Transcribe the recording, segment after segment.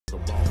Name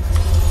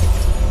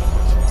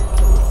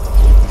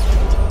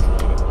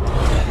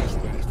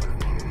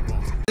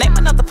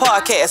another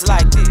podcast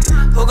like this.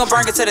 Who gon'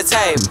 bring it to the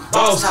table?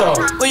 Boss Talk.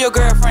 Who your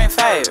girlfriend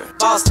favorite?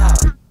 Boss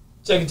Talk.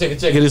 Check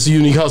it. It's a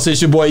unique house.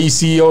 It's your boy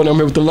ECO, and I'm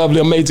here with the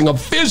lovely, amazing,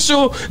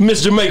 official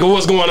Miss Jamaica.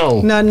 What's going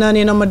on? None,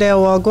 you know, my dad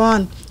will go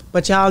on.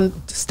 But y'all,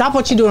 stop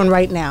what you're doing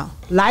right now.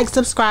 Like,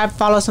 subscribe,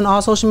 follow us on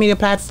all social media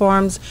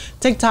platforms.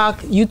 TikTok,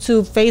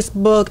 YouTube,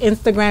 Facebook,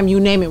 Instagram, you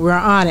name it. We're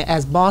on it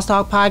as Boss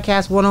Talk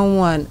Podcast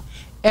 101.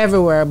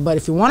 Everywhere. But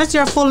if you want to see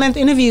our full-length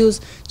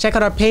interviews, check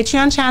out our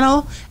Patreon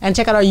channel and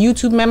check out our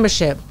YouTube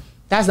membership.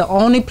 That's the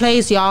only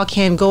place y'all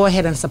can go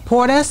ahead and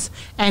support us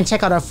and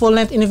check out our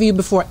full-length interview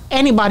before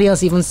anybody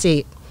else even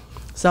see it.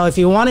 So if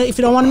you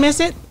don't want to miss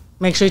it,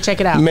 make sure you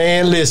check it out.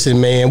 Man, listen,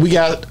 man.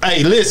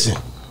 Listen.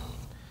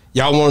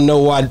 Y'all want to know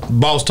why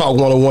Boss Talk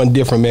 101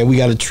 different, man? We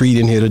got a treat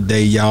in here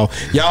today, y'all.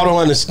 Y'all don't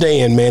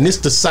understand, man. It's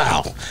the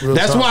South.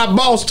 That's why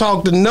Boss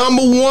Talk, the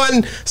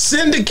 #1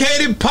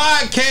 syndicated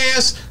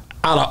podcast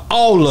out of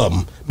all of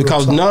them,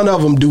 because none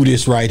of them do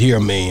this right here,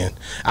 man.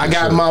 I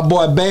got my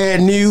boy Bad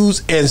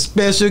News and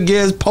special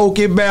guest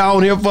Pokey Bear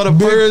on here for the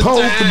first time.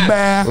 Big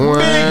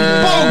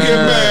Pokey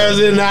Bear's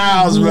in the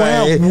house,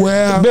 man.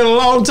 It's been a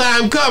long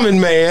time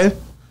coming, man.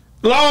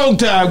 Long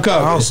time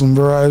coming. Awesome,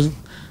 bro.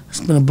 It's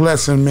been a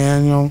blessing,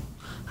 man. You know,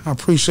 I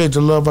appreciate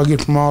the love I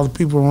get from all the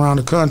people around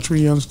the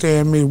country. You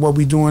understand me? What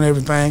we doing,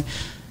 everything.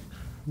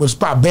 But it's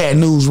about bad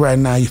news right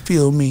now. You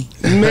feel me?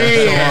 Man,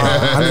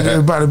 I need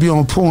everybody to be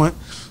on point.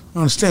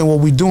 Understand what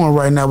we doing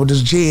right now with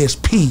this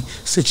JSP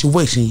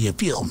situation, you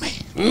feel me?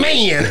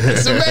 Man,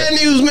 it's the bad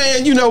news,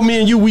 man. You know, me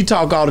and you, we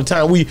talk all the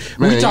time. We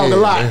talk a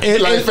lot.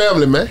 And like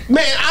family, man.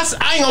 Man,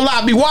 I ain't gonna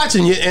lie, I be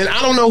watching you, and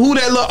I don't know who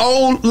that little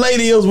old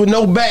lady is with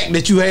no back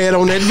that you had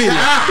on that video.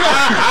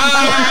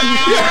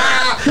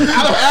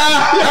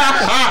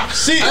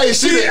 She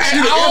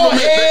the all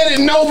head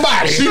and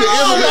nobody. She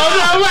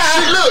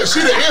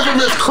the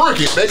infamous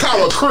crooked. They call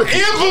her crooked.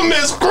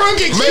 Infamous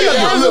crooked. Man,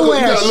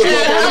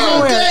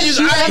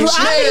 I've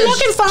been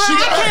looking for her.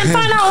 I can't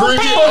find her on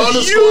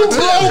page. You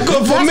broke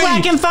her for me. That's why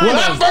I can find her. When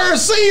I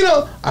first seen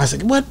her, I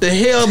said, what the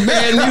hell,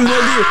 Bad News?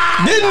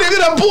 This nigga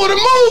done pulled a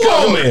move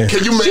on me.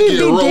 Can you make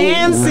it roll?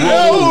 Dancing.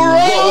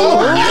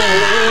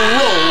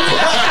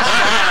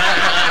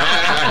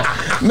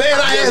 Man,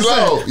 I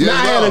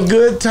had a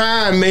good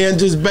time, man,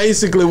 just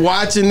basically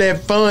watching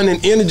that fun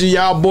and energy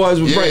y'all boys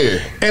was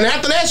bringing. And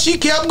after that, she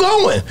kept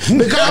going.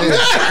 Because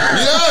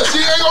she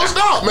ain't gonna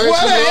stop, man.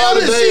 What the hell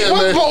is she?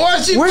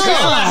 Where's she from?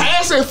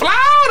 Tallahassee,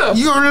 Florida.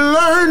 You're gonna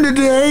learn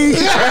today.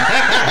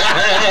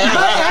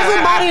 But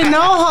everybody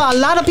know her. A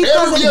lot of people,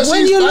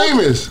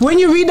 when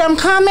you read them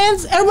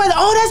comments, everybody,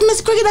 oh, that's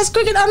Miss Cricket, that's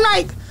Cricket. I'm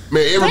like,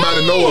 man,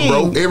 everybody know her,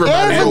 bro.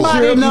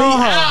 Everybody know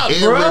her.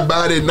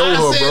 Everybody know her,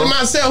 bro. I said to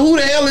myself, who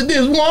the hell is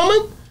this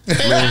woman?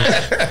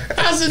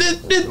 I said,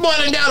 this boy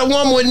done got a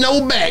woman with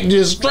no back,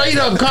 just straight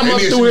up come up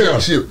through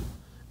here.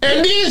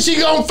 And then she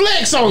gonna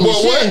flex on you.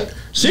 What?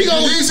 She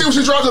gonna. You see when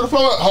she dropped to the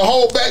floor, her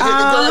whole back hit the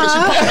ground and she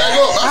popped back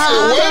up. I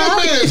said, wait a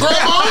minute,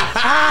 Grandma.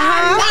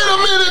 Wait a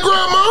minute,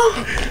 Grandma.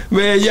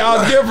 Man,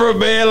 y'all different,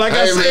 man. Like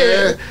I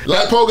said, man,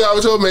 like Pokey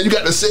always told me, man, you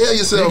got to sell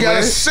yourself. You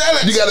gotta sell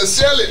it. You gotta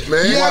sell it,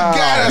 man. You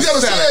gotta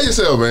sell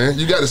yourself, man.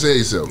 You gotta sell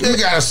yourself. You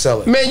gotta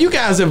sell it. Man, you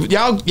guys have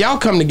y'all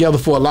come together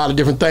for a lot of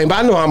different things.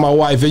 But I know how my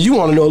wife is. You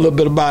want to know a little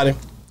bit about it?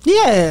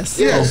 Yes.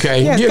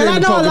 Okay. Yes, Get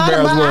into Pokey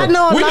Bear's world.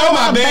 We know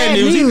about Bad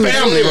News. He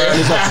family, right?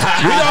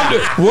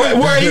 We don't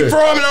where he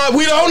from and all,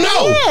 we don't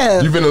know.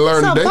 Yeah. You been to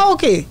learn today?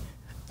 Pokey,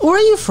 where are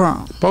you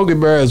from? Pokey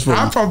Bear is from.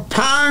 I'm from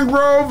Pine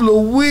Grove,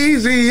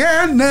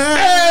 Louisiana.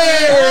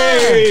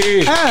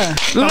 Hey!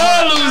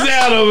 Love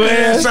Louisiana, man.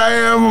 Yes, I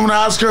am on the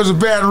outskirts of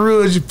Baton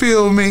Rouge, you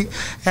feel me?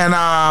 And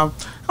I'm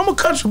a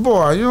country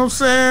boy, you know what I'm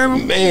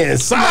saying? Man,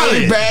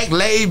 solid.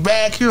 Laid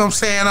back, you know what I'm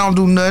saying? I don't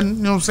do nothing,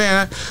 you know what I'm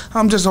saying?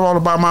 I'm just all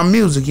about my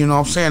music, you know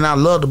what I'm saying? I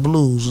love the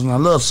blues and I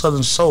love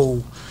Southern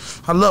soul.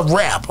 I love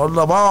rap. I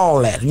love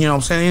all that. You know what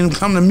I'm saying? When it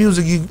comes to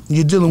music,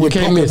 you're dealing with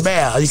Pokey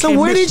Bear. So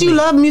where did you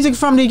love music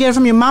from? Did you get it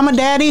from your mama,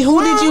 daddy? Who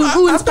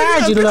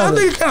inspired you to love it? I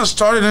think it kind of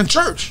started in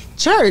church.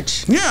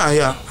 Church?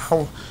 Yeah.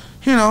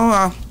 You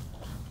know,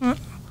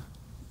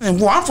 and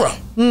where I'm from.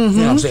 You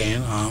know what I'm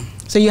saying?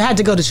 So you had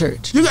to go to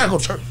church? You got to go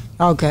to church.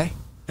 Okay.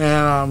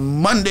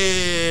 And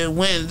Monday,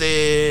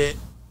 Wednesday,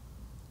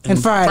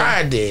 and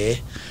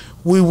Friday,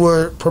 we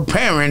were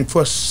preparing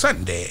for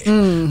Sunday.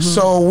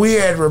 So we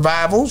had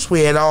revivals. We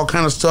had all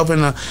kind of stuff.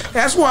 And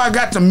that's why I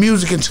got the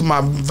music into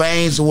my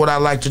veins of what I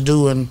like to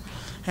do. And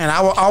I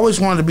always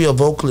wanted to be a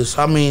vocalist.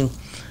 I mean,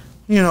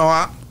 you know,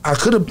 I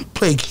could have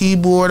played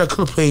keyboard. I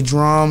could have played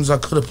drums. I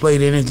could have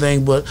played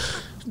anything. But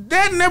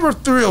that never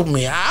thrilled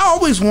me. I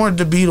always wanted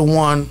to be the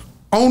one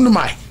on the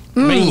mic.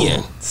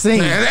 Man.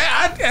 Sing.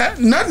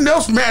 Nothing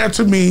else mattered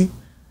to me.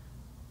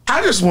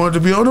 I just wanted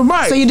to be on the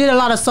mic. So you did a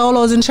lot of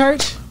solos in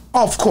church?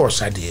 Of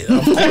course I did.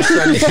 Of course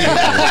I did.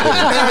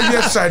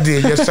 Yes, I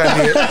did. Yes, I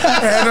did.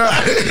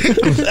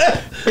 And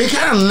it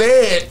kind of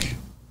led.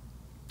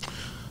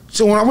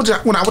 So when I went to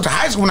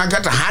high school, when I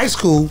got to high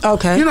school,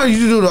 okay, you know,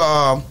 you do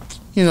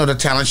you know, the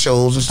talent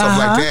shows and stuff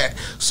like that.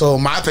 So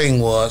my thing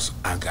was,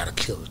 I gotta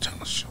kill the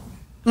talent show.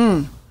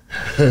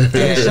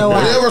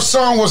 Whatever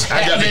song was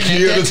I got to happening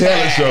kill at the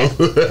that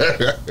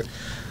talent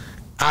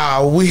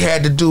show. we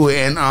had to do it,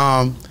 and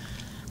I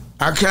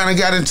kind of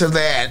got into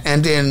that.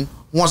 And then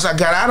once I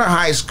got out of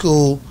high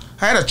school,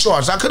 I had a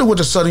choice. I could have went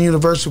to Southern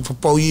University for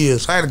 4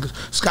 years. I had a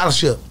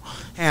scholarship,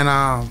 and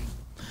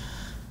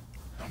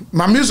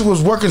my music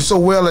was working so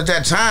well at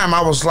that time.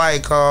 I was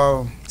like,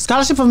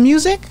 Scholarship for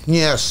music?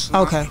 yes.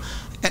 Okay.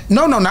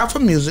 No, not for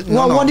music.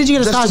 Well, no. what did you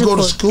get a Just to scholarship go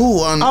to for?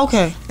 school.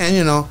 Okay. And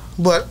you know,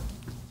 but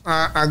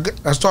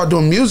I started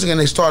doing music, and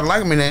they started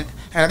liking me, and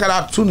I got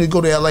an opportunity to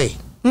go to LA.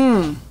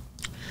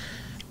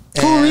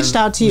 Who reached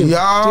out to you? Do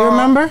you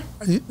remember?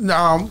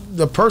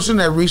 The person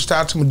that reached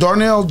out to me,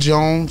 Darnell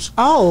Jones.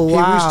 Oh,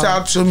 wow. He reached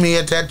out to me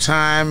at that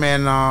time,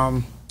 and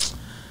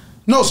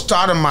no,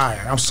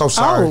 Stoudemire. I'm so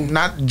sorry, Oh.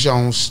 not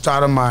Jones.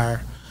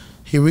 Stoudemire.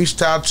 He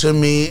reached out to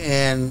me,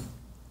 and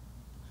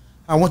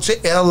I went to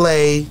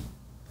LA,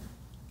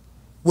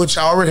 which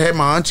I already had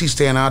my auntie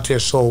staying out there,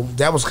 so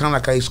that was kind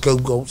of like a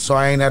scapegoat. So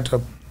I ain't had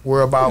to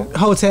worry about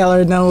Hotel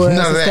or nowhere None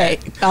else of to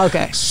that. stay.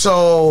 Okay.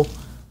 So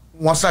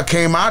once I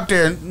came out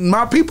there,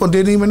 my people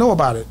didn't even know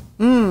about it.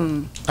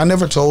 I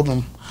never told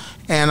them.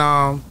 And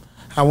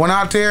I went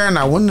out there, and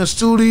I went in the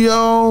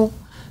studio,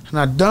 and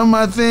I done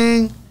my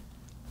thing,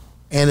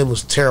 and it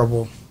was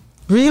terrible.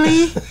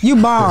 Really? You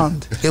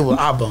bombed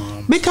I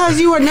bombed. because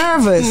you were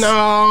nervous. No,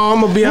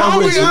 I'm gonna be honest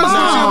with you. It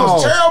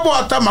was No. terrible.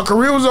 I thought my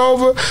career was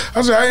over.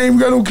 I said, I ain't even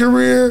got no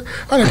career.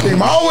 I done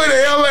came all the way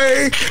to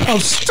LA. I'm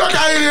stuck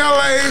out in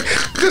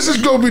LA. This is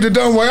gonna be the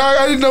dumb way.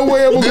 I didn't know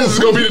where ever This is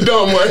gonna be the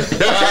dumb way. I can't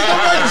go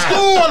back to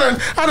school.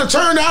 I done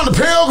turned down the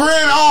Pell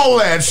Grant, all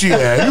that shit.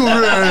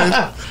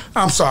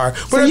 I'm sorry.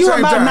 But So at the you were same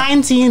about time-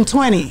 19,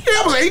 20. Yeah,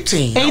 I was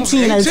 18.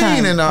 18 at the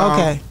time. And,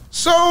 Okay.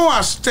 So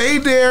I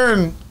stayed there,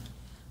 and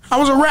I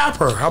was a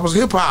rapper. I was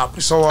hip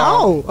hop. So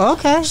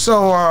Okay.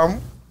 So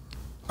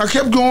I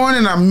kept going,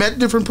 and I met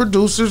different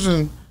producers,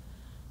 and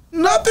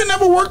nothing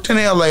ever worked in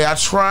LA. I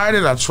tried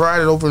it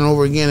over and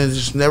over again, and it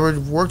just never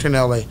worked in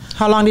LA.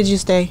 How long did you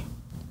stay?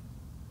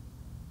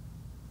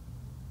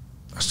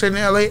 I stayed in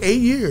LA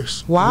 8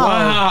 years.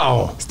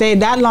 Wow. Stayed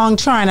that long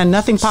trying and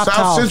nothing popped South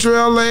off.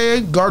 Central LA,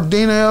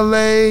 Gardena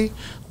LA,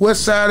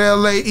 West Side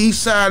LA,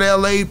 East Side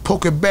LA,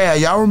 Pokey Bear.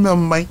 Y'all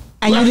remember me?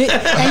 And you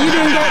didn't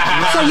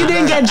get. So you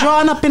didn't get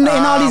drawn up in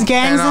all these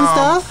gangs and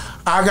stuff.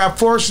 I got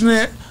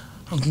fortunate.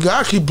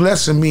 God keep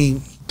blessing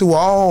me through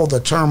all the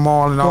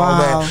turmoil and all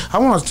Wow. that. I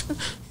want to, as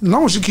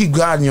long as you keep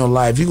God in your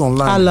life, you're gonna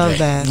learn. I love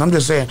today. that. I'm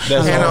just saying.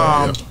 That's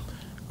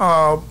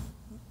and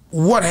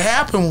what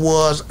happened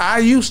was I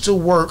used to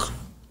work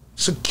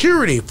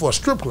security for a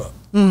strip club,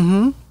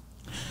 and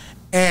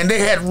they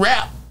had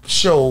rap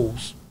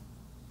shows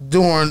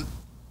during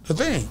the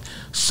thing.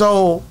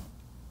 So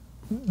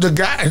the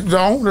guy, the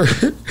owner,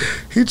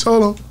 he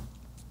told him,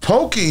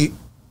 Pokey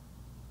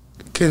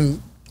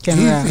can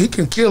rap. he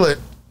can kill it.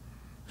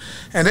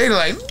 And they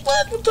like,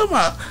 what you talking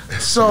about?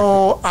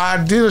 So I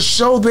did a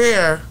show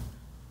there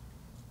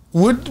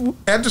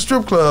at the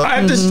strip club.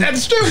 At the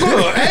strip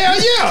club. Hell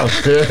yeah.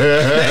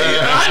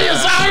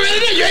 It's already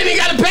there. You ain't even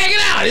got to pack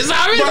it out. It's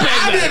already But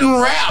packed I out.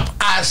 didn't rap.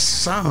 I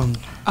sung.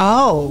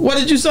 Oh. What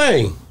did you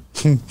sing?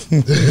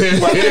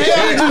 What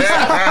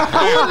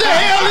the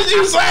hell did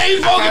you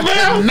say, Pokey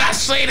Bear? Not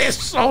say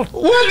this on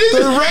What did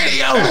the you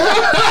radio.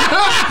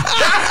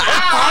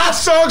 I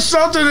sung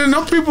something, and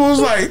them people was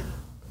like,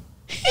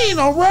 he ain't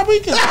no rapper, he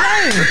can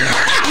sing.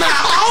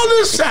 Now, all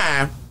this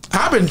time,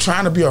 I've been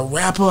trying to be a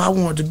rapper. I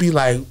wanted to be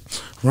like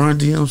Run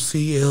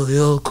DMC,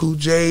 LL Cool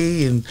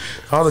J, and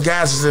all the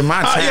guys that's in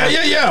my town.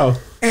 Yeah.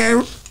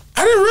 And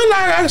I didn't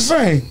realize I could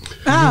sing.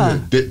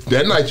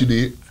 That night you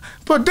did.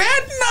 But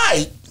that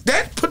night,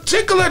 that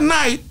particular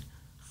night,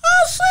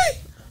 I see.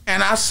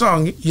 And I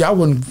sung, y'all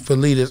wouldn't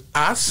believe this,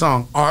 I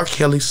sung R.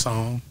 Kelly's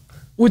song.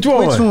 Which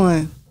one? Which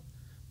one?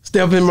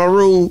 Step in my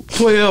room,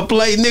 12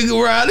 play nigga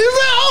around his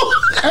own.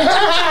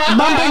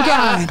 Bump and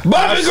grind.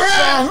 Bump and grind.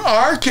 Sung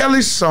R.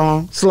 Kelly's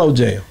song. Slow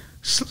jam.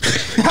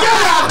 Get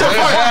out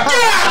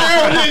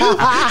there, nigga.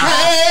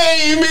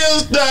 Hey,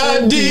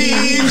 Mr.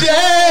 DJ.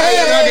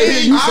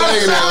 You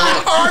saying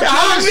that.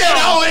 I'll get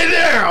on in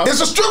there.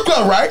 It's a strip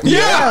club, right?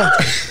 Yeah.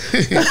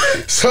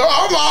 So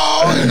I'm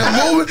all in the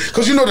movement,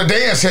 because you know the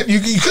dance, you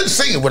couldn't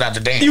sing it without the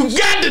dance. You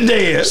got to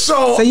dance.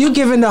 So you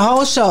giving the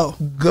whole show.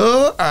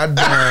 Good, I done.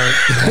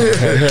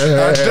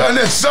 I done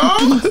that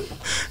song.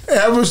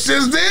 Ever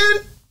since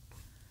then,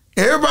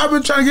 everybody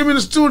been trying to get me in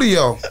the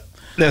studio.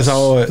 That's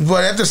hard.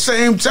 But at the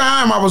same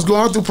time, I was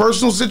going through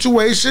personal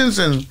situations,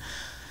 and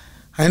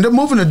I ended up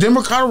moving to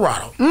Denver,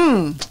 Colorado.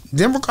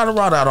 Denver,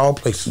 Colorado, out of all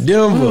places.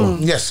 Denver.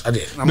 Yes, I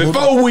did. I moved-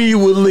 Before weed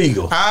was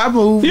legal. I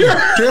moved to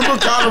Denver,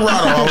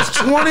 Colorado. I was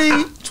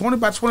 20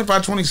 by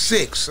 25,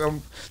 26.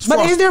 But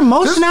is there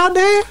motion out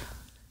there?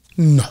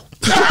 No.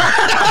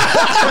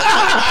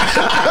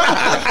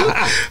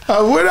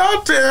 I went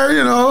out there,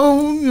 you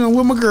know,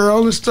 with my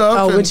girl and stuff.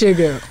 Oh, and with your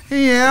girl.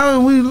 yeah,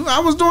 I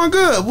was doing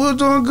good. We were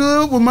doing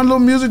good with my little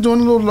music, doing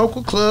the little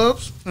local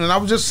clubs, and I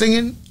was just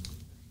singing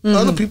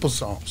other people's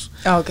songs.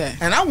 Okay.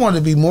 And I wanted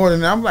to be more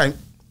than that. I'm like,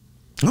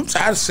 I'm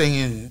tired of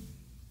singing,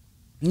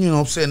 you know what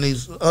I'm saying,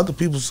 these other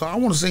people's songs. I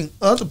want to sing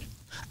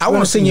I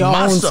want to sing your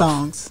my own stuff.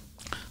 songs.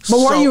 But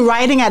were you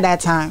writing at that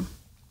time?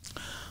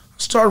 I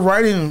started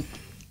writing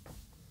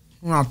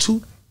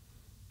around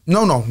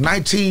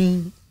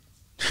 19.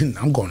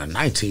 I'm going to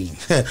 19.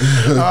 19.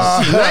 Don't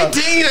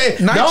do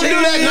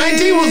that.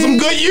 19 was some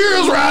good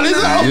years, right?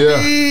 Yeah.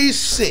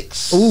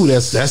 96. Ooh,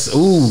 that's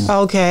ooh.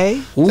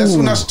 Okay. That's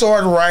when I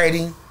started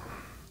writing.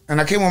 And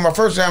I came on my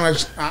first time,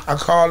 I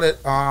called it,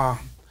 my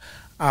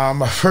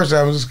first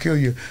album, just kill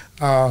you.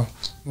 My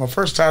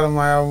first title of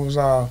my album was,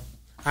 I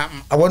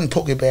wasn't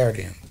Pokey Bear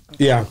then.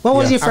 Yeah. What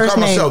was your I first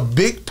called name? myself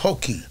Big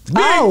Pokey.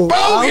 Oh,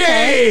 Pokey.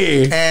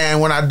 okay. And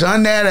when I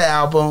done that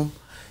album,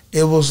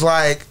 it was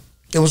like,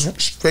 it was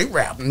straight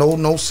rap,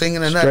 no singing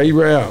or nothing. Straight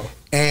rap.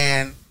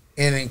 And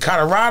in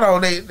Colorado,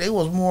 they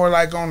was more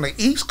like on the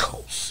East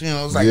Coast. You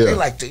know, it was like they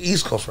like the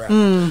East Coast rap.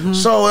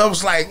 So it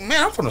was like,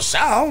 man, I'm from the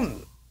South. I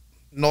don't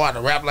know how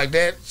to rap like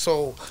that.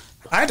 So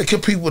I had to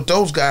compete with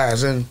those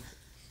guys, and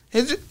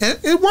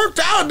it worked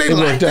out. They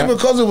liked it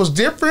because it was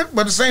different,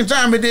 but at the same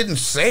time, it didn't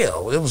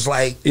sell. It was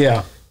like,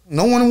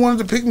 no one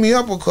wanted to pick me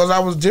up because I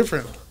was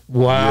different.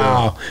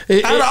 Wow.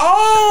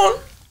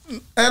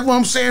 That's what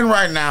I'm saying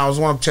right now is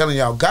what I'm telling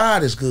y'all.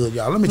 God is good,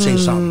 y'all. Let me tell you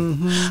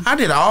something. I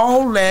did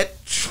all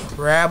that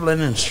traveling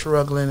and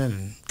struggling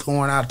and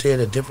going out there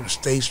to different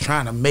states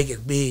trying to make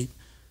it big.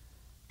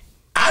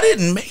 I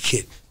didn't make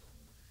it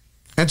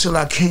until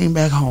I came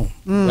back home.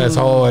 That's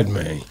hard,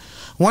 man.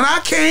 When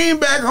I came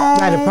back home,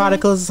 Like the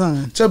prodigal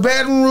son, to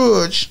Baton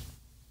Rouge,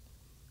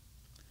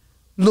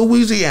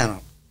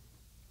 Louisiana.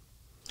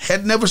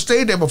 Had never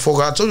stayed there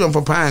before. I told you I'm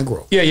from Pine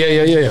Grove.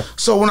 Yeah.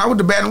 So when I went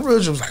to Baton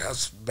Rouge, it was like,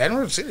 Baton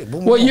Rouge City.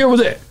 Boom, What boom. year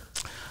was that?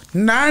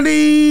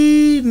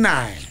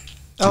 99.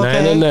 Okay.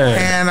 99.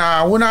 And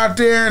I went out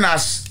there and I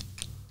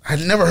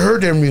never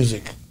heard their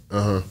music.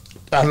 Uh-huh.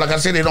 Like I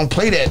said, they don't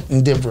play that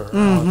in Denver.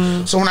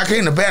 So when I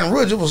came to Baton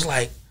Rouge, it was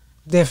like,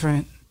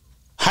 different.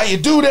 how you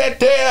do that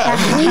there?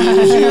 You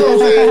know what I'm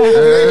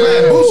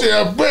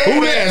saying? BOOSIE,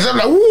 who that? I'm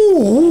like,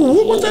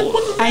 ooh, what's that?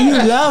 And you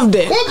loved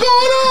it. What's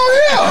going on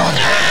here?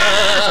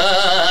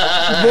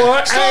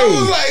 Boy, So I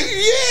was like,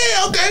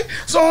 yeah, okay.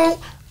 So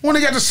when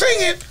they got to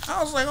sing it,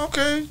 I was like,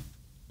 okay.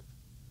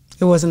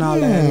 It wasn't all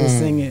that to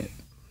sing it.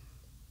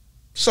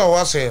 So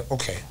I said,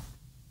 okay,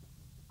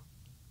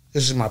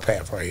 this is my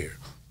path right here.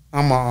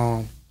 I'm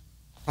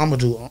gonna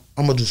do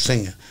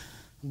singing,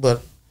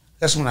 but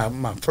that's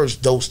when my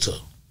first dose to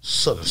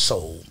Southern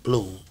Soul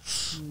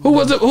Blues. Who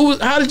was it?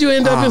 How did you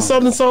end up in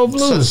Southern Soul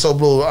Blues? Southern Soul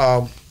Blues.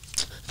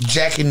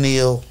 Jackie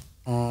Neal,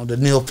 the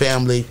Neal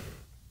family,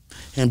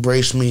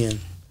 embraced me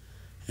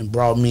and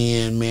brought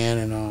me in, man.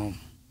 And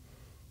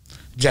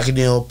Jackie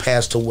Neal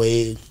passed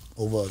away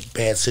over a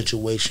bad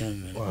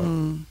situation.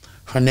 And,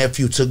 her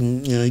nephew took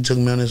me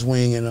on his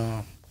wing,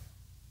 and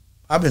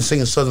I've been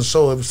singing Southern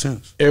Soul ever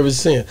since.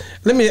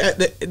 Let me.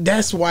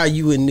 That's why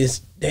you in this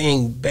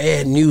dang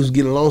bad news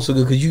get along so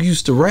good, because you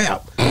used to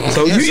rap.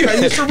 So Yes, you I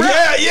used to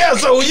rap. Yeah.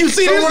 So when you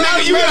see this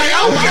nigga, you be like,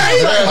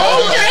 okay,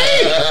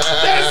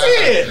 that's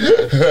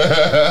it.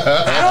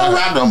 I don't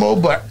rap no more,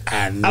 but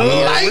I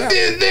like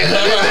this nigga.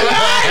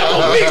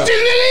 I'm gonna mix this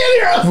nigga in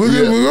here.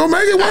 We're gonna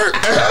make it work.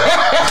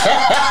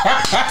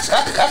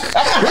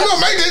 We're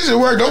gonna make this shit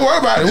work. Don't worry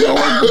about it.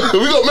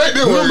 We're gonna make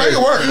this work. We're gonna make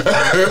it work.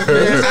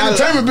 It's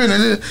entertainment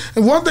business.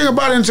 And one thing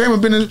about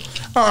entertainment business,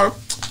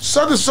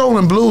 Southern Soul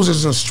and Blues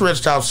isn't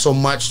stretched out so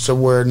much to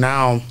where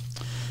now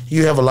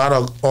you have a lot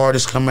of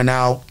artists coming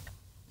out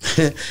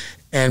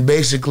and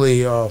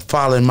basically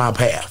following my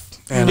path.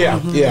 And,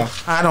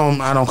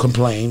 I don't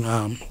complain.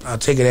 I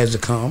take it as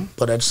it comes,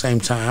 but at the same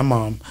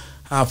time,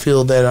 I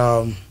feel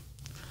that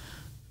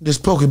this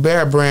Pokey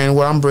Bear brand,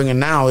 what I'm bringing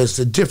now, is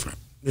different.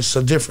 It's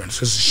a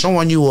difference. It's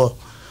showing you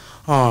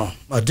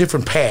a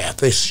different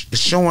path. It's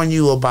showing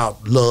you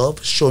about love.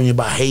 It's showing you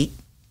about hate.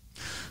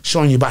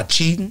 Showing you about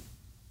cheating.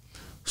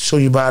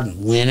 Showing you about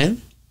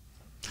winning.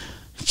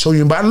 Showing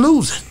you about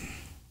losing.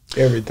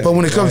 Everything. But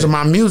when it comes to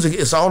my music,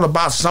 it's all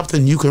about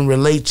something you can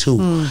relate to.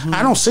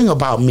 I don't sing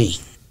about me.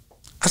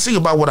 I sing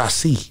about what I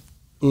see.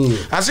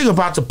 I sing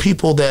about the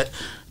people that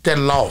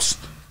lost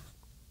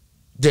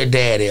their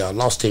daddy or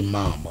lost their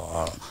mom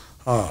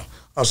or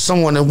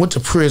someone that went to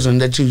prison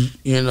that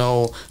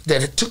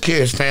that took care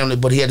of his family,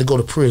 but he had to go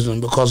to prison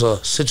because of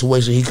a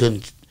situation he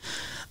couldn't.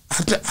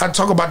 I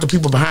talk about the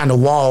people behind the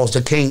walls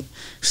that can't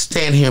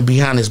stand here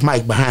behind this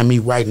mic behind me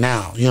right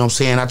now. You know what I'm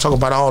saying? I talk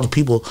about all the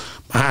people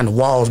behind the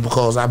walls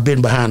because I've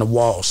been behind the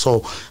walls.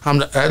 So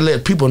I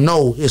let people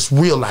know it's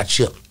real out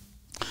here.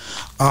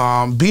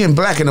 Being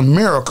black in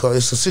America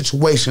is a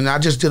situation. I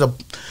just did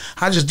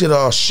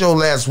a show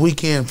last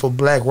weekend for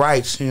Black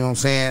Rights. You know what I'm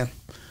saying?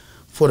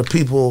 For the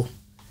people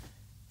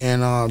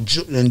in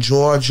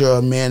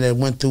Georgia, man, that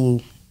went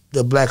through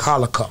the Black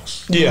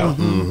Holocaust. Yeah.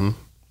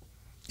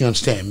 You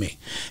understand me?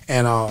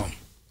 And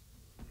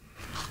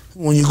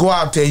when you go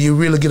out there, you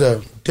really get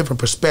a different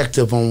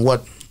perspective on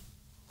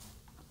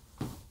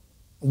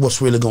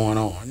what's really going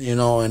on. You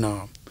know,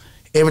 and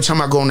every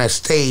time I go on that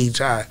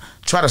stage, I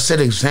try to set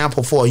an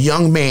example for a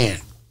young man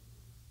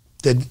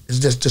that is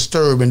just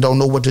disturbed and don't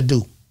know what to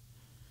do.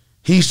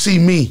 He see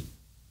me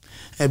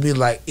and be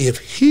like, if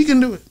he can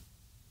do it,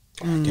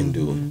 I can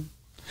do it.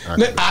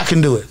 I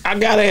can do it. I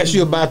gotta ask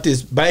you about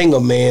this banger,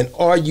 man.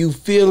 Are you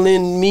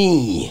feeling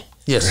me?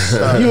 Yes.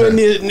 You and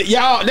this,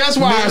 y'all. That's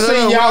why I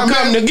say y'all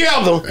come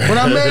together. When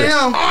I met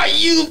him, Are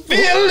you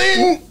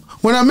feeling?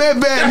 when I met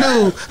Bad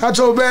News, I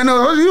told Bad News,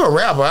 oh, you a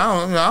rapper.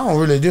 I don't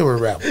really deal with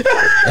rap. And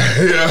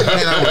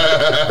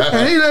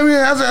he let me,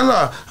 I said,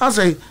 look,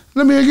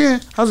 let me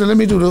again. I said, let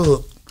me do the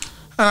hook.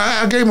 And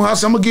I gave him, I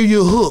said, I'm going to give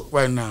you a hook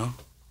right now,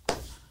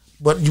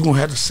 but you're going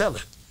to have to sell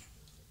it.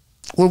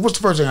 Well, what's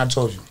the first thing I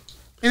told you?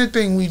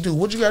 Anything we do,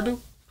 what you got to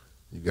do?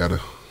 You gotta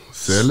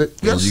sell it.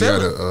 You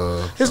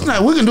gotta it's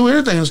not, we can do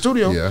anything in the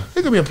studio. Yeah.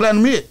 It could be a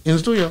platinum hit in the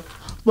studio,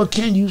 but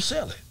can you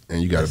sell it?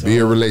 And you gotta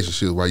build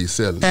relationships while you're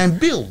selling. And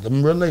build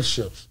them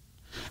relationships.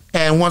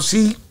 And once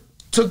he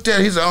took that,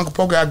 he said, Uncle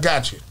Pokey, I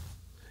got you.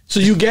 So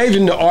you gave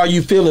him the "Are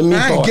you feeling me?"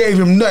 I ain't part. gave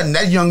him nothing.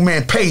 That young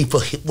man paid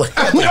for it. No. I'm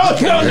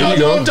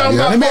talking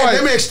about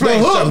Let me explain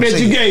the hook something that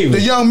to you gave him.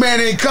 The young man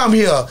didn't come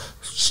here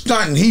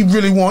stunting. He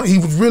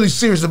was really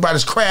serious about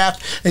his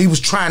craft, and he was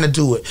trying to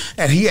do it.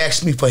 And he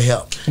asked me for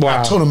help.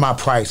 Wow. I told him my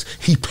price.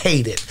 He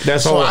paid it.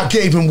 That's so hard. I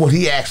gave him what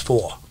he asked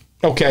for.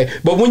 Okay,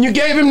 but when you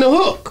gave him the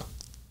hook,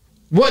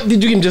 what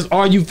did you give him? Just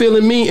 "Are you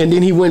feeling me?" and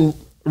then he went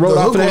wrote The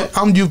off hook of was,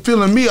 that. you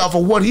feeling me off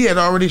of what he had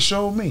already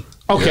showed me.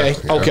 Okay,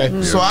 Yeah, okay.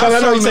 yeah. So Because I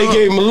know you sung say the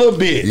gave hook. him a little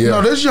bit. Yeah.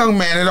 No, this young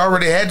man had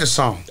already had the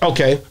song.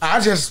 Okay. I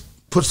just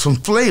put some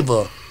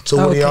flavor to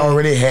what he Okay.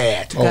 already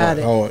had. Got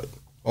it. Oh,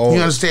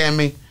 You understand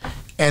me?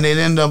 And it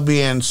ended up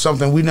being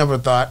something we never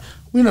thought.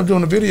 We ended up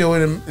doing a video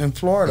in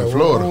Florida. In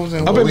Florida. What was Up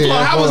in Florida.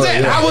 How was that?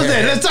 Yeah. How was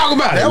that? Let's talk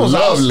about It it. was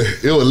lovely.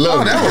 It was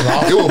lovely. that was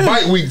awesome. It was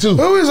bike week too. It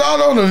was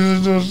all on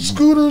the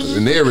scooters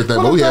And everything,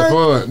 What but we had thing?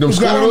 fun. Them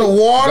Got on the scooters,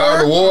 water. got on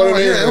the water. Oh,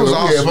 yeah, it was We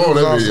awesome. had fun on It was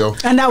that awesome. video.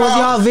 And that was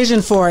y'all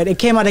vision for it. It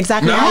came out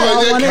exactly how y'all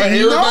wanted.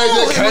 Everything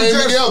just came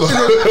together.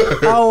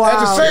 Oh wow! At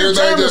the same Everything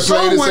time the just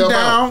played song went itself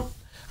out. down,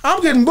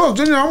 I'm getting booked.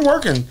 You know, I'm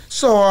working.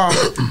 So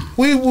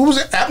we was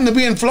happened to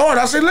be in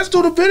Florida. I said, let's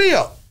do the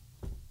video.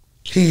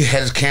 He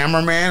had his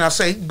cameraman. I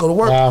say, go to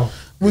work. Wow.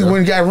 We went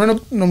and got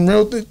them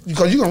real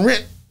because you can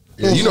rent.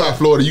 Yeah, you know how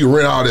Florida, you can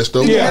rent all that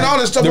stuff. Yeah. And all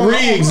this stuff The on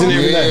rigs and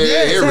everything.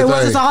 Yeah, So it was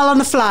everything. just all on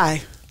the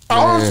fly.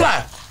 All on the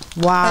fly.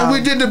 Wow. And we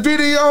did the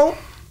video,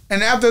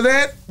 and after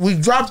that, we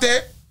dropped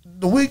that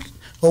a week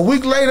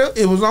later,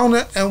 it was on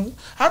there, and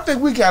I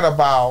think we got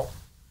about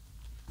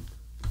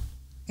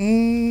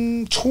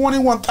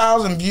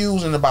 21,000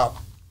 views in about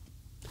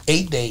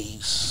 8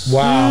 days.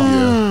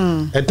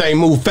 Wow. That thing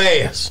moved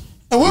fast.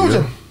 And we were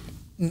just,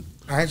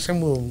 I ain't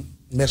saying we were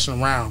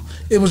messing around.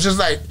 It was just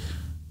like,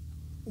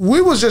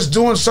 we was just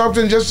doing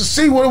something just to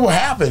see what would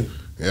happen.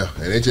 Yeah,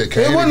 and it just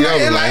came It wasn't,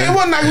 together, like, man. it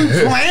wasn't like we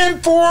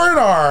planned for it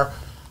or,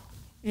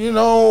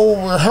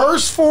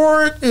 rehearsed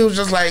for it. It was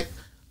just like,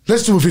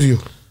 let's do a video.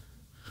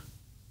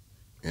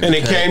 And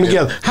it came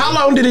together. How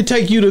long did it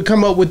take you to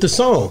come up with the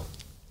song?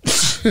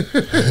 He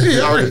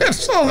already had a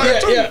song like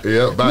that.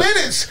 Yeah, about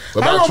Minutes.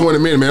 About 20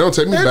 minutes, man. It'll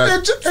take me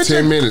about it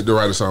 10 minutes to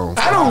write a song.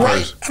 I don't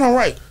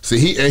write. See,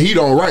 he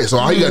don't write, so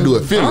all he gotta do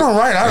is feel it. I don't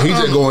write. And he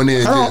just going in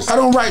and I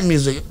don't write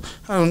music.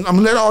 I'm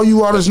gonna let all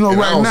you artists know And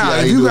I right don't now. see how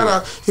If he you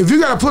do if you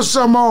gotta put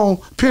something on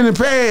pen and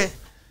pad,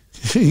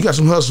 you got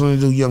some hustling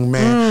to do, young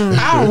man.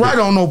 I don't write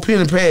on no pen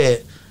and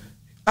pad.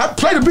 I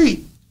play the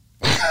beat,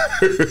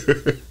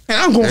 and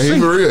I'm gonna And he sing.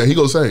 for real, he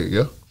gonna say,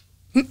 yeah.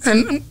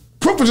 And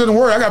proof is in the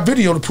word. I got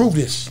video to prove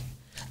this.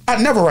 I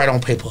never write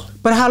on paper.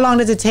 But how long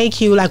does it take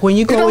you? Like when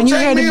you It go, don't when you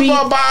hear take the me beat.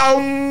 about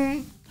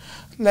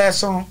last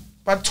song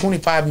about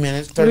 25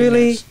 minutes, 30 Really?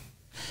 minutes.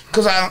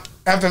 Because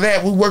after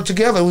that we worked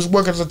together. We was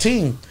working as a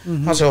team.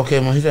 I said, okay,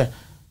 man. He said,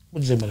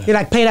 what you say about that? You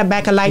like play that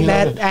back and like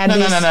that. Add No,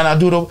 this. no.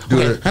 Do it over. Do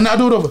Okay. it. And I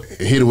do it over.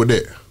 Hit it with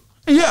that.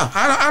 Yeah,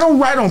 I don't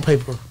write on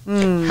paper. If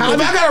I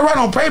gotta write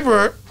on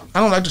paper, I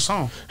don't like the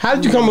song. How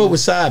did you come up with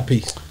Side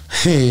Piece?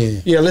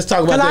 Yeah, let's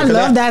talk about 'Cause that. I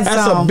love that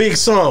That's song. a big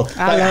song.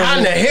 I Like, love how in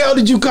it. the hell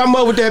did you come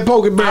up with that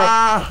Pokey Bear?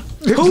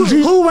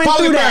 Who went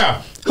Pokey through Bear.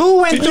 that? Who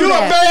went through You a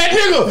that? bad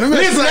nigga. me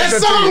Listen, explain that that to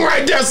song you.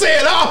 right there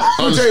said all.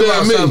 Let me tell you about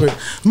Understand me.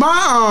 something.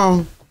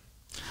 My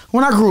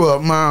when I grew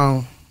up,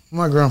 my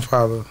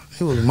grandfather,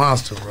 he was a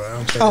monster, bro.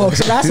 I'll tell you Oh, that.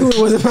 so that's who it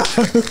was about.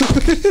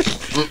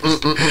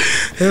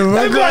 And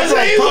my That boy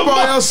say he's a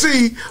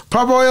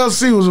Papa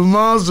LC was a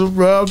monster,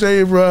 bro. I'll tell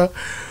you, bro.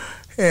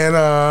 And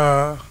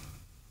I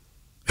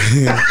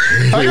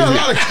got a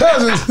lot of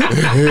cousins. How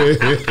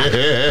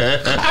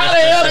the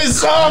hell this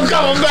song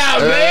come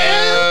about,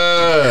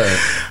 man?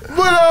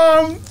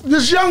 But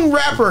this young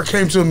rapper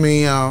came to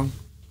me,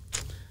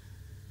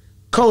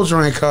 Coach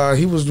Rank,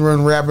 he was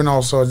running rapping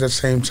also at that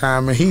same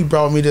time, and he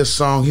brought me this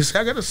song. He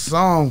said, I got a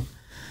song.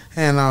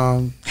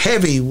 And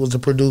Heavy was the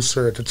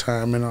producer at the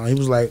time, and he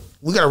was like,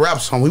 we got a rap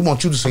song. We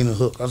want you to sing the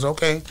hook. I said,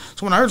 okay.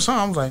 So when I heard the song,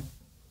 I was like,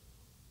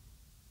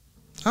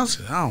 I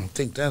don't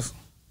think that's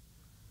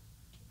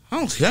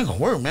gonna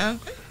work, man.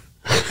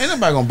 Ain't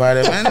nobody gonna buy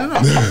that, man. No.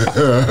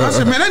 I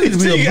said, man, that need to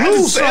be a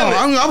blues song.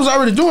 I was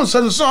already doing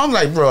such a song. I'm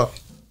like, bro,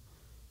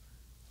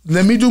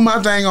 let me do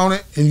my thing on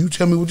it, and you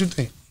tell me what you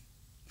think.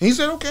 And he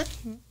said, okay,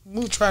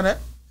 we'll try that.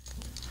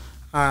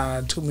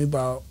 It took me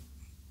about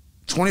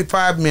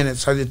 25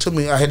 minutes. I had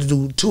to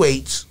do 2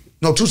 8s.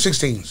 No, 2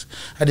 16s.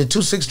 I did 2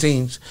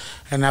 16s,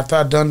 and after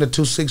I done the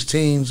 2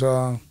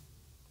 16s,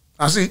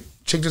 I see,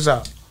 check this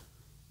out.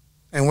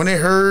 And when they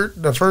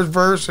heard the first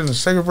verse and the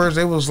second verse,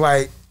 they was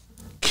like,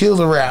 kill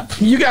the rap.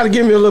 You got to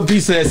give me a little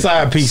piece of that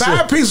side piece.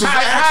 Side piece was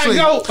actually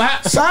a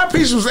rap song.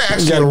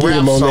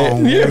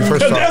 Yeah,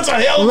 that's a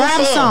hell of a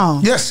rap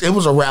song. Yes, it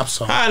was a rap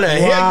song. How the heck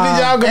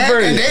did y'all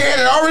convert it? And they had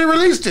already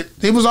released it.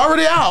 It was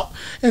already out,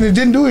 and it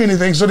didn't do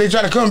anything. So they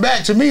tried to come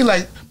back to me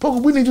like,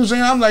 Pokey, we need you to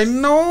sing. I'm like,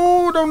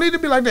 no, don't need to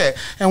be like that.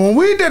 And when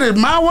we did it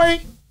my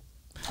way,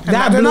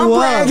 that blew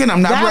up.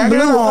 I'm not that bragging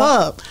blew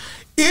up. up.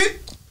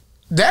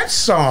 That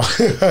song,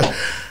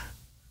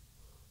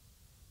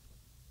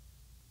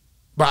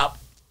 Bob.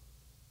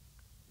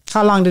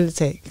 How long did it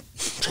take?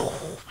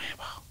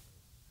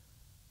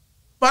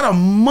 About a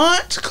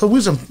month,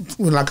 because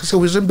like I said,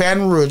 we was in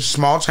Baton Rouge,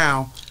 small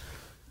town.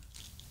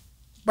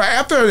 But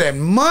after that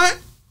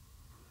month,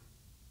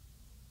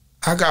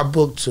 I got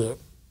booked to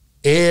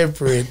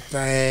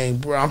everything,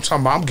 bro. I'm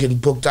talking about I'm getting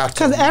booked out.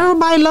 Because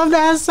everybody loved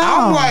that song.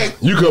 I'm like,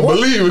 You couldn't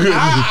believe it.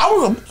 I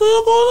was like, what's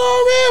going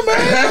on here,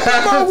 man?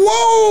 I'm like,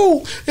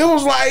 whoa. It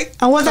was like.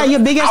 And was that your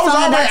biggest song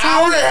at that time?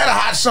 I already had a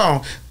hot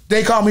song.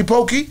 They Call Me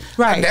Pokey.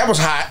 Right. That was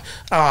hot.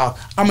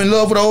 I'm in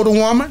love with an older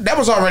woman. That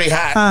was already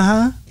hot.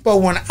 Uh-huh. But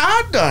when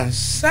I done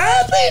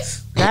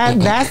Sabbath,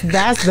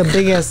 that's the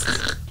biggest.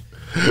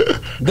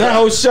 That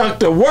whole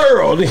shocked the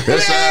world.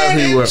 That's how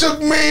he it was. took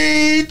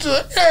me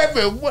to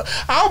everywhere.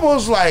 I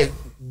was like,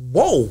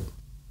 whoa.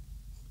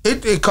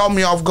 It caught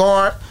me off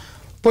guard.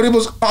 But it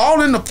was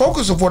all in the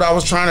focus of what I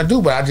was trying to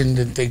do, but I didn't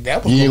think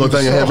that was. You ain't gonna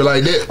think it happened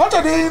like that. I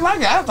thought they didn't like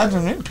it. I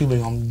thought people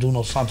ain't gonna do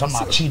no song talking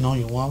about cheating on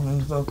your woman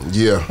and stuff.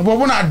 Yeah. But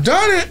when I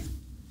done it,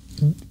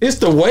 It's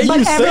the way But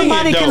you sing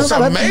everybody it, though. It's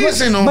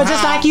amazing on But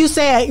just how- like you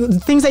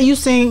said, things that you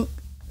sing,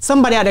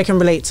 somebody out there can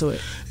relate to it.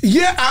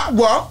 yeah,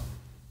 well,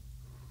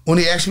 when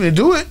he asked me to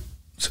do it,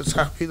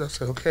 I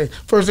said, okay.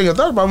 First thing I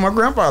thought about was my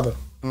grandfather.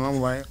 And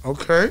I'm like,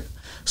 okay.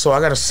 So I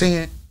got to sing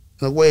it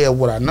in the way of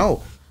what I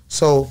know.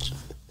 So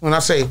when I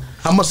say,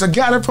 I must have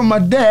got it from my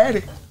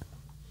daddy.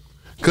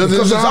 Because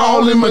it's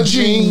all in my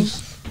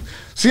jeans.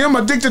 See, I'm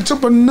addicted to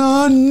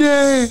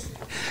banana.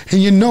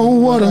 And you know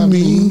what I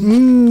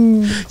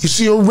mean. You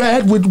see a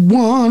rat with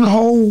one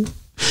hole.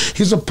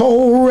 He's a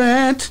poor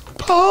rat.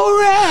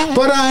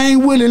 But I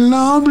ain't Willie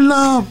Lump.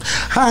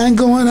 I ain't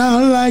going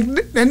out like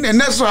that. And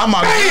that's what I'm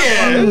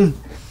Man.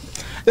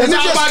 That's and it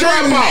all just by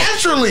came grandpa.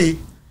 naturally.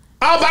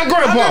 All by I did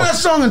grandpa. that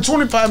song in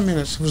 25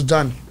 minutes. It was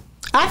done.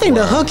 I think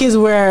the hook is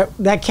where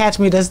that catch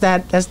me. That's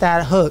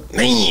that hook.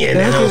 Man,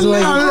 The hook is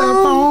where I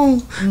left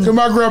home. Cause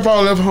my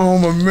grandpa left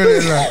home a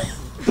minute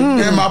like,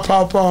 and my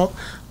papa,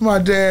 my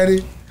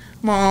daddy,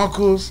 my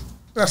uncles.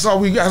 That's all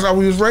we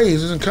was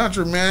raised in the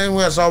country, man.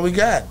 That's all we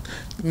got.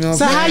 You know what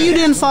So I'm how saying? you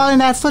didn't fall in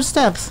that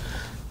footsteps?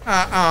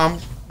 I'm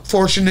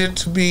fortunate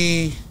to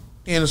be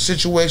in a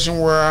situation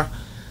where,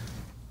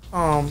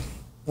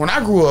 when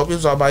I grew up, it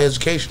was all about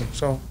education.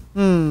 So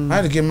I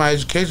had to get my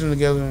education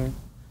together. And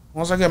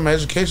once I got my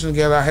education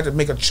together, I had to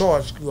make a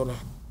choice: go to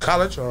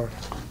college or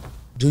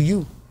do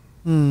you.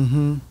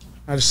 Mm-hmm.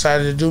 I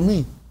decided to do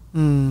me.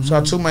 Mm-hmm. So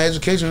I took my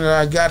education that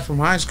I got from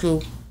high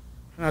school,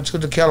 and I took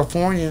it to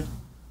California.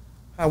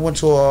 I went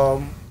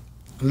to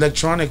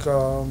electronic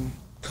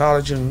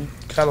college in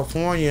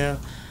California,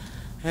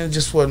 and it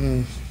just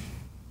wasn't.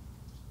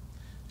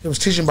 It was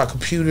teaching about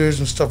computers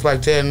and stuff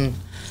like that, and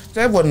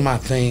that wasn't my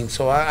thing.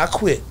 So I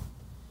quit.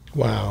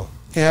 wow.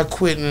 Yeah, I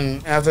quit,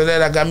 and after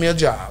that, I got me a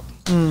job,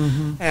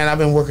 and I've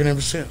been working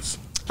ever since.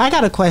 I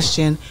got a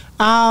question.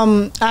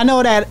 I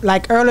know that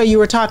like earlier you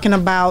were talking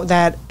about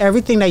that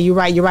everything that you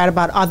write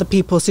about other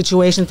people's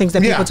situation, things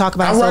that people talk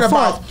about. I and write so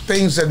about forth.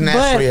 things that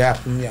naturally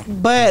happen. Yeah.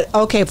 But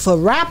okay, for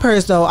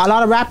rappers though, a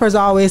lot of rappers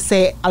always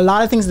say a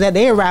lot of things that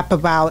they rap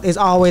about is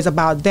always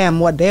about them,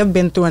 what they've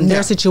been through in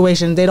their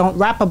situation. They don't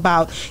rap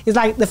about. It's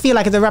like they feel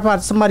like if they rap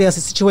about somebody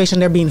else's situation,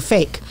 they're being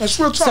fake. That's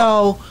real talk.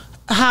 So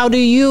how do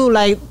you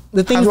like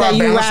the things How do that I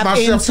you balance rap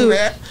myself into? through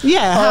that?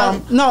 Yeah.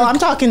 No, I'm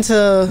talking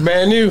to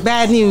Bad news.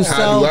 Bad news.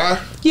 How do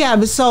I? Yeah,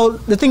 but so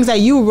the things that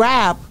you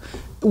rap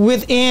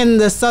within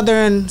the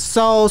Southern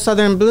soul,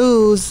 Southern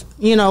blues,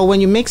 you know,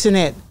 when you're mixing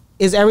it,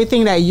 is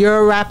everything that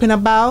you're rapping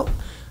about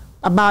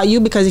you?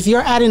 Because if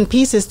you're adding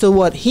pieces to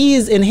what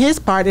he's in his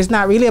part, it's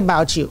not really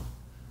about you.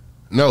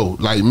 No,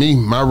 like me,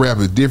 my rap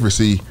is different.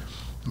 See,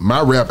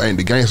 my rap ain't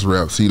the gangster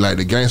rap. See, like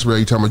the gangster rap,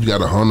 you talking about you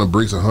got 100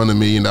 bricks, $100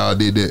 million,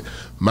 did that.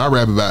 My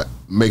rap about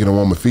making a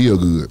woman feel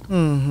good.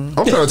 I'm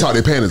trying to talk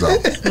their panties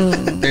off.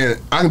 And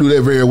I can do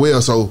that very well.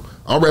 So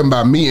I'm rapping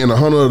about me and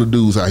 100 other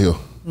dudes out here.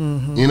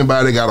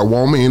 Anybody that got a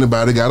woman,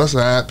 anybody that got a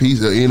side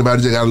piece, or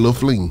anybody that got a little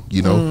fling,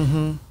 you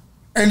know.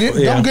 And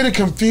don't get it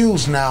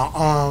confused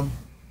now.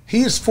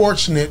 He is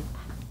fortunate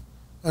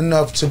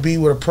enough to be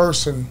with a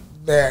person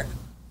that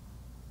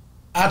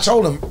I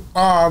told him,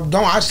 don't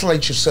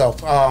isolate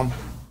yourself.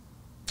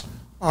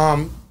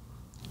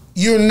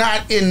 You're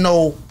not in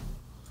no.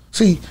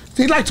 See,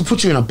 they like to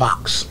put you in a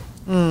box.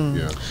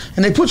 Yeah.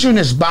 And they put you in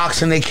this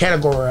box and they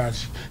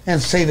categorize you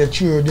and say that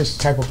you're this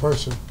type of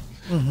person.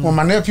 When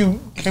my nephew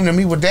came to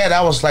me with that,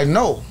 I was like,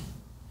 no.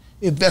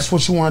 If that's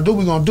what you want to do,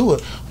 we're gonna do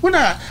it.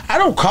 I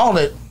don't call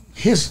it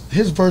his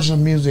version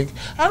of music.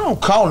 I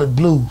don't call it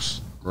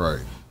blues.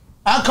 Right.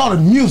 I call it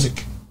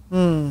music.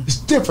 It's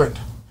different.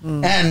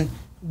 And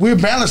we're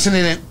balancing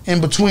it in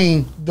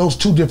between those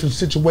two different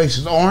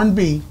situations,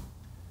 R&B,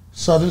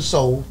 Southern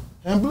Soul,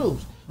 and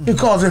blues.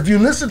 Because if you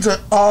listen to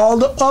all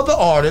the other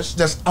artists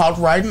that's out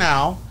right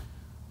now,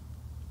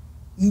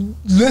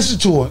 listen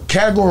to it,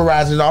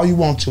 categorize it all you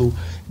want to.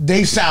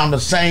 They sound the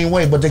same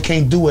way, but they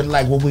can't do it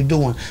like what we're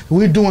doing.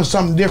 We're doing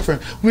something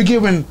different. We're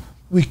keeping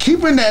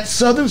that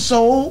Southern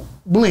Soul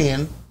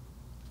blend,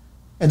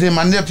 and then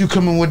my nephew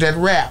coming with that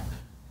rap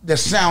that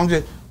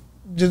sounded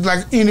just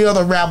like any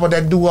other rapper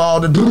that do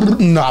all the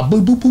nah,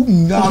 boo, boo, boo,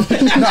 nah. We don't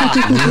do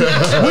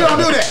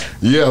that.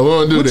 Yeah, we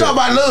don't do that. We talk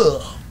about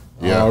love.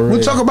 Yeah, we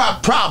talk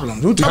about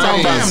problems. We talk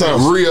about families.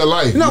 Some real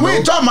life. No, we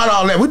ain't talking about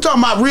all that. We talking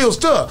about real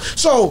stuff.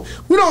 So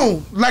we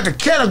don't like to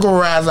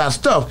categorize our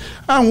stuff.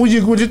 When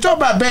you talk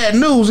about bad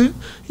news, I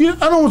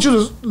don't want you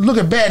to look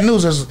at bad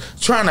news as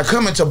trying to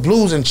come into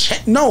blues and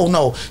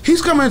no.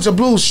 He's coming into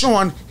blues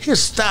showing his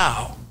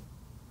style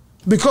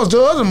because the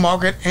other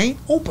market ain't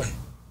open.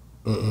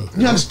 You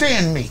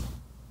understand me?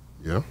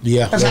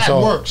 Yeah. That's how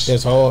it works.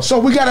 That's hard. So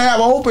we got to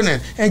have an opening.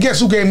 And guess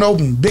who gave an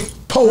opening? Big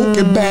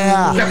Pokey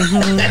Bear.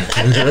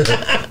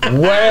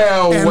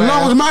 Wow. As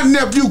long as my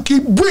nephew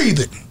keep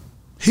breathing,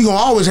 he going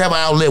to always have an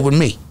outlet with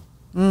me.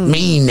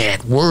 Mean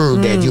that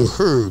word that you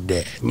heard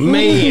that.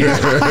 Man. You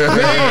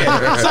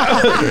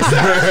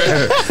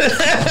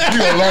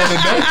gonna learn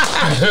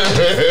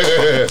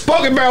today.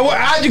 Pokey Bear,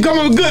 how'd you come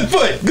up with good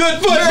foot? Good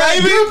foot,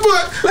 baby. Good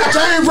foot.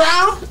 James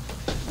Brown.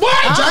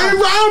 What? James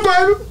Brown,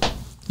 baby.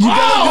 You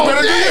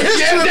better do your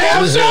history,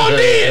 boy.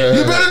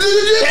 You better do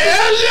your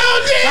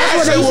history.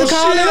 I said, well,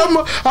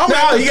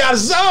 shit, he got a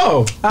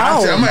song. I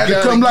said, I'm going to have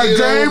to come like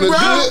James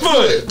Brown. I'm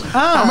going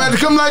to have to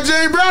come like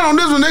James Brown on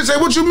this one. They say,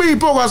 what you mean,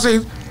 Poke? I say,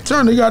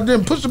 turn the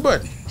goddamn push the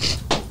button.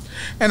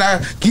 And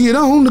I get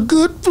on the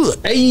good foot.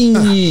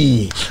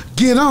 Hey.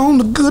 Get on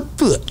the good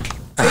foot.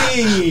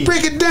 Hey.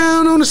 Break it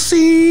down on the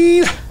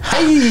scene.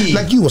 Hey.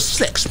 Like you a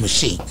sex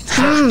machine. Get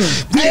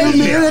a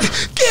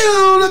minute. Get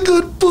on the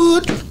good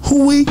foot.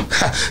 Hooey.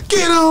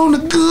 Get on the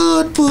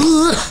good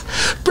foot.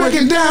 Break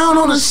it down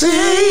on the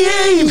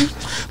scene.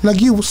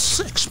 Like you a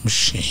sex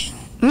machine.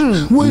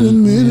 Wait a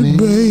minute,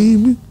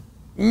 baby.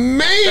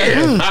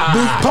 Man.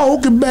 Big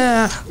Pokey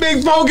Bear.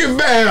 Big Pokey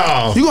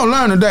Bear. You gonna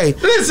learn today.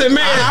 Listen,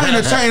 man. I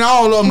entertain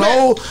all of them.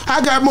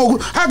 I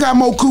got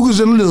more cougars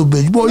than a little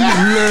bit. Boy, you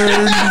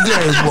learn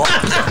today, boy.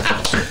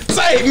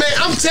 Say, man,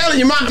 I'm telling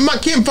you, my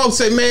kin folks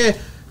say, man,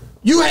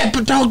 you had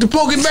to talk to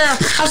Pokey Bear?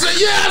 I said,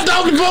 yeah, I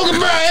talked to Pokey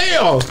Bear.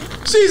 Hell.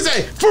 She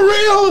say, for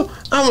real?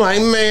 I'm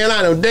like, man,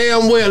 I know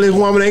damn well this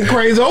woman ain't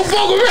crazy. Oh,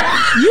 Pokey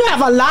Bear. You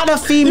have a lot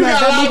of females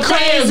that be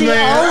crazy over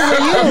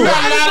You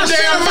got a lot of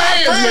damn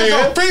fans,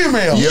 man.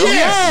 Females.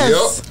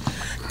 Yes.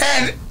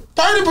 And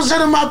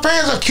 30% of my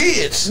fans are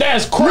kids.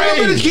 That's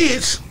crazy. Real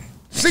kids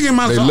singing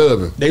my They song.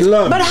 love it. They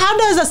love But it. how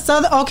does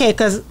a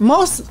because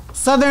most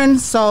Southern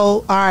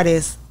Soul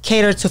artists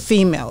cater to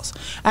females,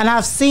 and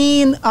I've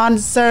seen on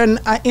certain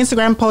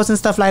Instagram posts and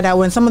stuff like that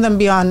when some of them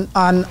be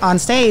on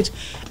stage,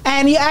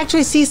 and you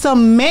actually see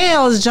some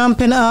males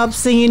jumping up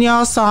singing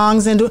y'all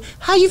songs and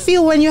how you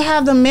feel when you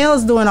have the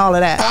males doing all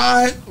of that?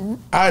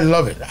 I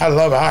love it.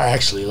 I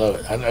actually love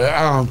it.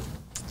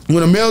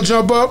 When a male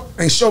jump up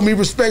and show me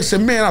respect, say,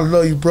 man, I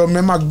love you, bro.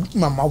 Man, my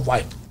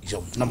wife is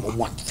your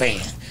 #1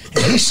 fan.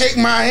 And he shake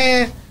my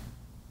hand,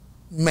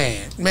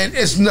 man,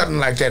 it's nothing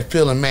like that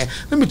feeling, man.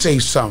 Let me tell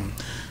you something.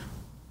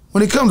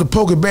 When it comes to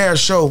Pokey Bear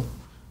show,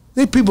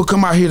 these people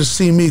come out here to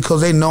see me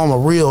because they know I'm a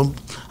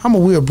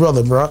real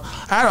brother, bro.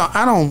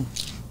 I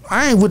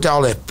ain't with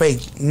all that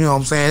fake, you know what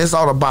I'm saying? It's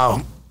all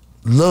about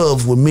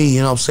love with me, you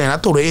know what I'm saying? I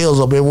throw the L's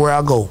up everywhere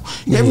I go.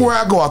 Yeah. Everywhere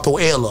I go, I throw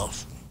L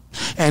ups.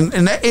 And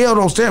that L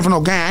don't stand for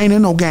no gang. I ain't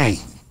in no gang.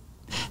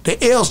 The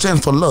L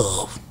stands for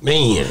love.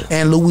 Man.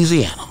 And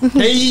Louisiana.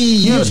 Hey.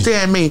 You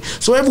understand me?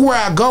 So everywhere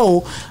I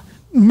go,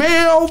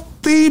 male,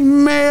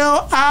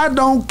 female, I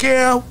don't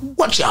care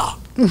what y'all.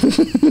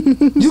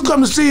 You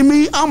come to see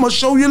me, I'ma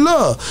show you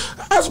love.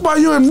 That's why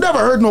you have never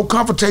heard no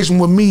confrontation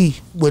with me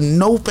with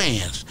no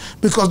fans,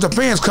 because the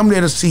fans come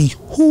there to see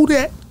who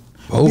that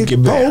Pokey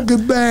Bear. Pokey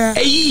Bear.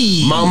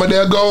 Hey. Mama,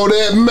 there go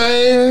that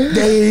man.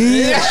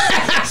 They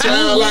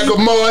Sound like a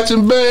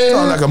marching band.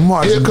 sound like a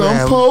marching Here come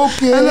band.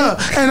 Pokey.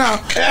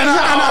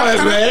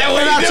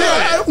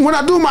 When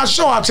I do my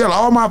show, I tell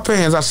all my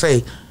fans, I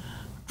say,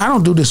 I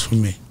don't do this for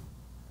me.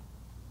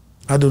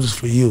 I do this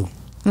for you.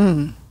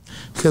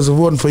 Because if it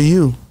wasn't for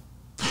you,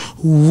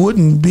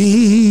 wouldn't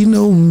be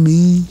no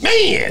me.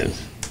 Man.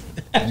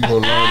 You gonna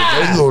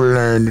learn You gonna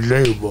learn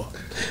today, boy.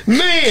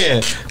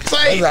 Man,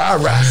 say, All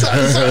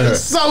right.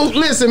 so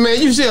listen, man.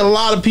 You see a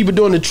lot of people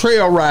doing the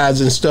trail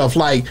rides and stuff.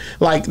 Like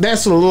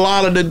that's a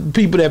lot of the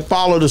people that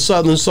follow the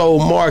Southern Soul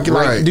market.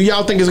 Like, Right. do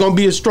y'all think it's gonna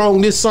be as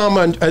strong this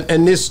summer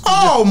and this?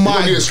 Oh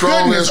my get stronger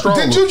and goodness!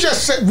 stronger. Did you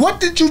just say? What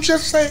did you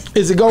just say?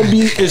 Is it gonna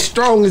be as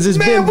strong as it's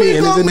Man,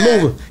 been? Is it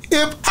man. moving?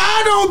 If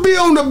I don't be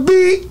on the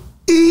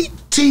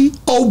BET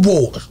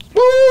Awards,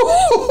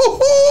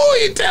 Ooh,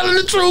 you telling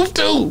the truth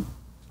too.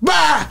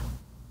 bye.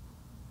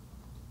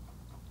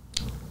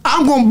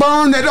 I'm gonna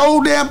burn that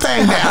old damn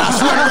thing down.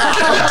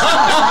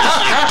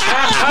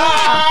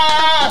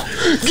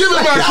 Give me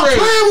my Y'all credit.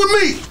 playing with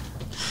me.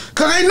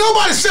 Cause ain't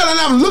nobody selling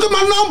out. Look at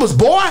my numbers,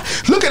 boy.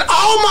 Look at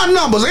all my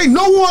numbers. Ain't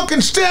no one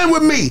can stand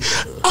with me.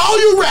 All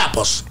you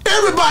rappers,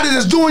 everybody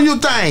that's doing your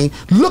thing,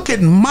 look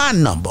at my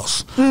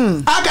numbers.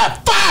 I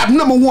got 5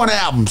 #1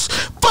 albums.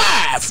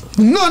 5.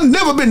 None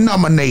never been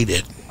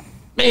nominated.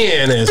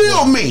 Man, that's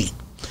Feel me.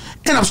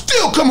 And I'm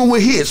still coming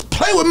with hits.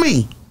 Play with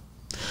me.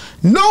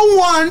 No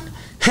one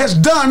has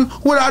done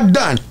what I've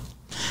done.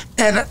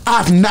 And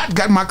I've not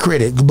got my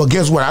credit. But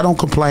guess what? I don't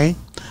complain.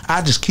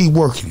 I just keep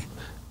working.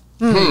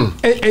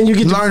 and you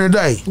get your, Learn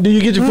today. do you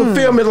get your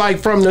fulfillment like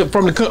from the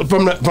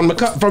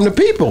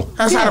people?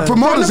 That's how the From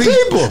promoters the eat.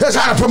 people. That's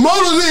how the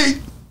promoters eat.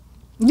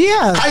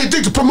 Yeah, How you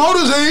think the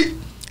promoters eat?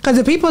 because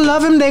if people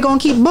love him, they gonna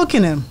keep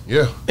booking him.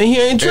 Yeah. And he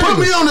ain't Put tripping.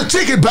 me on the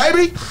ticket,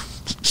 baby.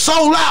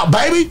 Sold out,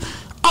 baby.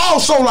 All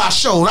sold out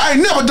shows. I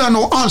ain't never done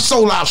no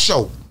unsold out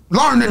show.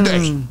 Learn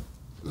today.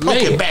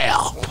 Pokey Man.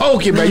 Bell.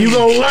 Pokey, man, you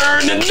gonna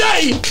learn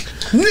today.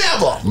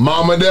 Never.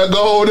 Mama, that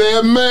go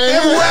there, man.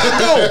 Everywhere I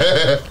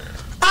go.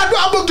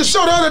 I booked the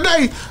show the other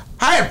day.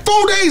 I had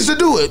 4 days to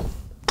do it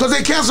because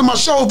they canceled my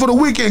show for the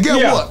weekend. Guess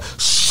Yeah. what?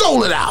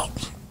 Sold it out.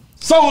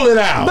 Sold it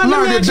out. But-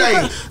 Learn let me ask you today.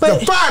 a que- but-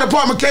 The fire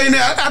department came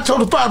there. I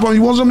told the fire department,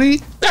 you want something to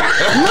eat?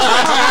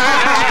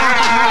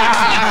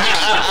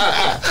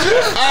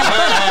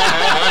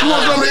 You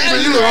want something to eat?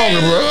 Man, you look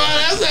hungry,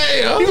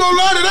 bro. You gonna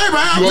learn today,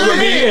 man. I'm You want telling something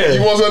to you. eat?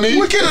 You want something to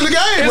We're eat? killing the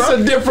game, It's bro.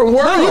 a different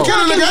We're world.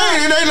 killing the game,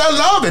 and they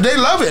love it. They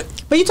love it.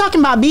 But you talking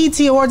about BET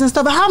Awards and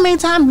stuff. But how many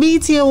times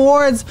BET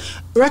Awards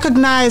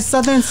recognize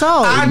Southern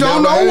Soul? I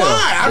don't know never have.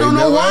 why. I They don't know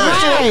never why.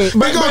 have. They're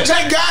But- gonna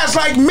take guys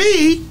like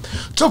me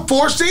to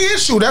force the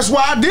issue. That's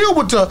why I deal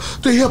with the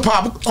hip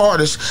hop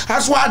artists.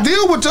 That's why I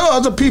deal with the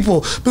other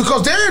people,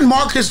 because they're in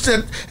markets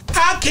that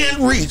I can't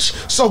reach.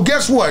 So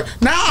guess what?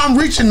 Now I'm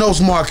reaching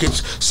those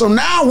markets. So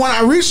now when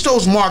I reach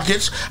those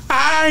markets,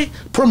 I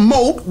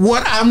promote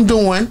what I'm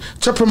doing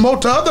to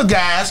promote the other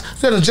guys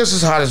that are just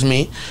as hot as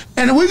me,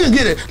 and we can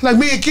get it. Like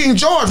me and King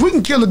George, we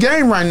can kill the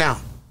game right now.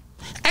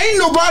 Ain't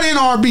nobody in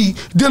R&B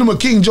dealing with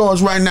King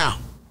George right now.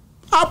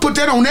 I'll put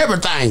that on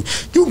everything.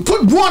 You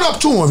put one up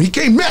to him, he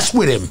can't mess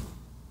with him.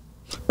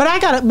 But I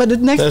got it. But the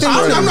next That's thing,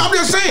 right. I'm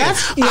just saying.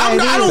 That's- yeah, I it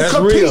don't is. That's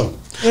compete. real.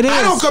 It I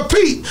is. don't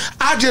compete.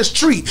 I just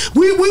treat.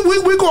 We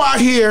go out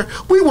here.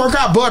 We work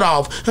our butt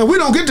off, and we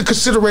don't get the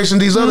consideration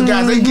these other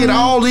guys. They get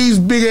all these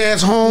big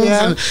ass homes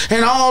Yeah.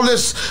 and all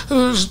this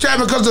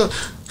stuff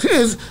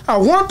because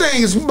one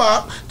thing is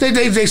about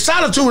they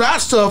solitude our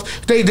stuff.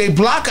 They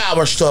block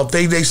our stuff.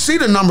 They see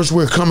the numbers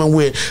we're coming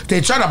with. They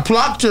try to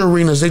block the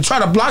arenas. They try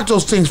to block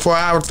those things for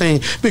our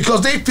thing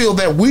because they feel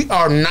that we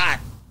are not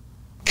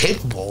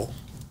capable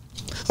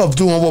of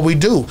doing what we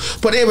do.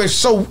 But every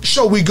show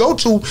we go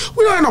to,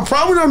 we don't have no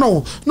problem. We don't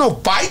have no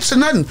fights or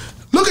nothing.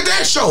 Look at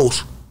that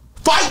shows.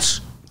 Fights.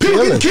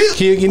 People getting killed.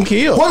 Kid getting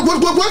killed. What?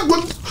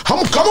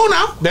 Come on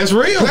now. That's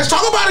real. Let's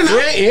talk about it now.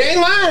 He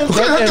ain't lying.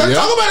 Let's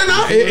talk about it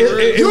now.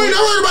 You ain't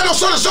never heard about no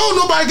Southern Soul.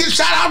 Nobody get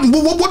shot out.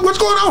 What's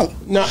going on?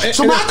 No,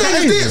 So and my it's thing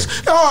crazy. is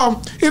this: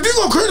 if you're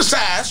gonna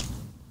criticize,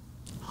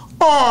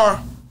 or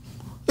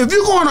if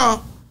you're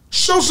gonna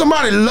show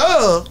somebody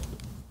love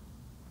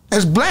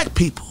as black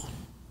people,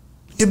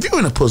 if you're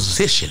in a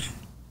position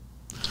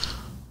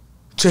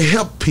to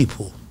help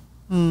people,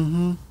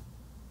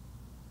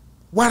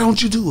 why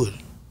don't you do it?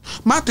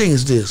 My thing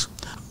is this: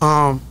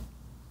 I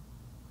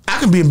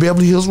can be in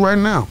Beverly Hills right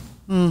now,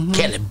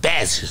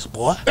 Calabasas,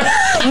 boy.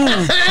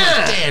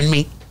 Understand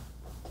me?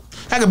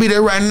 I could be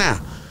there right now.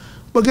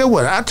 But guess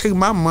what? I take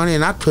my money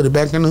and I put it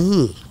back in the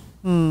hood.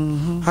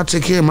 I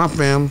take care of my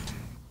family.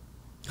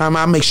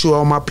 I make sure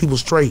all my people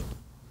straight.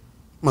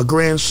 My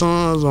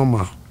grandsons, all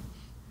my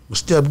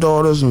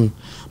stepdaughters, and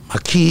my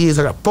kids.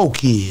 I got 4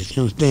 kids.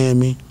 You understand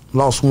me?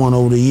 Lost one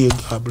over the year.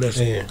 God bless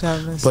him.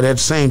 But at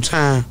the same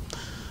time,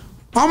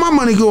 all my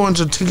money going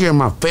to take care of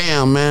my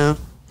fam, man.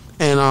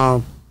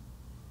 And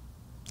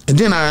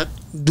then I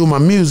do my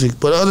music.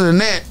 But other than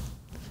that,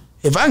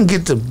 if I can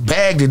get the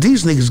bag that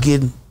these niggas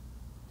getting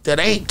that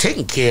ain't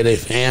taking care of their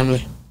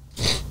family,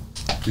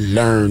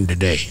 learn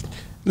today.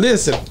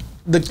 Listen,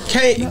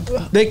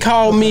 they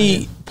call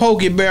me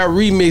Pokey Bear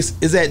Remix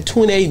is at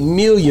 28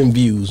 million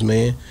views,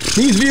 man.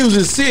 These views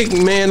is sick,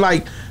 man.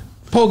 Like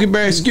Pokey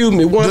Bear, excuse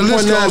me,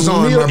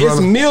 1.9 million. It's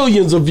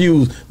millions of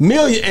views,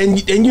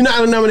 and you're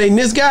not nominating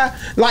this guy.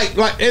 Like,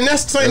 and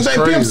that's the same That's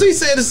thing. crazy. PMC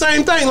said the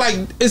same thing. Like,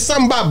 it's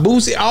something about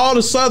BOOSIE. All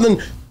the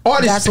Southern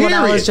Artists, That's what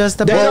I was just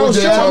They about. don't We was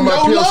just show talking no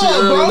about PLC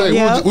love, bro. earlier.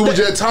 Yeah. We was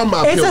just talking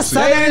about It's a PLC.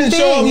 They Southern didn't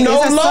show thing.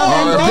 no It's a love.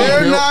 Southern Alright, thing. They're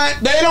Pimp. not.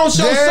 They don't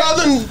show they're-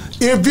 Southern.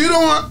 If you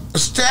don't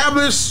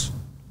establish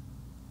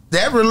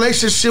that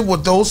relationship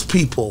with those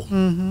people,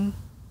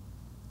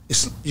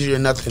 you're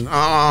nothing.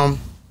 I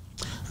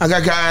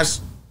got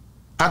guys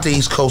out the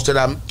East Coast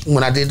that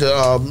when I did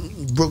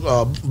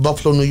the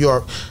Buffalo, New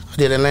York, I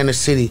did Atlantic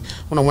City.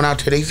 When I went out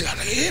there, they said,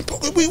 "Hey,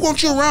 Pokey, we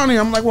want you around here."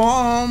 I'm like,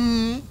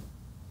 "Well,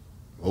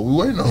 What we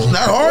waiting on?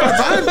 not hard to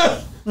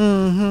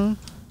find."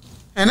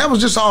 And that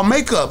was just all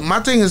makeup. My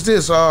thing is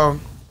this: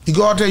 you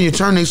go out there, you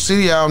turn this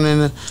city out,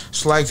 and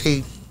it's like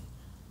here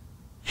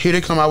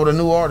they come out with a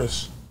new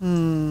artist,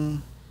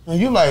 and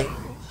you're like,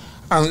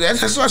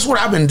 that's what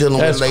I've been dealing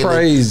That's with lately.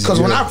 crazy, Because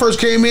when I first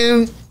came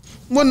in,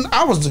 when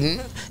I was,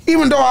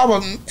 even though I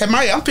was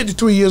I'm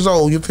 53 years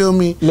old. You feel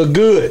me? Look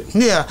good.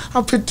 Yeah,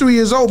 I'm 53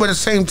 years old, but at the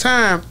same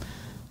time,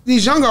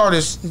 these young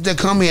artists that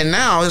come in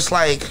now, it's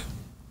like,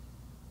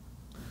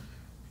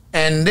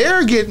 and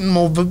they're getting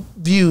more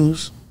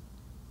views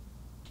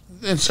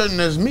than certain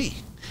as me.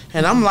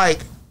 And I'm like,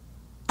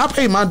 I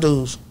paid my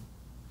dues.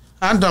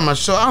 I done my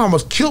show. I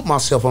almost killed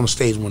myself on the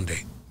stage one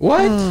day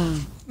What?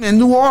 in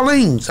New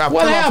Orleans.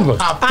 What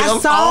happened? I fell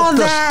saw off the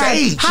that.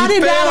 stage. How She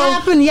did that fell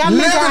happen? Yeah, I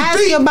meant to 11 ask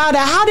feet. you about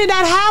that. How did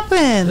that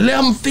happen?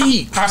 11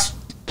 feet.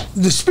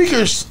 The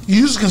speakers,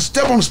 you just can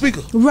step on the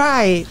speaker.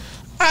 Right.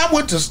 I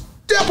went to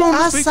step on the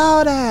I speaker.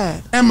 saw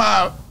that. And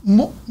my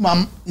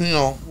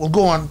was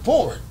going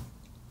forward,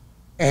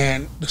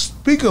 and the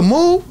speaker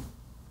moved,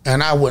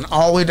 and I went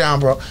all the way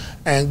down, bro.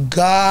 And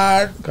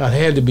God, God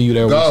had to be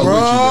there with God, you.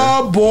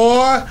 bro,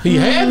 boy, He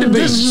had to be.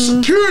 this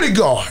security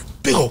guard,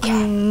 big old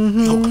guy,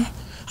 big old guy.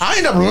 I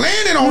ended up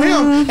landing on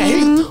him,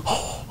 and and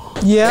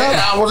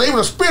Yep. I was able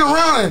to spin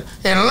around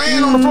and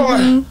land on the floor.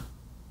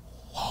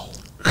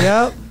 Like,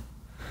 Yep.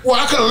 well,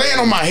 I could have landed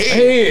on my head.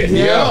 Head.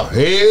 Yeah. Heck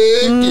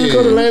yeah.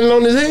 Could have landed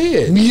on his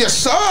head. Yes,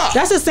 sir.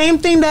 That's the same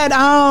thing that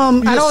I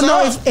don't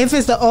know sir. if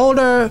it's the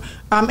older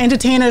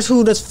entertainers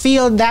who just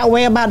feel that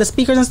way about the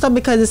speakers and stuff,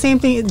 because the same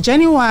thing,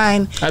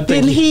 Genuine, I think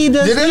did he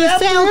Did it he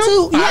happen fell to him?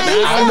 too? Yeah, he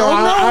I fell. know, I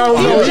don't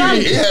know. He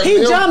jumped, It happened he to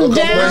him jumped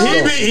a couple down.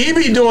 times. He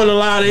be doing a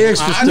lot of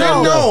extra I stuff.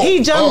 know. though.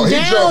 He jumped He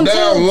down jumped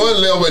down too.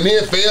 one level and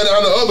then fell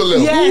down the other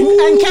level. Yeah,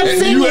 and kept And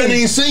singing. you ain't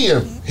even see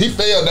him. He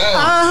fell down.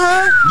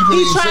 Uh-huh. You couldn't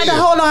He even tried see to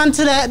him. hold on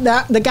to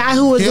the guy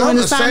who was doing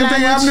the the sign same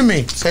thing happened to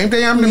language. me. Same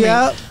thing happened to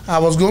Yep. me. I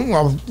was going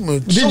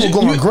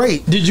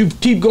great. Did you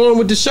keep going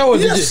with the show? Or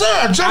did Yes, you, sir.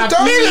 I jumped I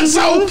on feel it. it,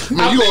 so.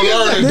 Man, you gonna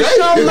learn The today.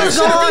 show must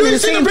go on. You The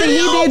ain't seen same the thing he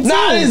video? did too. Nah, I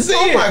didn't see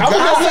Oh it. my I'm God.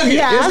 gonna look at it.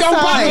 Yeah, It's I gonna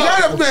saw pop I it. up.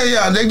 got up there,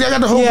 yeah. They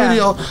got the whole Yeah.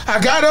 video. I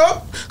got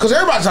up because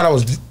everybody thought I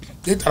was.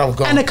 They thought I was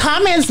gone. And the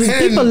comments,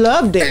 people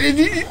loved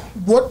it.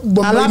 What A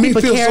lot made of me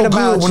people feel cared so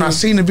about good when you. I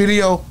seen the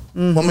video?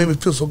 What made me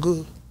feel so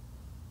good?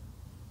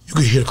 You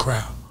could hear the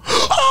crowd.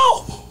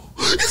 Oh,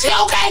 is he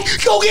okay?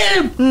 Go get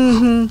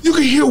him. You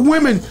can hear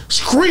women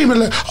screaming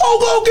like, "Oh,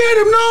 go get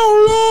him!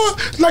 No, Lord!"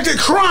 Like they're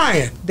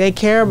crying, They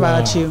care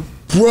about you.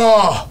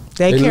 bruh.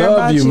 They They care love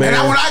about you, you. man.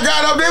 And when I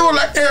got up, they were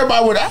like,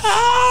 everybody was like,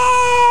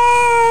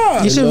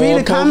 ah. You should read the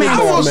Lord, comments. I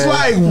was man.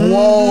 like,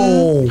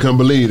 whoa. Couldn't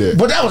believe that.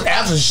 But that was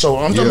after the show.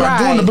 I'm talking Yeah.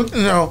 about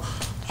doing the,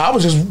 I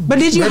was just. But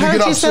did you ready to hurt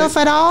get off yourself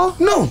set. at all?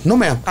 No,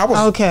 ma'am. I was.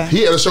 Okay.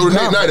 He had a show the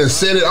next night and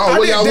set it off. I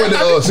Where did, y'all went to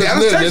Dallas,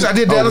 Cincinnati? Texas. I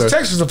did Dallas, Okay.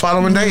 Texas the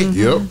following day.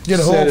 Yep. Did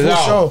a whole Set it full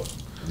off. show.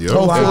 Yep.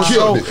 Whole full And show.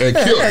 killed it. And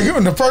killed it.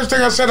 And the first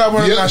thing I said, I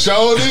went. Yeah,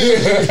 sure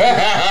did. I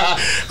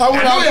I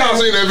know y'all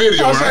seen that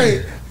video, I right?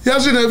 say, y'all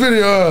seen that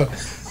video?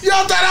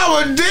 Y'all thought I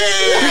was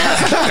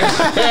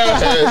dead.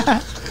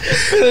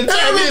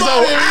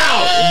 Everybody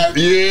out.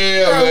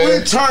 Yeah, We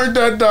man. turned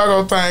that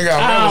doggone thing out.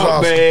 That was Oh,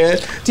 awesome. man.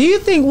 Do you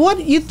think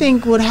what you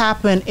think would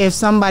happen if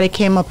somebody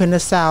came up in the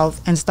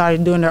South and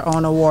started doing their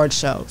own award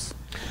shows?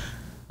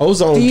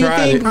 Ozone Do you tried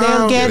think it.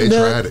 they'll Yeah, get they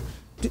tried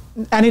the it.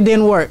 and it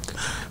didn't work?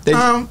 They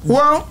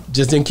Well,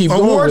 just didn't keep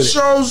going award with it.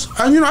 shows.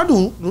 I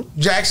do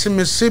Jackson,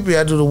 Mississippi.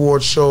 I do the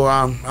award show.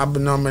 I've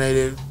been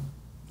nominated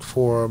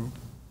for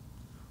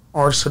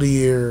Artist of the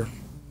Year,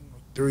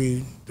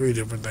 three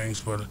different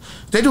things. But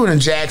they do it in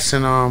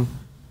Jackson. But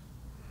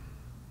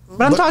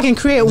I'm talking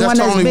create that's one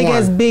the as only big one.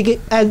 as big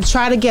and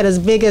try to get as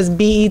big as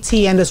BET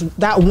and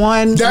that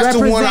one That's the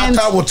one I represents.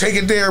 thought would take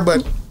it there,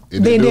 but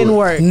It They do didn't it.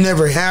 work.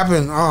 never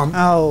happened.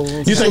 Oh,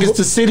 You think it's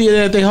the city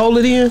that they hold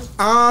it in?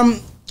 I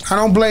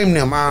don't blame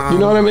them. You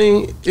know what I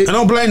mean? I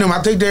don't blame them. I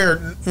think they're,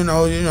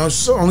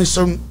 only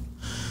certain.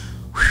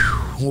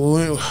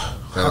 Kinda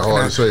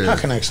hard to say. How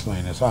can I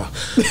explain this?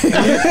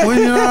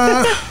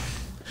 When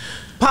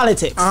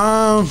politics.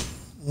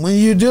 when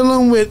you're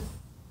dealing with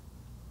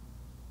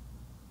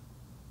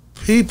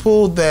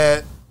people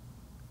that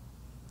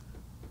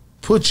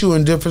put you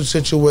in different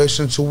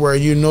situations to where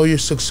you know you're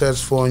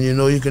successful and you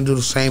know you can do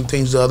the same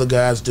things the other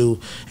guys do,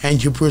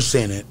 and you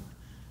present it,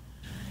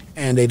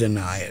 and they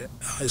deny it.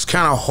 It's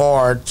kind of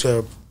hard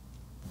to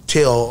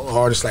tell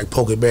artists like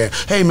Pokey Bear,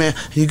 "Hey man,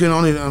 you can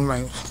only." I'm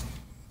like,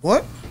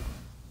 what?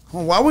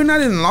 Why we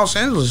not in Los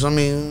Angeles? I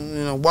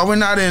mean, why we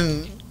not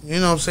in,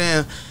 what I'm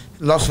saying,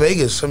 Las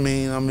Vegas? I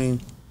mean,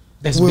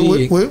 That's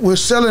big. We're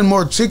selling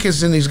more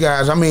tickets than these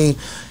guys. I mean,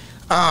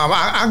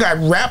 I got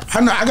rap.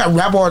 I got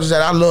rap artists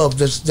that I love.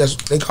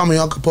 They call me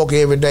Uncle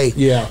Pokey every day.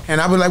 Yeah. And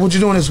I be like, "What you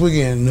doing this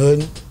weekend?"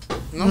 Nothing.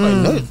 And I'm like,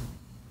 nothing.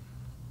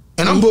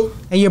 And I'm booked.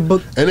 And you're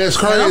booked. And that's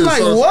crazy. And I'm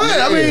like, what?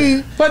 Yeah. I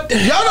mean, but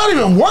y'all not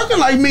even working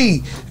like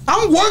me.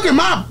 I'm working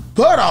my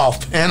butt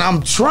off, and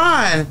I'm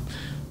trying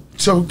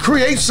to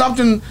create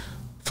something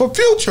for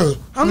future.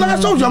 I'm like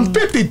I told you, I'm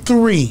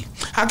 53.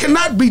 I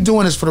cannot be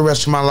doing this for the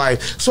rest of my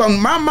life. So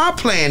my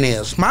plan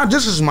is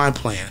this is my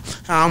plan.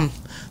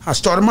 I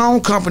started my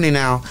own company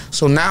now,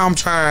 so now I'm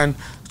trying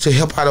to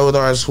help out other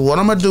artists. So what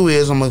I'm gonna do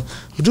is I'm gonna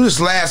do this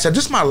last album.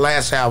 This is my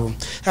last album.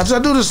 After I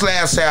do this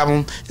last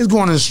album, it's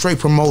going into straight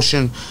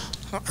promotion.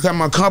 I got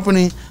my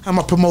company. I'm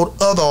gonna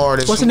promote other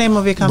artists. What's the name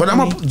of your company? But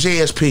I'm a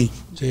JSP.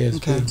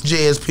 Okay.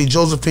 JSP,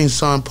 Josephine's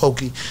son,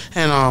 Pokey,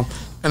 and I'm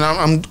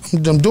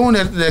doing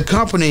that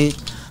company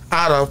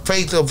out of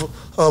faith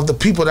of the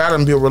people that I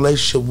done build a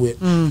relationship with.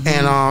 Mm-hmm.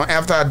 And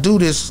after I do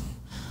this,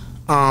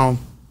 I'm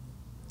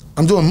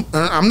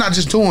not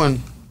just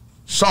doing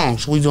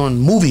songs. We doing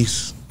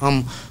movies.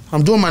 I'm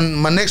doing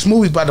my next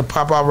movie about to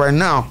pop out right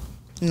now.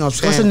 You know what I'm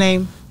saying? What's the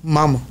name?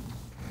 Mama.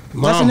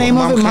 What's the name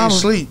of it? Mama Mama Can't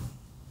Sleep.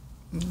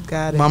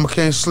 Got it. Mama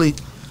Can't Sleep.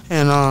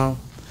 And I'm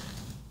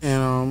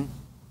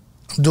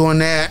doing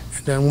that.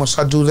 And then once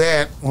I do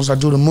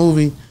the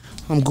movie,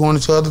 I'm going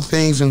into other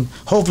things, and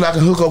hopefully I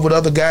can hook up with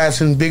other guys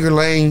in bigger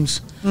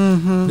lanes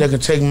that can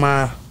take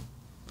my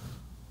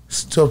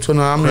stuff to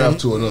another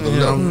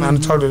level. I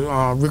talked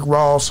to Rick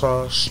Ross,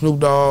 Snoop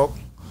Dogg,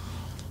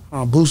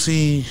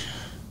 Boosie.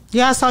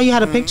 Yeah, I saw you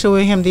had a picture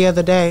with him the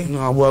other day.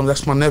 Well,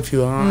 that's my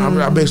nephew.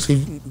 I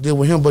basically did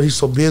with him, but he's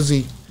so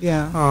busy.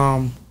 Yeah.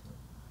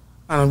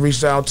 I done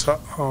reached out to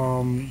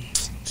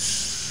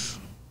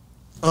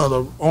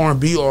other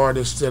R&B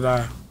artists that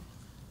I,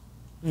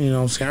 you know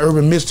what I'm saying,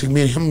 Urban Mystic.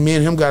 Me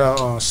and him got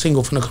a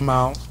single finna come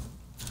out.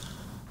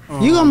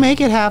 You gonna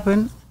make it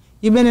happen.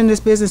 You've been in this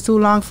business too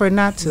long for it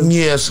not to.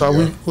 Yeah, so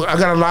I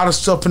got a lot of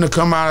stuff finna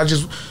come out. I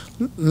just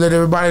let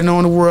everybody know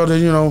in the world that,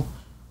 you know,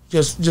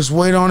 just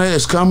wait on it.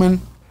 It's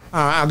coming.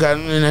 I got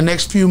in the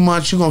next few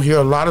months, you're gonna hear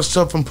a lot of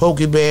stuff from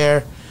Pokey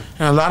Bear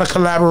and a lot of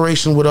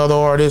collaboration with other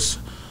artists.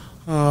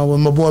 With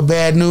my boy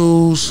Bad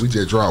News. We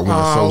just dropped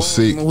one. So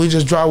sick. We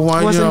just dropped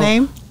one. What's the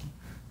name?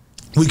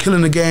 We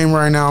killing the game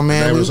right now,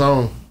 man. Name of the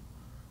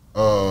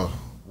song.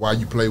 Why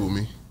You Play With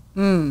Me.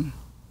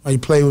 Why You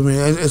Play With Me.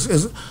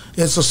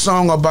 It's a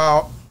song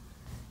about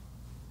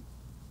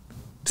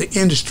the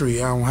industry,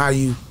 how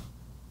you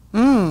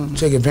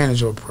take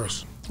advantage of a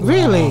person.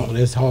 Really? Wow,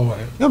 that's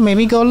hard. Yo, made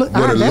me go look.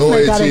 I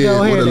definitely gotta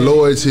go here. What a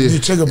loyalty. You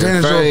take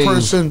advantage of a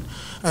person,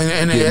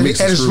 and at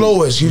its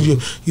lowest, you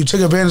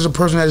take advantage of a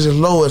person at its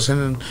lowest,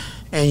 and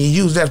you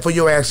use that for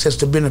your access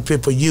to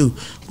benefit for you,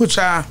 which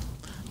I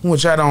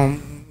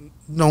don't.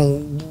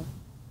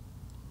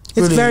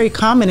 It's very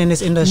common in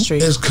this industry.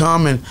 It's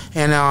common,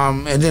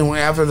 and then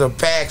after the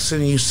facts,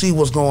 and you see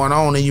what's going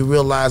on, and you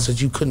realize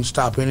that you couldn't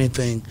stop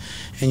anything,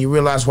 and you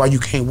realize why you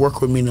can't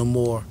work with me no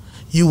more.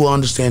 You will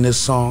understand this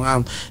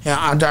song.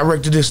 I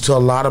directed this to a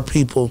lot of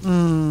people.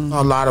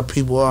 A lot of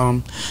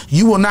people.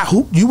 You will not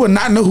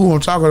know who I'm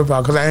talking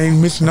about because I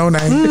ain't missing no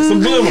name.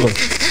 Subliminal.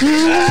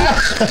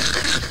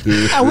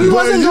 We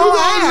wasn't going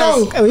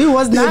to ask. We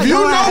was not. If you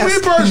know me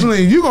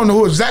personally, you gonna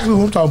know exactly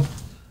who I'm talking about.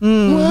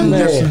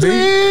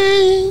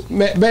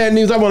 Bad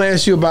News. I want to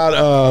ask you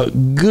about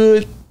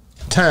good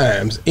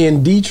times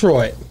in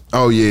Detroit.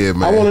 Oh yeah,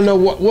 man. I want to know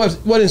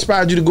what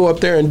inspired you to go up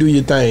there and do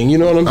your thing. You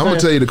know what I'm saying? I'm gonna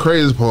tell you the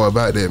craziest part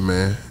about that,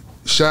 man.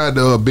 Shout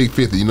out to Big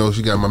 50. You know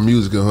she got my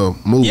music in her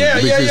movie.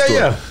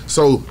 Yeah.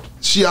 So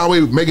she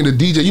always making the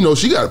DJ. You know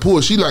she got to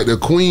pull. She like the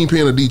queen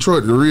pin of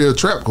Detroit, the real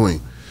trap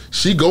queen.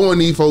 She go in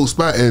these folks'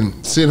 spot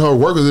and send her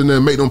workers in there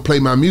and make them play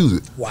my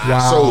music.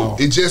 Wow. So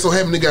it just so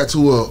happened they got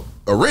to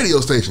a radio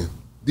station.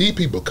 These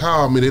people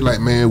call me. They like,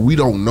 man, we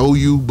don't know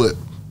you, but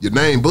your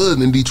name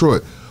buzzing in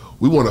Detroit.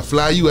 We want to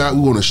fly you out.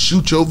 We want to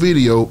shoot your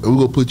video, and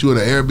we're going to put you in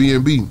an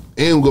Airbnb,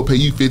 and we're going to pay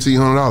you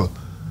 $1,500.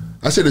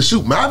 I said, to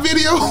shoot my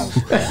video?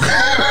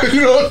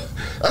 You know?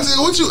 I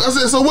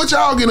said, so what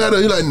y'all getting out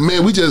of? He's like,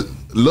 man, we just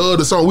love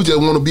the song. We just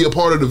want to be a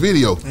part of the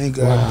video.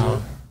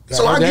 Wow.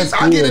 So I get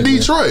to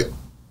Detroit. Man.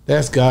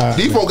 That's God.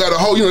 These folks got a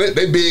whole, you know,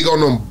 they big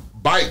on them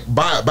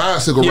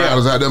bicycle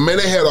riders out there. Man,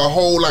 they had a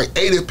whole, like,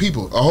 80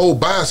 people, a whole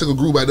bicycle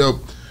group out there.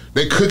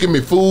 They cooking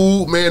me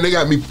food, man. They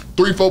got me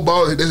 3-4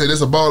 balls. They said,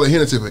 there's a ball of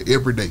Hennessy for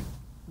every day.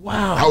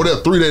 Wow. I was there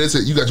 3 days. They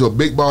said, you got you a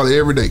big baller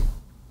every day.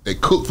 They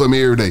cook for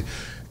me every day.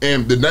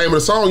 And the name of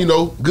the song, you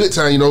know, good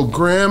time, you know,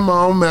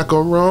 Grandma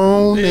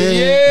Macaroni.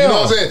 Yeah. You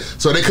know what I'm saying?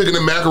 So they cooking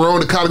the macaroni,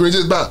 the collard greens,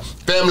 just about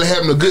family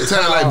having a good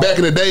time like back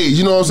in the days.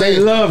 You know what I'm saying?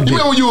 They loved it. You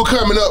remember when you were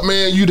coming up,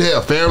 man, you'd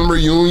have family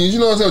reunions. You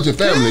know what I'm saying? With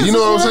your family. Yes, you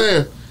know what I'm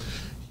saying?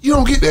 You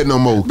don't get that no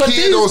more. But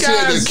kids don't sit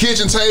at the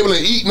kitchen table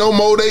and eat no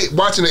more. They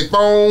watching their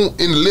phone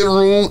in the living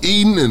room,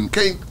 eating and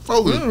can't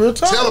focus.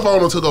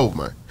 Telephone took over,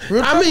 man.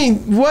 I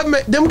mean,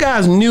 them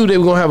guys knew they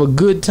were gonna have a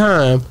good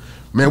time.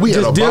 Man, we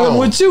just had a dealing ball.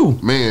 with you,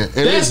 man.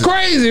 And that's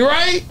crazy,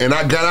 right? And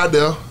I got out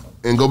there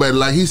and go back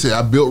like he said.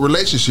 I built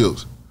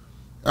relationships.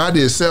 I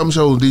did 7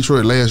 shows in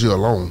Detroit last year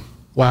alone.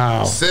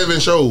 Wow. 7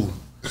 shows.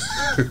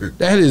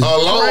 That is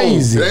alone.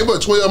 crazy. It ain't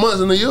but 12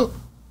 months in a year.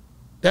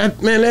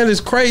 That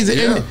is crazy.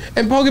 Yeah.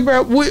 And Pokey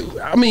Bear, which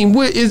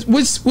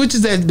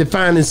is that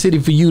defining city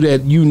for you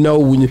that you know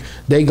when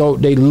they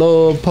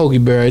love Pokey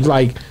Bear? It's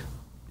like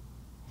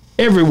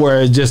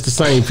everywhere is just the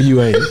same for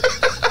you, ain't it?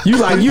 You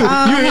hitting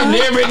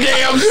every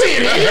damn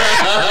city.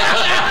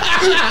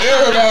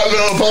 Everybody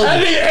love Pokey. I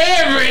think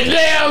every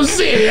damn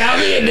city. I'm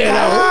in there.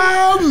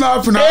 I'm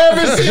not for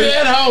Every city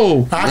at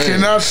home. I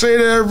cannot say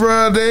that,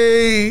 bro.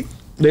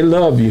 They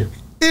love you.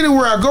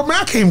 Anywhere I go, man,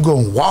 I can't even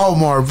go to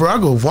Walmart, bro. I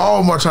go to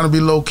Walmart trying to be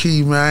low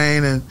key,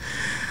 man, and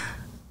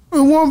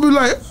one be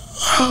like,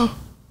 oh,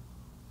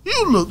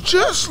 "You look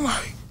just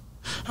like."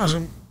 I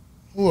said,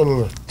 "What?"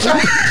 Yeah,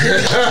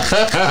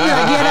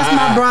 that's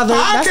my brother.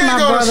 I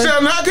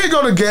can't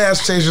go to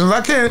gas stations.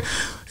 I can't.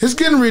 It's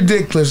getting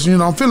ridiculous. You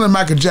know, I'm feeling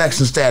Michael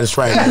Jackson status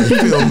right now. You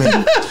feel me?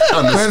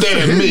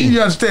 Understand me.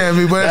 You understand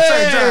me? But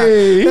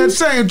at the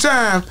same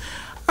time,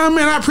 I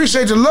mean, I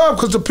appreciate the love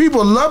because the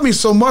people love me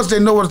so much. They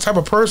know what type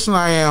of person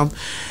I am.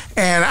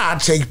 And I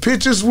take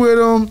pictures with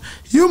them.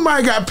 You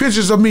might got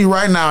pictures of me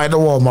right now at the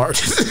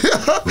Walmart.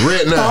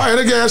 Right now. Or at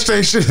a gas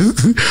station.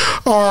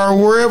 Or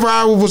wherever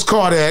I was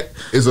caught at.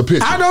 It's a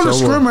picture. I don't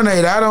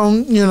discriminate. I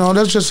don't,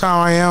 that's just how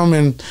I am.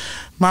 And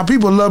my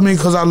people love me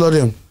because I love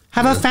them.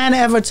 Have a fan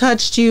ever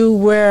touched you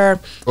where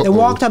they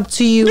walked up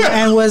to you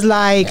and was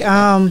like,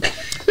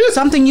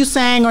 something you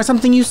sang or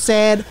something you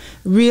said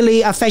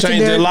really affected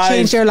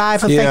changed their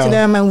life, affected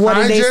them, and what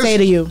did they say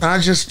to you? I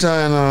just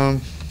done,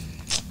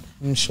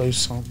 let me show you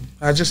something.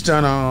 I just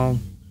done,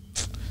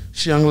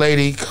 this young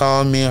lady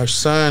called me, her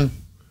son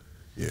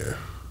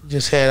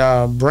just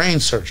had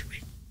brain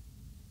surgery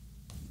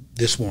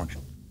this morning.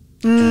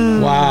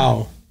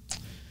 Wow.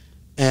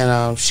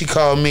 And she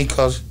called me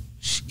because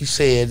she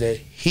said that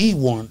he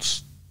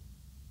wants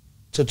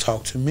to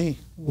talk to me.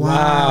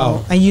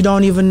 Wow. And you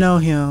don't even know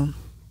him.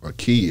 A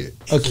kid.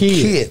 A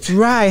kid.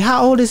 Right.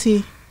 How old is he?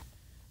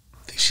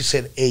 I think she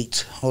said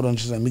 8. Hold on,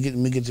 just let me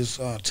get this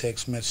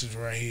text message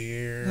right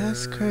here.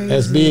 That's crazy.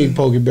 That's big,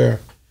 Pokey Bear.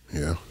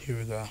 Yeah. Here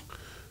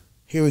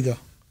we go.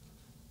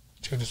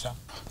 Check this out.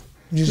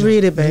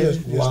 Read it,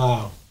 baby.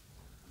 Wow.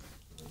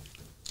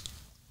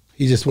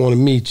 He just want to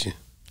meet you.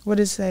 What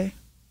did it say?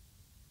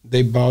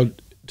 They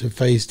bought to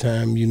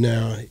FaceTime you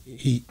now.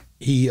 He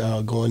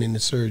going into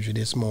surgery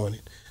this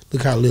morning.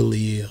 Look how little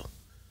he is.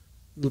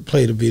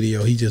 Play the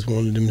video. He just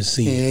wanted them to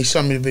see. Yeah, he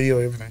sent me the video,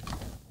 everything.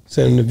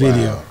 Send him the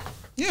video. Wow.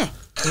 Yeah.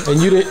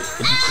 And you didn't.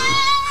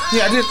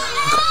 Yeah, I did.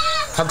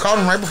 I called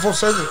him right before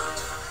surgery.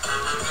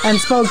 And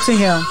spoke to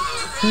him.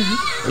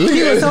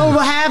 He was so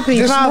happy,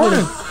 This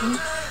probably. morning.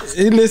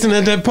 He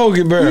listening to that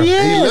Pokey Bear.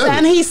 Yes,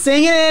 and he's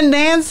singing and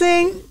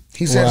dancing.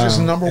 He said Wow. it's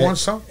his number one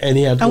song. And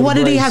he had to And go what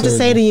to did he brain have to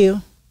say surgery. to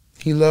you?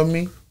 He loved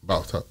me.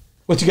 Boss talk.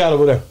 What you got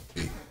over there?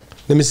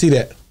 Let me see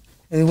that.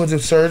 And he went to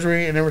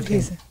surgery and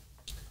everything.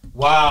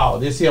 Wow,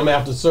 this him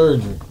after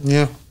surgery.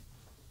 Yeah.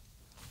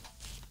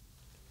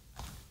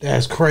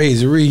 That's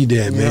crazy. Read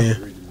that,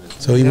 man.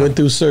 So he went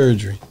through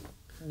surgery.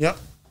 Yep.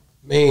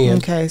 Man.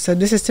 Okay, so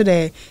this is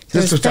today.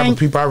 This is the type of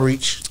people I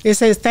reach. It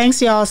says,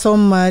 thanks y'all so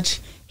much.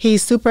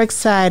 He's super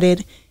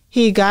excited.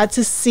 He got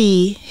to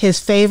see his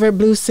favorite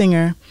blues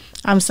singer.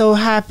 I'm so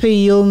happy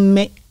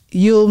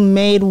you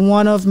made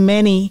one of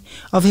many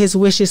of his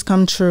wishes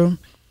come true.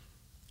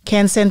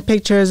 Can send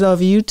pictures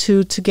of you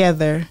two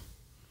together.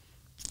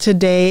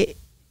 Today,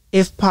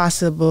 if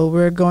possible,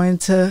 we're going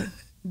to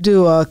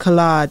do a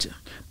collage.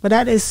 But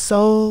that is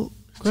so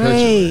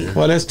great.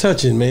 Well, that's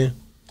touching, man.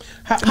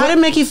 How did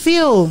it make you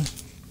feel?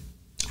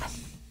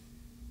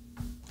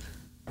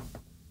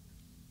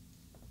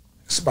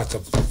 It's about the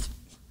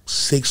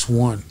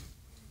 6'1".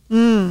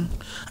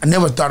 I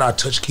never thought I'd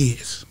touch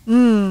kids.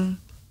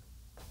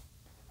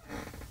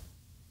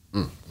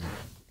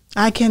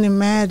 I can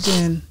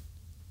imagine.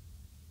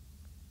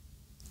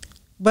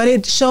 But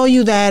it show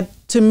you that,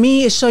 to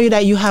me, it show you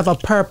that you have a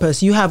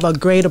purpose. You have a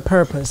greater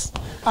purpose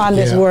on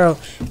this world.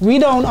 We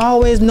don't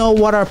always know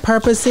what our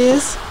purpose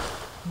is,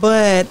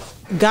 but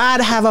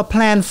God have a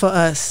plan for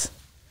us.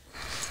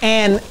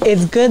 And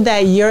it's good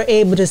that you're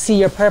able to see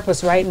your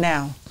purpose right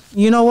now.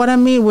 You know what I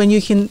mean? When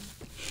you can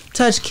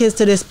touch kids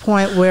to this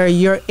point where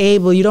you're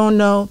able, you don't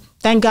know.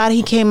 Thank God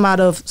he came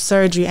out of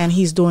surgery and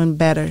he's doing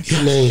better.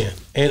 Man.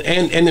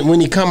 And when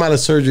he come out of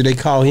surgery, they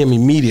call him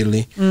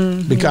immediately.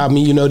 Because, I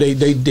mean, you know,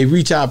 they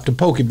reach out to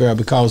Pokey Bear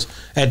because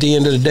at the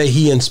end of the day,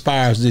 he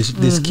inspires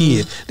this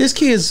kid. This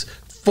kid's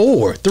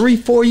 4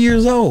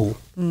 years old.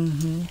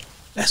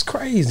 That's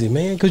crazy,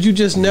 man, because you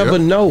just never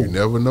know. You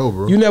never know,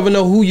 bro. You never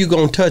know who you're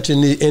going to touch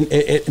and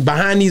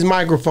behind these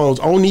microphones,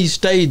 on these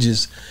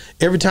stages.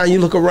 Every time you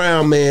look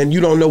around, man,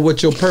 you don't know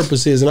what your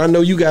purpose is. And I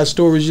know you got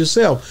stories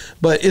yourself,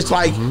 but it's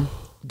like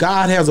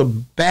God has a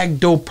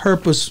backdoor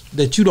purpose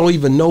that you don't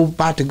even know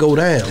about to go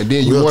down. And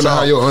then you wonder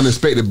how your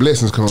unexpected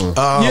blessings come.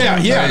 Yeah,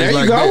 there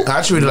like you go.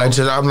 I treat it like this.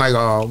 I'm like,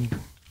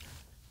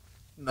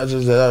 I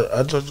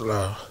just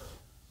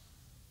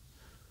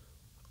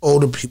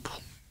older people.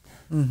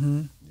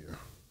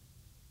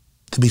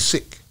 to be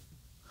sick.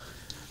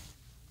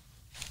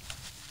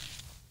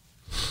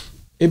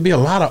 It'd be a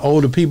lot of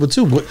older people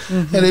too, but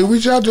And they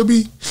reach out to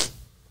me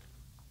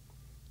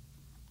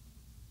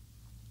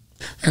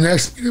and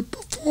ask me to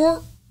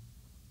perform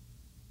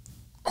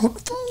on the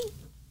phone.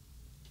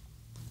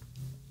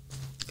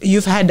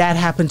 You've had that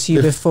happen to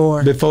you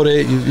before. before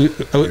they,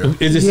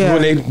 is this Yeah.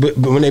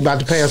 when they about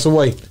to pass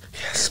away?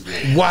 Yes,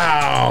 man.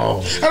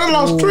 Wow. I done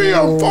lost 3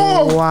 or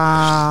 4.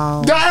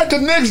 Wow. Died the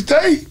next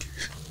day.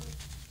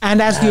 And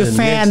that's your the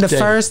fan. next The day.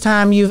 first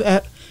time you've.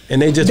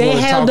 And they just They want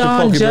to talk held to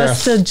on Pokey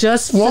just Brown.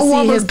 to One see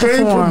woman his came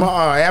perform. from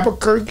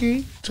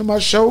Albuquerque to my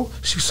show.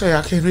 She said,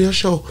 I came to your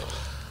show.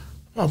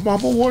 My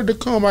mama wanted to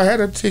come. I had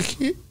a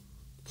ticket.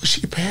 But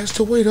she passed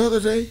away the other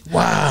day.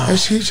 Wow. And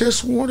she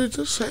just wanted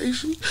to say,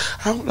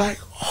 I'm like,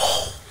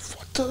 oh,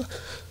 what the?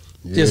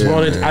 Just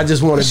wanted. man. I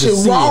just wanted to Shit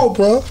see raw, him.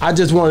 bro. I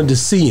just wanted to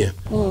see him.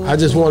 I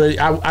just wanted.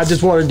 I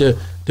just wanted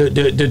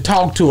to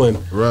talk to him.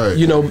 Right.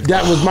 You know,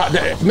 that was my.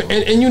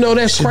 And you know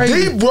that's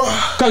crazy. Deep, bro.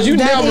 Cause you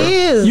That never.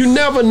 is. You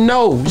never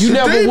know. You Shit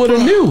never deep, would have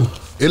bro. knew.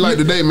 It like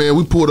today, man.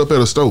 We pulled up at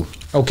a store.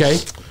 Okay.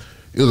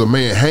 It was a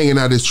man hanging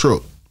out his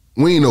truck.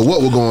 We didn't know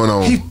what was going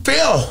on. He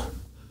fell.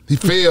 He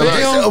fell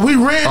out. We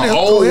ran An to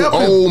old help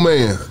him.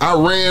 man. I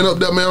ran up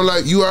there, man. I'm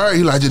like, you all right?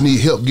 He like, I just need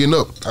help getting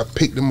up. I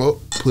picked him up,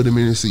 put him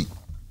in the seat.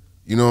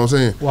 You know what I'm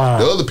saying? Wow.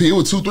 The other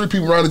people, 2, 3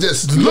 people around the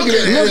just looking at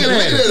it.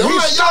 I'm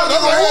like, y'all,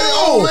 that's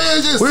like, old man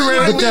just sitting But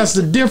right there. that's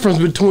the difference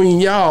between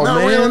y'all, I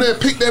ran on man. there,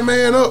 picked that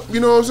man up. You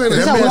know what I'm saying?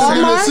 Is That that man sitting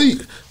in the Walmart?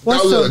 seat.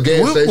 What's That was the- at a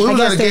gas We station. was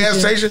at a gas gas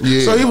station.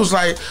 Yeah. So he was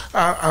like,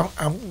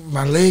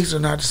 my legs are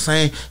not the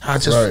same.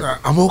 Right.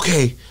 I'm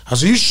okay. I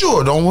said, you sure?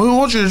 We don't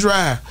want you to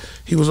drive.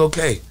 He was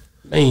okay.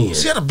 Man.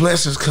 See how the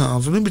blessings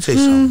comes. Let me tell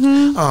you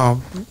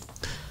something.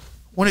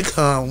 When it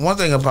comes, one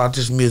thing about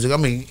this music, I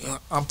mean,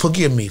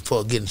 forgive me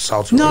for getting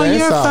salty, No, That's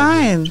you're all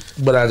fine.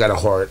 but I got a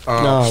heart.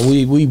 No,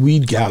 we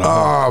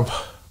got him.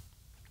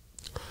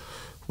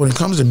 When it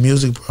comes to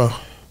music, bro,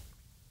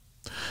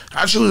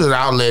 I choose an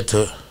outlet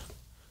to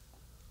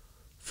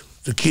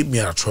keep me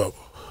out of trouble.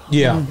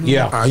 Yeah,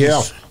 yeah,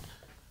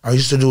 I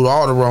used to do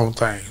all the wrong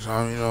things.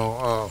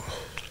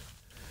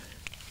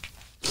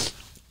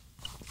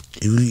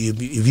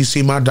 If you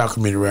see my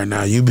documentary right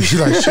now, you be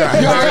like, shot.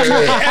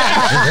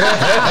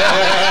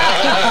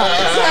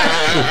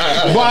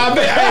 Boy, I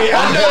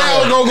know that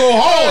was gonna go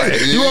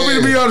hard. You want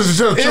me to be honest and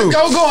tell the It's truth?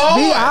 gonna go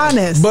hard. Be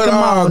honest. But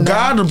Come on now.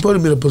 God done put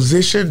him in a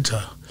position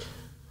to,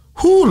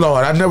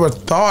 Lord, I never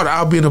thought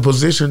I'd be in a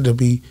position to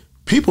be,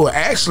 people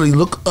actually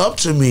look up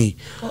to me.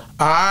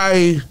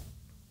 I'm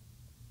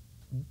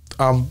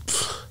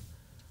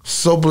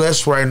so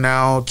blessed right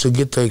now to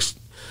get the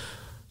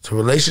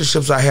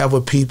relationships I have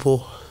with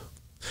people.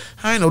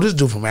 I ain't know this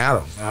dude from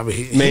Adam. I mean,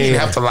 he didn't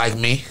have to like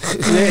me.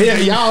 Yeah,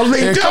 y'all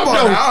linked Come up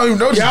on, though. I don't even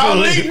know this Y'all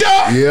dude. linked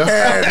up.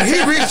 Yeah. And he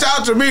reached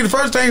out to me. The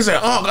first thing he said,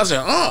 Unc. I said,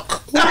 Unc.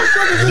 They gonna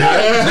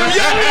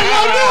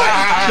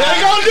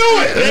do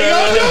it. They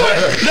gonna do it.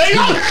 They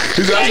gonna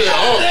do it.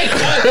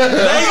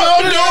 They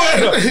gonna do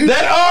it.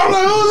 That all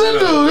who's it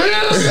do?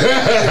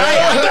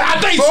 I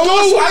think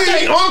school. I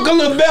think Uncle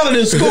look better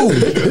than school.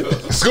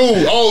 School.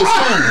 Oh,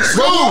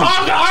 school.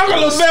 Uncle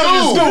look better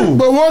than school.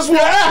 But once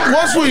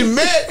we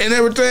met and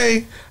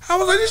everything, I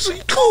was like, this is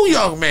a cool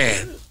young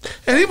man.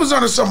 And he was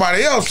under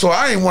somebody else, so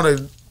I didn't want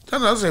to.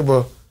 I said,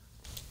 well,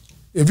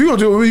 if you're going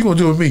to do it with me, you're going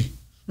to do it with me.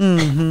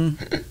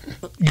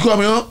 You call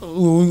me up, we're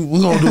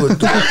going to do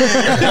it.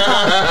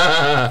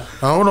 I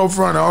don't know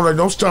front. I don't like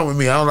no stunt with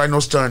me. I don't like no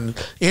stunting.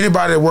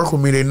 Anybody that work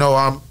with me, they know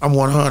I'm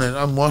 100.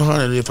 I'm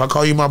 100. If I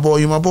call you my boy,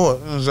 you my boy.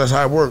 That's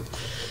how it works.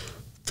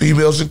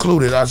 Females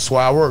included. That's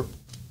why I work.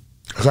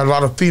 I got a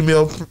lot of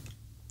female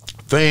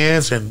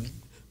fans and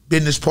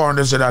business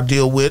partners that I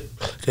deal with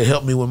that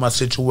help me with my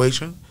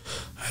situation.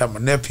 I have my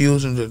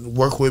nephews and that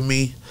work with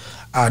me.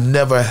 I've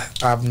never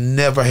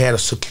had a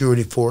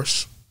security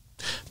force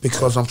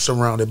because I'm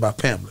surrounded by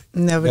family.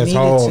 Never That's needed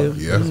hard. to.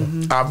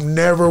 Yeah. I've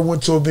never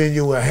went to a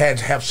venue where I had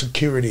to have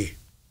security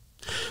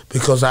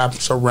because I'm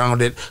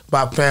surrounded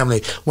by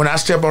family. When I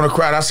step on the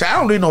crowd, I say, I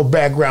don't need no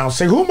background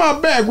singer. Who my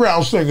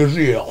background singers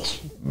is?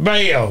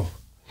 Bam.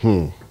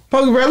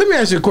 Pokey Brown, let me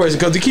ask you a question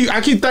because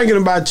I keep thinking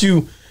about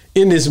you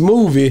in this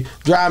movie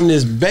driving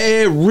this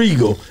bad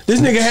Regal.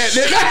 This nigga had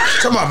that.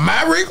 Talking about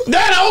my Regal?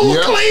 That old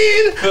Yep.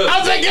 clean. I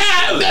was like,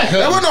 God,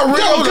 That wasn't no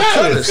Regal, the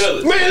Cutlass.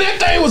 Man, that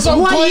thing was so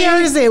What clean. year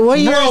is it? What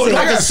year Bro, is it?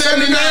 like I a got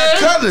 79 79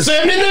 Cutlass.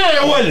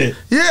 79, wasn't it?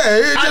 Yeah,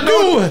 I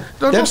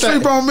don't That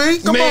sleep thing- on me.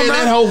 Come Man, on,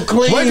 that now. whole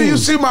clean. When do you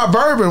see my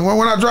bourbon?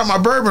 When I drop my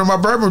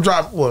bourbon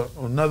dropped what?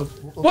 Another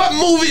What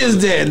movie is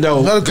that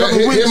though? couple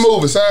of weeks. Hit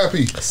moving, side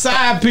piece.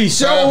 Side piece.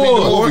 Show Side piece, the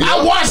up. movie, I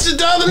yeah. watched it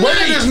the other When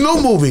night. is this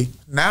new movie?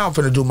 Now I'm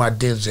finna do my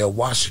Denzel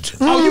Washington.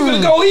 Oh, you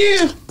finna go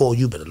in? Boy,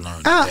 you better learn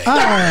today.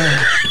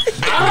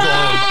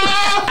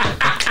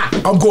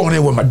 I'm going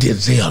in with my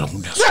Denzel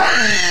on this.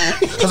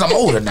 Because I'm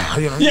older now.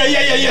 You know? Yeah.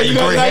 You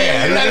gonna Gray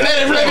hair. let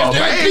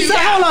it So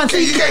hold on.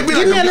 You can't be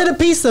Give like me a little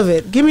piece of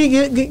it. Give me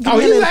Oh, a he's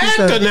little an piece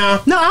of actor it.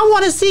 now. No, I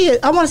want to see it.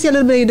 I want to see a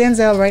little bit of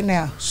Denzel right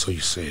now. So you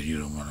said you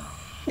don't want to.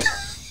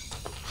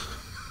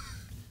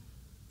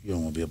 You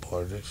don't want to be a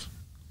part of this.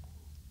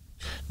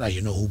 Now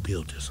you know who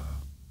built this, huh?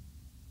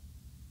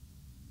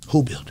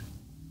 Who built it?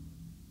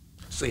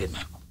 Say it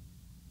now.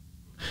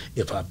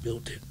 If I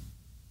built it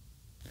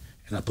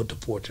and I put the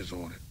portraits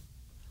on it,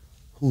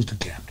 who's the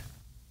captain?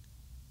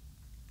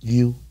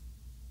 You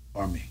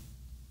or me?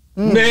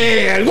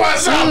 Man,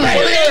 what's up, man?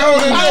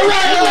 All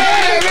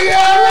right,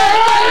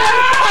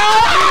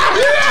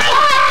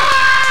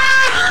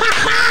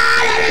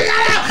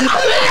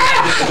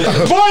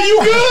 Boy, you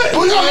good?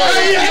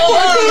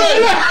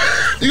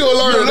 You gonna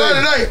learn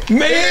today.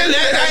 Man,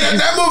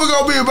 that movie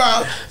gonna be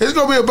about. It's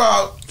gonna be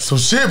about some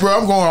shit, bro.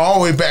 I'm going all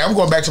the way back. I'm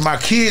going back to my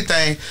kid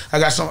thing. I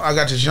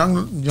got this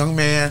young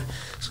man.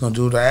 He's gonna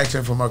do the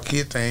acting for my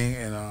kid thing,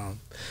 and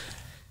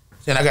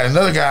then I got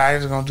another guy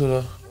that's gonna do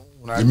the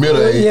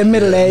middle age. Yeah,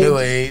 middle age. Middle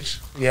age.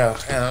 Yeah,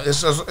 and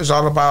it's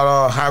all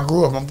about how I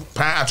grew up.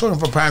 I told him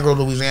from Pine Grove,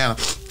 Louisiana.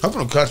 I'm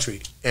from the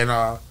country, and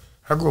I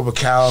grew up with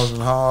cows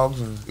and hogs,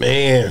 and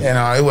man, and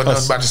it wasn't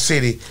nothing about the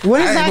city.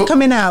 When is that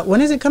coming out? When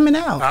is it coming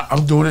out?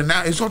 I'm doing it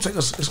now. It's gonna take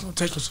us.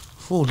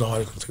 Hold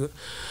on.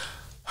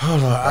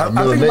 Hold on.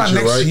 I think about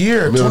next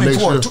year,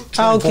 24.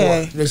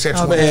 Okay. They said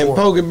man, 24.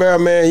 Pokey Bear,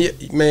 man,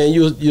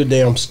 you're a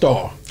damn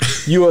star.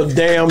 You a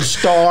damn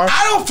star.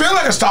 I don't feel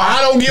like a star. I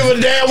don't give a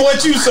damn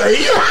what you say.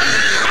 Listen,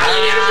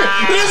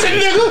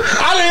 nigga,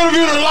 I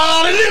interviewed a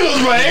lot of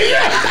niggas, man.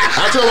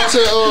 I told him, I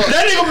said,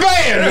 that nigga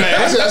bad, man.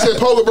 I said,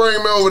 Poker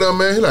bring me over there,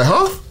 man. He like,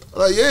 huh? I'm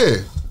like, yeah.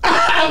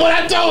 What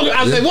I told him,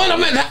 I said, what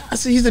I'm at? I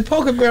said, he said,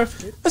 Pokey Bear. I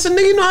said,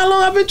 nigga, you know how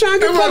long I've been trying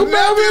to get Pokey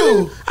Bear over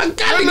here? I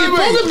got to get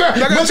Pokey Bear.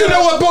 But you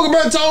know what Pokey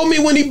Bear told me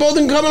when he both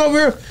them coming over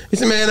here? He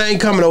said, man, I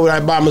ain't coming over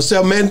there by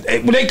myself, man.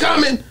 Hey, they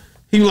coming?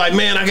 He was like,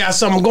 man, I got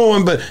something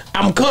going, but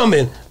I'm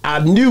coming. I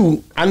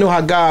know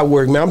how God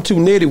works, man. I'm too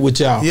nitty with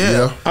y'all.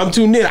 Yeah. I'm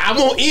too nitty. I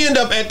won't end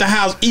up at the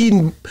house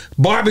eating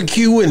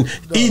barbecue and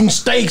eating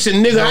steaks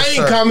and nigga, I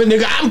ain't coming,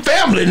 nigga. I'm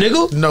family,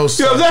 nigga. No,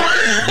 sir. You know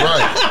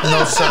what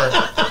I'm saying?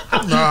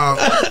 Right. No,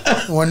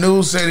 sir. When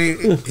News said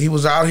he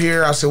was out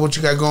here, I said, what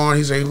you got going?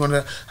 He said, he's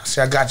gonna. I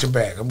said, I got your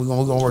back. We're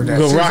gonna work that.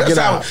 We're gonna rock it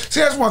out. See,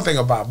 that's one thing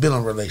about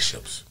building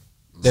relationships.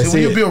 That's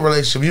when it. you build a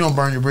relationship, you don't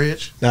burn your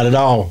bridge. Not at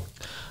all.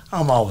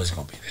 I'm always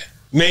gonna be there.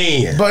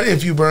 Man. But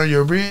if you burn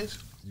your bridge,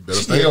 You better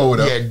stay over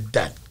there. yeah,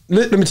 done.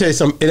 Let me tell you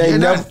something. It ain't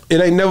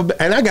never.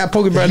 And I got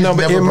Pokey Bear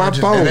number in my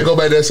phone. And they go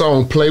back to that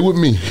song, Play With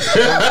Me.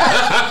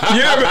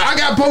 Yeah, but I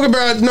got Pokey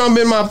Bear number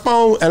in my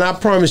phone, and I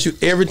promise you,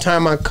 every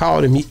time I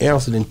called him, he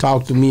answered and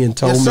talked to me and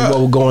told me what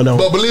was going on.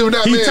 But believe it or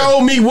not, he man,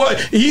 told me what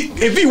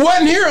if he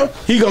wasn't here,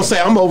 he gonna say,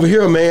 "I'm over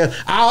here, man."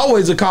 I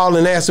always a call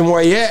and ask him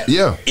where he at.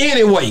 Yeah.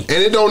 Anyway, And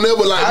it don't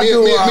never like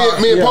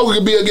me and Poker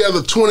could be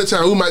together 20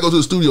 times. We might go to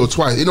the studio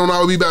twice. It don't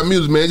always be about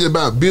music, man. It's just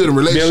about building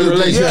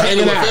relationships.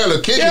 Hanging with family,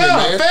 kicking it,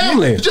 man.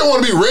 family. You just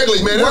want to be regular,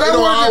 man. What It I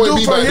don't want always to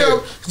be do for about him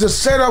that. is to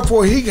set up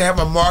where he can have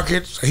a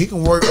market so he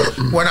can work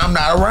when I'm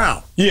not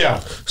around. Yeah.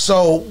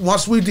 So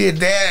once we did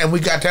that and we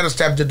got that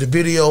established, the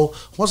video,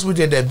 once we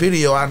did that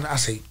video, I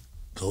say,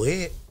 go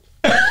ahead.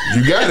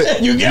 You got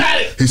it. You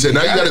got it. He said,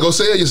 now you got to go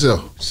sell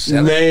yourself.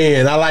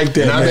 Man, I like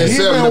that. And I've Man. been He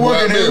selling been it,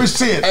 working boy. ever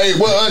since. Hey,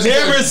 well,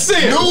 Ever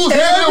since. News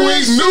every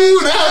week.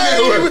 News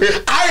every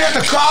week. I had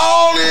to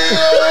call him,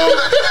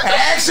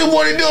 ask him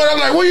what he doing. I'm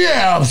like, well,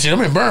 yeah, I'm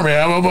in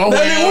Birmingham. I'm That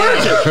nigga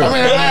working. I'm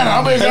in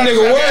Atlanta. That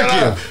nigga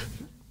working.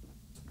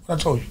 I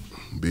told you.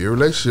 Be a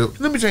relationship.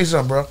 Let me tell you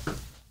something, bro.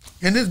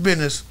 In this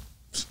business,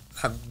 it's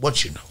not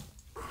what you know,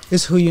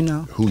 It's who you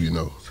know. Who you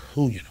know.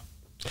 who you know.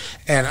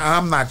 And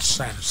I'm not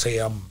trying to say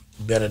I'm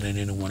better than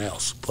anyone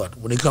else, but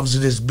when it comes to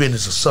this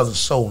business of Southern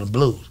soul and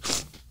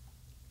blues,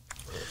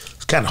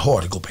 it's kind of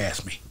hard to go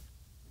past me.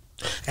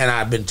 And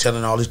I've been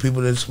telling all these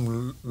people this for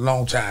a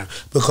long time,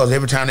 because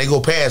every time they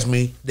go past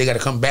me, they got to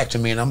come back to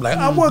me, and I'm like,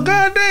 oh, well,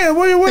 goddamn,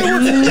 what What took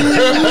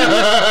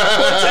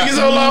you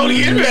so long to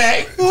get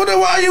back?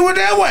 why you went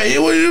that way?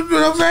 You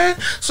know what I'm saying?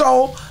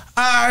 So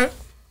I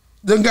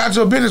then got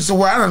to a business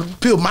where I done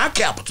built my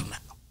capital now.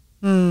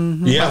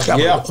 Yeah, My capital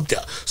yeah. up there.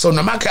 So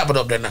now my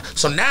capital up there now.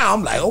 So now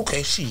I'm like,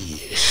 okay, shit.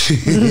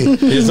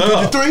 It's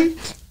up. 53,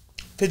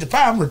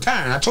 55, I'm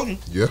retiring. I told you.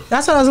 Yeah.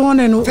 That's what I was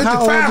wondering. 55,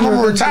 How old I'm you were gonna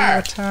gonna be retire.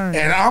 retiring.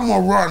 And I'm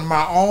gonna run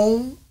my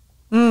own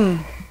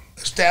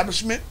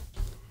establishment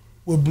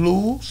with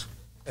blues,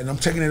 and I'm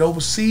taking it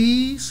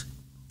overseas,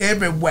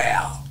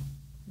 everywhere.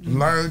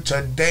 Learn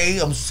today.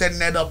 I'm setting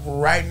that up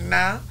right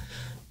now.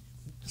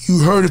 You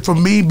heard it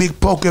from me, Big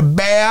Pokey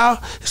Bear.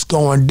 It's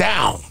going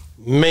down.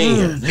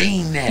 Man.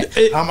 Mean that.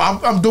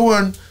 I'm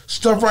doing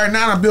stuff right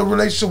now to build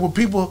relationship with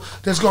people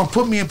that's gonna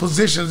put me in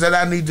positions that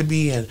I need to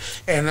be in.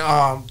 And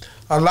a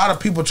lot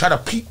of people try to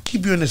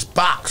keep you in this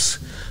box.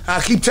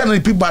 I keep telling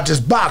people about this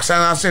box, and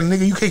I said,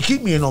 nigga, you can't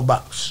keep me in no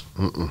box.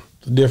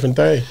 It's a different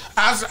thing.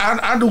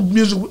 I do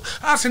music.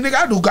 I said, nigga,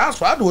 I do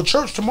gospel. I do a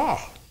church tomorrow.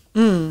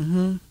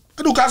 I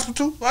do gospel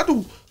too. I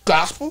do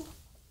gospel,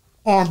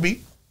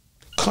 R&B,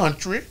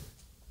 country.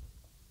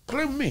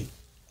 Play with me.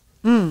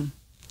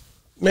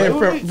 Man,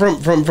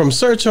 from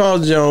Sir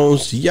Charles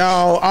Jones to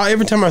y'all,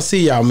 every time I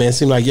see y'all, man, it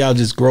seems like y'all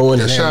just growing.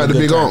 Yeah, and shout out having to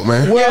a good Big time. Onk,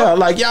 man. Yeah,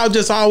 like y'all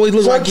just always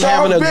look Sir like you're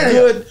having a Charles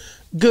good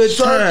good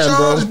Sir time,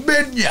 Charles bro.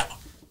 Benya.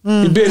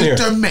 You been here.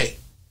 Mr. May.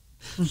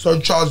 Sir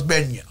Charles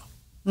Benya.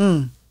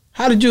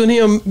 How did you and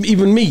him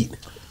even meet?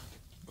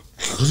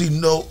 Because he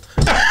know.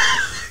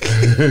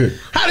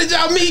 How did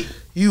y'all meet?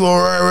 You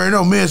already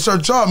know, me and Sir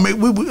Charles, it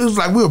was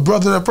like we were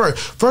brothers at first.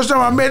 First time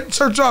I met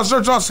Sir Charles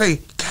say,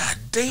 God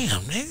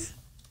damn, nigga,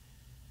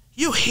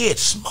 you head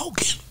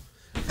smoking.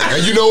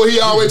 And you know what he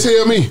always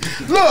tell me?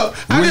 Look,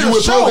 When you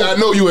with Pokey, I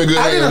know you in good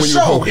hands when you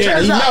with Pokey. Yeah,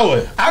 you know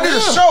it. I did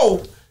a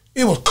show.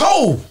 It was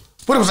cold,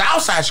 but it was an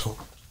outside show.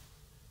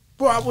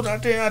 Boy, I went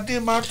out there, I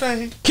did my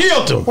thing.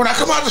 Killed him. When I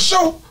come out the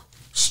show,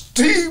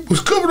 Steve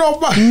was coming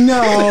off my.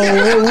 No,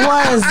 it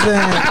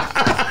wasn't.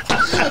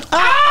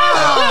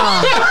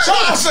 So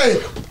I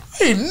say,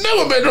 I ain't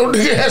never met no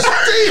nigga that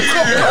Steve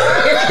coming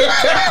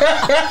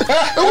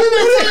and we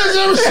been friends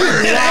ever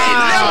since.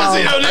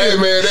 Hey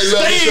man, they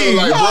love each other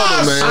like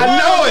brothers, man. I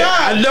know it.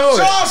 I know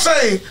So it. I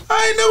say, I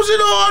ain't never seen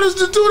no artist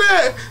to do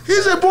that. He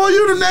said, boy,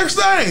 you the next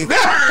thing.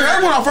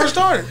 That's when I first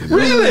started.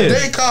 Really?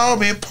 They called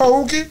me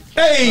Pokey.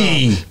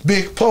 Hey.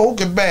 Big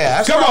Poke and Bad.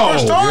 That's Come when I on.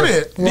 first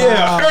started.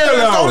 Yeah, That's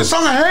the only early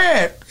song I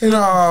had. And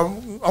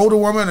Older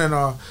Woman and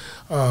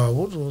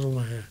what was on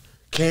my head?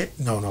 Can't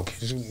I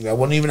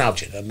wasn't even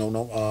out yet.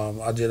 No.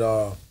 I did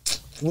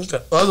what's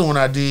the other one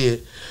I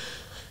did?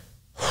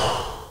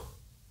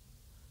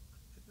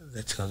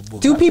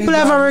 Do people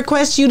ever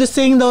request you to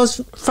sing those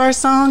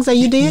first songs that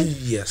you did?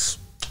 Yes.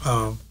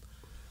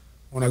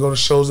 When I go to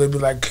shows, they be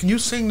like, "Can you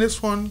sing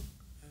this one?"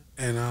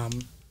 And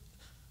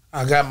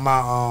I got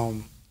my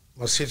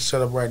my shit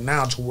set up right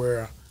now to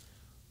where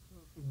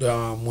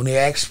when they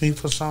ask me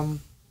for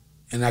something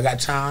and I got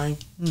time,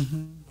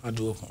 I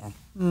do it for them.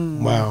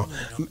 Wow.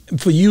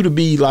 For you to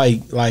be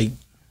like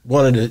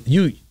one of the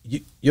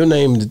your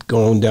name is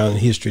going down in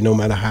history no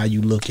matter how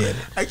you look at it.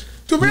 Like,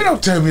 dude, man,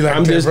 don't tell me like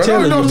I'm that, just bro.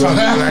 telling Don't you, tell me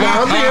bro. like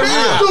that. I'm being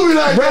real. Do me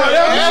like that.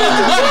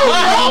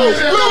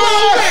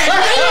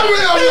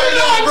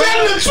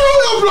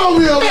 Don't blow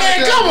me up like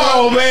that. Come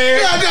on,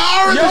 man.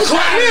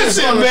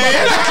 Listen, man.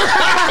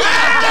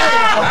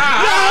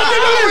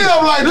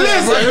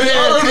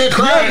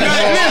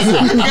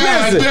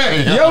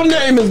 Listen. Your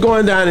name is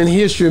going down in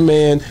history,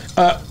 man.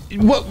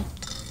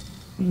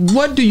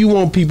 What do you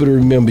want people to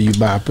remember you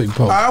by,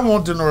 Pokey? I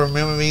want them to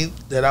remember me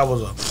that I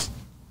was a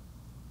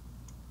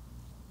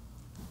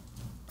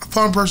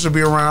fun person to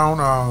be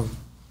around.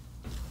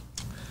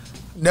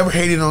 Never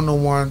hated on no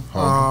one.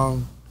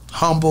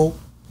 Humble.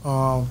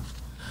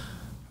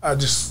 I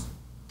just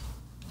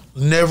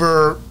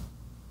never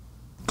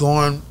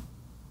burning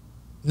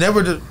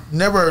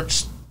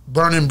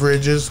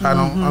bridges. I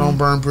don't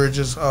burn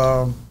bridges.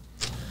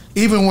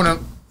 Even when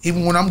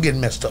I'm getting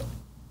messed up.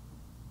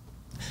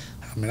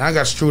 I mean, I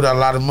got screwed out a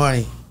lot of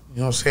money.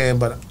 You know what I'm saying?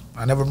 But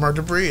I never burned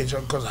a bridge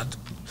because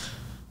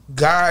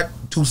God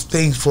does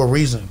things for a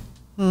reason.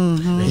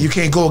 And you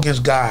can't go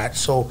against God.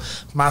 So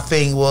my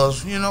thing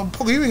was,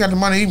 Pokey, you ain't got the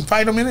money to even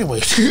fight him anyway.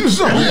 So,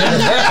 No,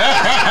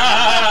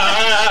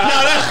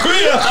 that's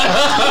real.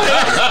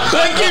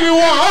 Let's give you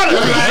 100.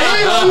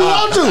 you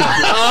want to.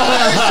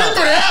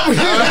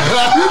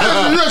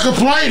 You're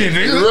complaining,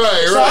 nigga.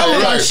 Right. So I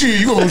was like,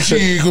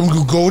 shit, you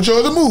gonna go with your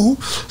other move.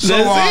 So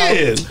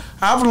That's it.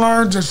 I've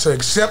learned just to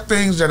accept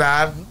things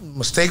that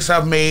mistakes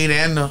I've made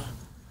and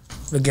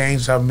the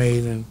gains I've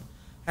made, and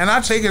I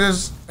take it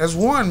as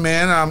one,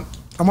 man.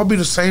 I'm gonna be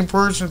the same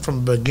person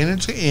from beginning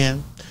to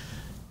end.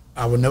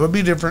 I will never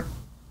be different,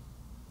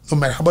 no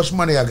matter how much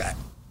money I got.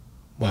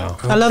 Wow.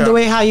 I love the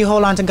way how you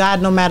hold on to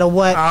God no matter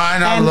what.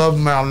 And I love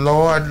my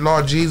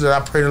Lord Jesus. I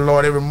pray to the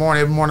Lord every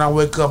morning. Every morning I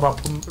wake up, I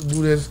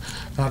do this,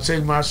 and I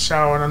take my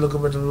shower, and I look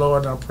up at the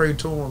Lord, and I pray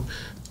to Him.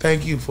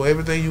 Thank you for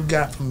everything you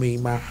got for me.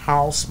 My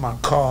house, my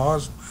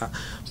cars,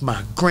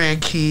 my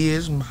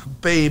grandkids, my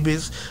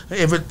babies,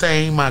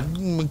 everything.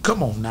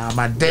 Come on now.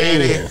 My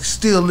daddy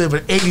still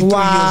living, 83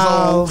 years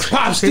old.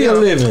 Pop still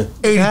living.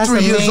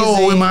 83 years old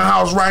amazing. in my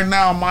house right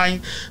now.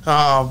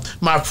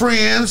 My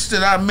friends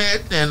that I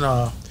met, and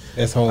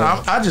That's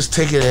hard. I just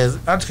take it in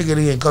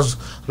because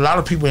a lot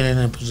of people ain't in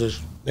that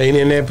position. They ain't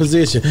in that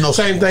position. No.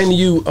 Same thing to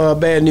you,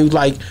 Bad News.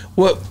 Like,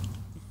 what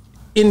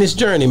in this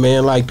journey,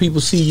 man, like people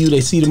see you,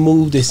 they see the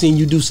move, they seen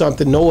you do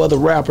something no other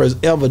rapper has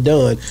ever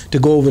done to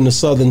go over in the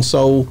Southern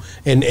Soul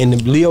and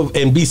live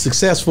and be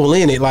successful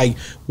in it. Like,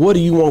 what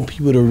do you want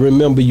people to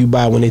remember you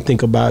by when they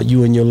think about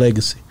you and your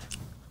legacy?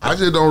 I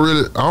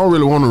don't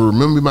really want to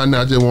remember me by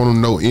now. I just want to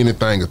know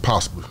anything is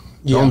possible.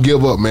 Yeah. Don't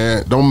give up,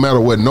 man. Don't matter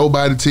what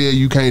nobody tell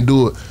you can't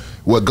do it.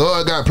 What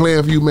God got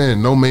planned for you,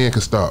 man, no man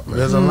can stop, man.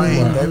 There's a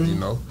lane, baby. You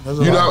know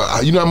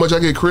how much I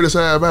get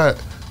criticized about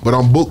it, but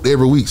I'm booked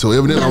every week, so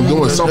evidently I'm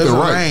doing something There's a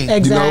right. lane.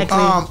 Exactly.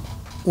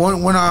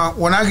 When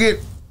I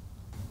get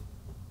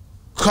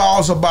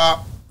calls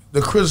about the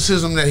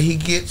criticism that he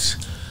gets,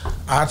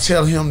 I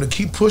tell him to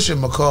keep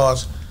pushing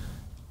because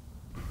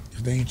if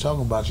they ain't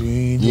talking about you, you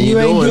ain't You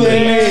ain't doing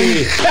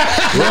it.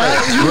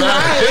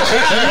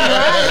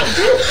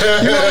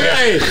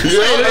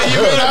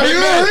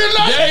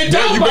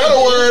 You better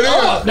word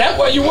it. That's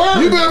what you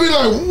were. You better be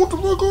like, what the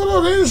fuck going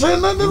on? They ain't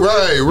saying nothing.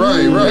 Right.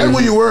 That's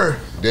what you were.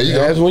 There you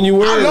go. That's when you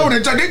were. I know they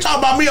talk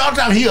about me all the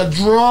time. He a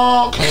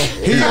drunk.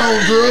 He on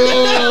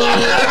drugs.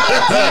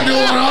 He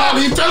doing all.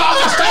 He fell off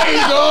the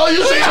stage, though.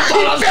 You see, he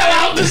fell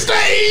off the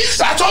stage.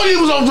 I told you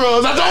he was on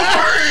drugs. I told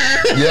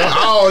you. Yeah,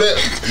 all that.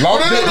 Long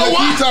as they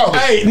keep talking.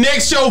 Hey,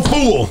 next show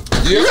full.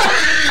 Yeah,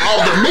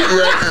 off the meat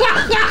rack.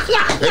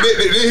 And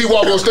then he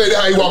walk on stage.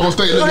 How he walk on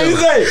stage? What you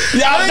say?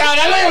 Y'all thought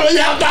I was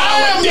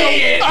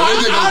dead.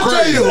 I'll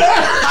tell you.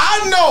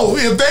 I know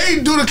if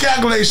they do the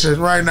calculation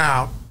right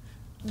now,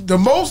 the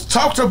most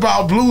talked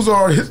about blues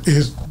artist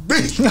is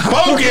Big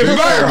Pokey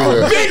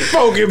Barrel. Big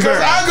Pokey Because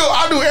Barrel.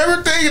 I do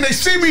everything, and they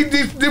see me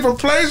different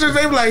places.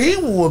 They be like, he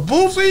was with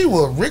Boosie, he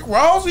was with Rick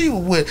Ross, he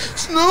was with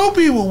SNOOP,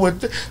 he was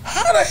with.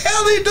 How the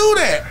hell he do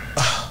that?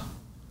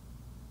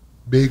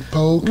 Big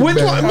Pokey. Which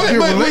one? Barrel.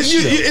 But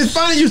it's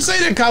funny you say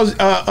that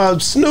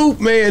because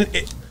SNOOP, man.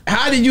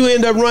 How did you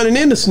end up running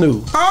into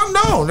SNOOP? Oh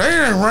no, they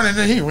didn't run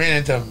into. He ran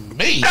into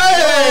me.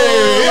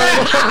 Hey,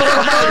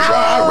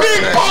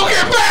 Big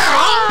Pokey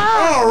Barrel.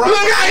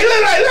 Look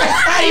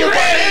how you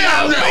ran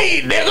into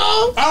me,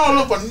 nigga. I don't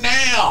look for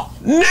now.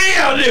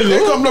 Now, They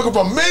nigga. come looking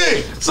for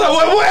me. So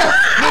where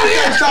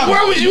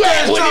was you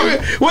at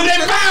when they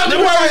found you?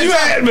 Where was you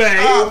at,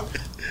 man?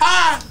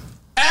 I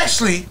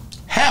actually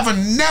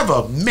haven't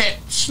never met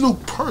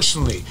SNOOP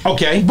personally.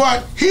 Okay.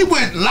 But he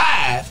went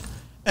live,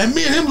 and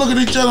me and him looking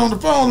at each other on the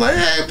phone like,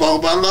 hey,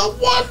 Pope, I love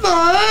what the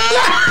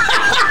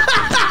hell?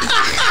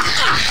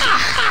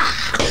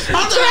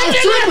 I thought I was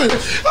tripping.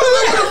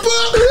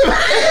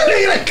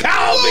 Nigga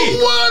call me.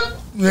 What?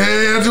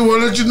 Yeah, I just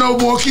want to let you know,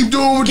 boy. Keep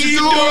doing what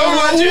you're doing.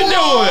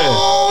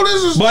 Oh,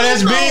 this is. But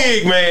that's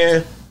big,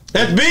 man.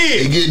 That's It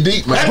big. get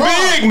deep, man.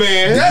 That's big,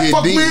 man. That Get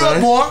fucked deep, me up,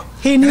 man. boy.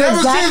 He knew And ever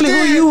exactly since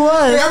who then- you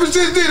was. Ever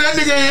since then, that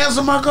nigga ain't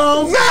answer my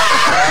calls.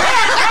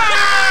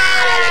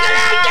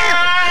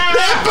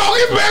 That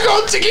Pokey Bear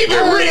gonna keep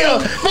it real.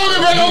 Pokey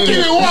Bear gonna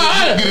keep it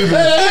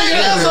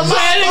wild.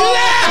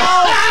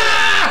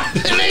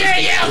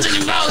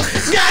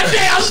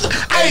 Goddamn.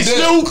 Hey,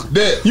 SNOOP.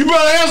 You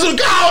better answer the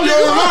call, You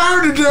nigga.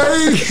 learned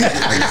today.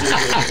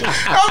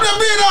 I'm just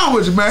being honest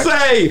with you, man. Say,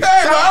 Hey,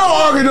 man, I don't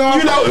argue though.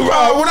 You know,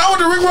 when I went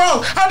to Rick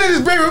Ross, I did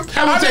his baby.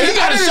 he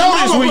got a show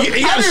this week.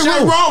 He got a I did show.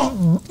 Rick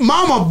Ross'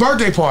 mama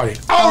birthday party.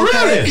 Oh,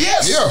 really?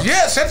 Yes, Yeah.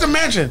 yes, at the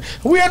mansion.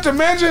 We at the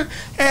mansion,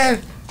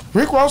 and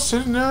Rick Ross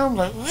sitting there. I'm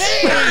like,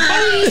 hey, yeah,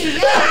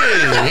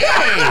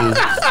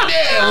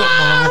 look,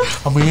 mama,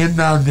 I'm in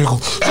now, nigga.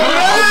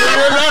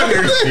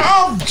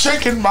 I'm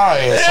shaking my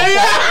ass.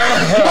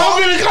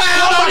 I'm in the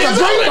cloud. I'm about to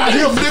drink by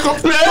him, nigga.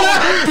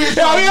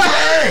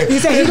 He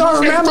said he gonna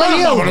remember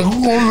you.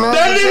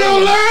 That nigga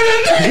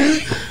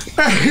learning.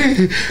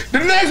 The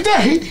next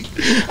day,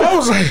 I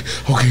was like,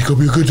 okay, it's gonna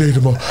be a good day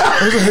tomorrow. I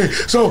was like,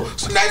 so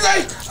next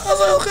day, I was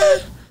like, okay.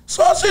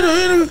 So I see the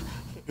interview.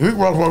 Rick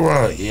Ross walking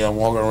around. Yeah, I'm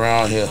walking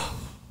around here,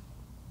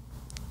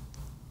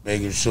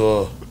 making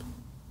sure.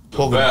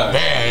 Poking the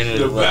bear in it.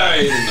 The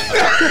bag. It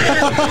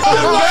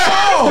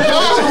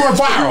went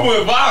viral.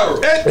 Went viral.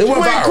 It went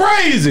Went viral.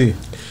 crazy.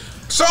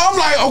 So I'm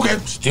like, okay,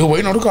 still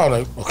waiting on the call.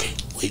 Like, okay,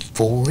 wait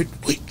for it,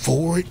 wait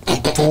for it,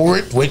 wait for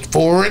it, wait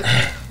for it.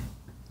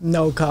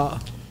 No call.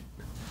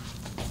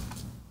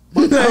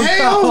 What the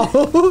hell?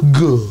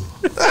 Good.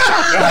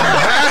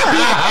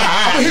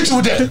 I'm gonna hit you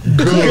with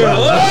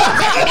that.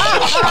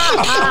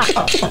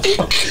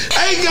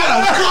 Ain't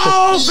got a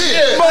call,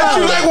 bitch. But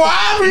you like, well,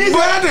 I mean,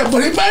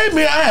 but he paid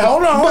me.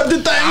 Hold on. But the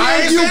thing I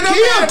is, ain't you saying nothing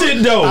killed bad.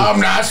 it, though. I'm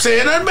not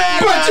saying that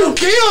bad. But you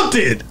killed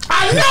it.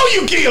 I know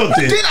you killed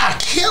it. Did I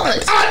kill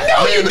it? I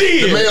know you The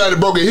did. man like the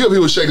broken hip, he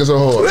was shaking so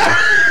hard.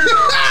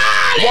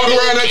 Walking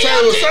around that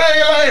table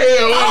saying like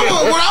hell.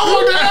 When I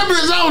walked in that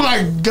bitch, I was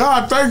like,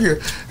 God, thank you.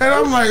 And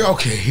I'm like,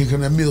 okay, here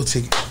come that meal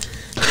ticket.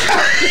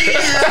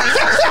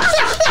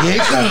 Here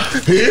it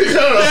comes. Here it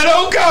comes. That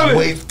don't come.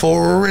 Wait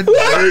for it.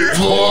 Wait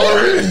for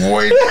it.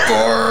 Wait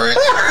for it.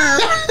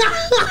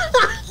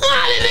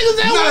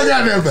 No, I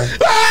got everything.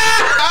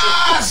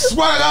 I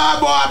swear to God,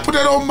 boy, I put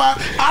that on my.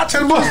 I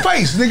tell him on his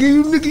face, nigga.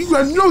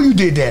 You know you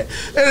did that.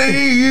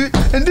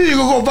 And then you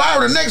gonna go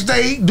viral the next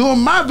day doing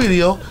my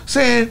video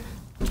saying,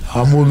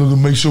 I'm gonna look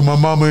and make sure my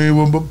mama ain't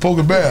one but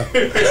Pokey Bear.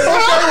 Okay,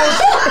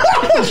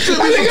 well,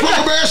 should be some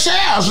Pokey Bear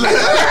showers.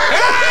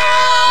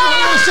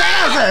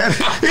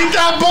 He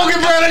thought Pokey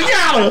Bear the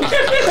collar.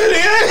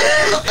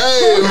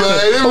 Hey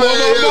man, this man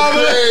here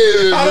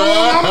crazy. I don't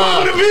want my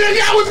mama to be the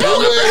guy with This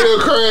Pokey man Bear.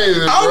 here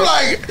crazy. I'm bro.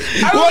 like,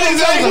 What he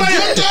say? Wait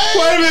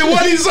a minute.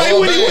 What he say?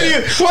 What he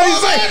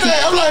say?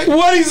 I'm like,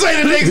 What he say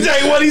the next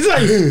day? What he say?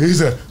 he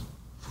said,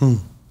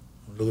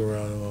 look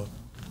around,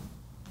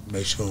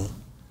 make sure.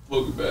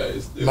 Pokey bag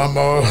is still. My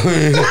mom,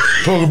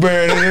 Pokey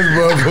Bear in this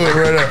motherfucker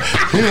right now.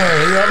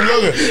 Yeah, I'm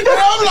looking.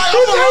 And I'm like,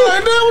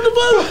 damn, what the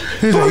fuck?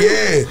 He's like,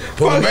 yeah,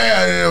 Pokey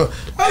Bear.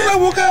 I'm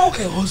like,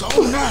 okay, well, it's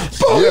over now.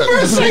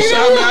 Yeah, singing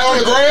on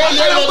the ground.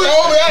 Yeah, look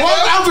over there. Well,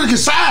 I'm finna get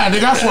signed,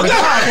 nigga. I swear to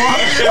God, boy.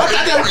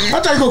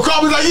 I thought you gonna call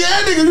me like,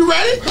 yeah, nigga, you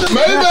ready?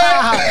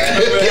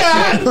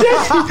 Maybach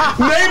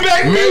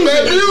Maybach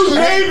music.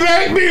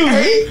 Maybach music.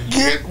 Ain't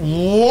get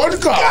one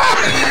call.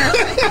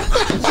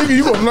 Nigga,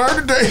 you gonna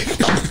learn today?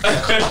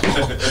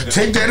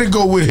 Take that and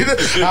go with it.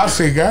 I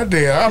said,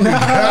 goddamn. I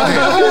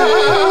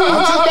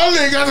took my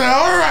leg. I said,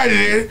 all right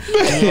then.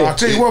 I'll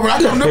tell you what, when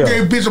I come to them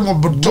game, bitch, I'm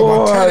gonna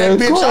tear that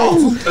bitch off.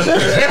 When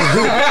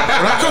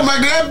I come back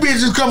to that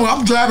bitch is coming,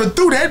 I'm driving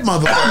through that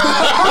motherfucker.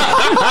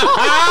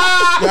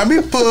 Got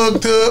me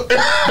fucked up.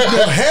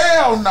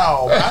 Hell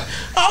no.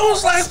 I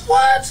was like,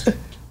 what?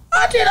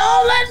 I did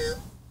all that and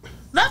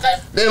nothing.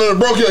 They done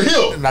broke your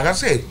hip. Like I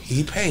said,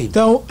 he paid me.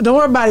 Don't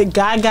worry about it.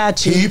 God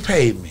got you. He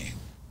paid me.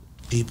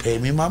 He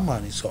paid me my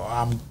money, so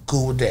I'm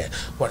cool with that.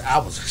 But I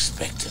was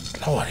expecting,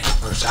 Lord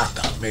have mercy, I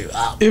thought maybe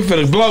it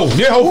finna blow.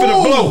 That hoe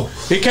finna blow.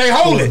 It can't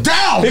hold it.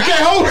 Down. It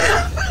can't hold it.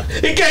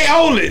 It can't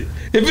hold it.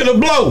 It finna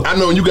blow. I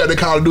know when you got the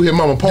call to do his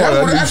mama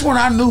party. That's when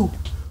I knew.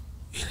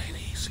 It ain't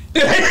easy.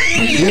 It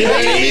ain't easy. It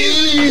ain't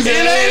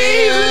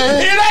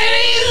easy. It ain't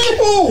easy.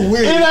 Ooh,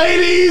 It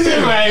ain't easy,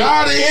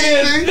 man.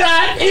 It is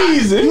not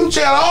easy. You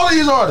tell all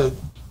these artists,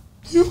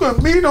 you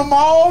can meet them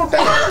all day.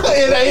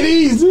 It ain't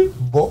easy.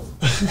 Boy,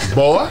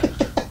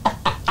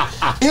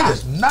 it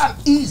is not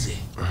easy.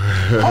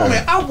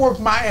 Homie, I work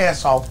my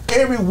ass off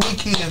every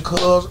weekend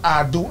cause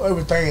I do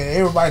everything and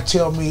everybody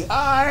tell me, you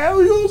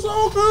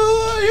so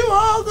good, you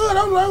all good.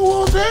 I'm like,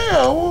 well,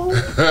 damn.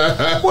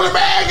 Where the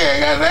bag at,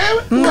 goddamn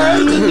it?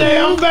 Where's the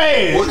damn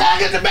bag? Where I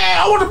get the bag?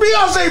 I want the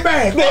Beyonce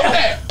bag.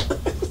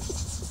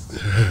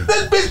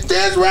 This bitch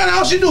dance around,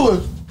 how she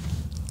doing?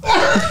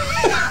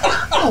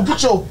 Don't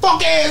put your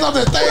fuck ass on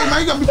this thing,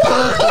 man. You got me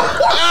fucked up.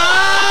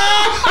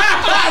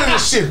 Out of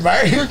this shit,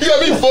 man. You got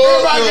me fucked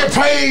up. Everybody get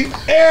paid.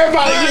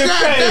 Everybody get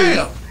paid.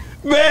 Damn.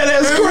 Man,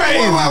 that's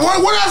crazy.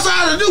 What else I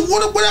have to do?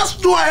 What else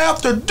do I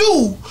have to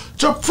do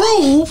to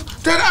prove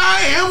that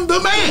I am the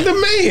man? The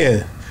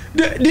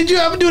man. Did you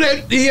ever do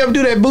that? Did you ever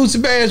do that Boosie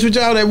Bash with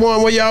y'all? That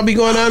one where y'all be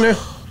going down there?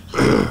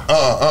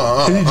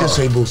 Did you just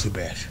say Boosie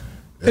Bash?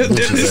 You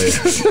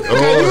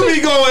be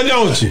going,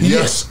 don't you?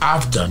 Yes,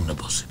 I've done the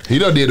Boosie Bash. He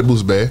done did the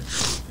Boosie Bash.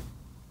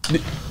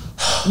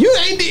 You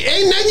ain't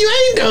nothing you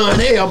ain't done.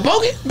 Hell,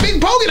 Pokey, Big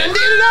Pokey done did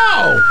it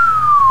all.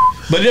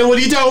 But then what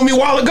he told me a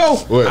while ago,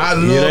 what? I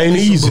love it ain't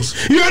easy.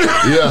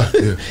 Yeah.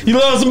 You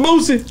love some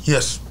Boosie?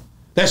 Yes,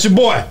 That's your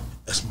boy.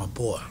 that's my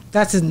boy.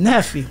 That's his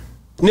nephew.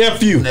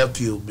 Nephew.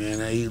 Nephew,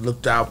 man. He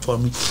looked out for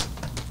me.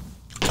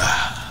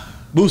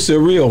 Boosie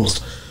real.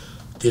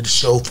 Did the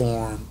show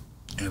for him,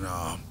 and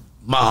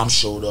Mom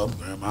showed up.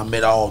 I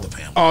met all the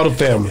family. All the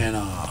family. And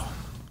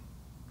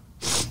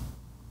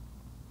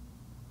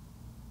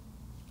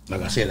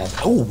like I said, I was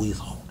like, oh, we's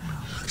home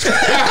now.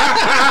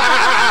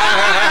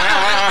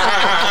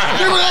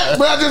 Remember that?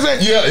 But I just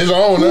said, Yeah, it's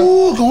on now.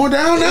 ooh, going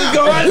down now. It's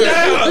going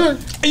down.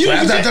 So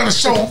after I done the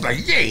show, I'm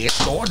like, yeah,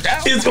 it's going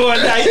down. It's going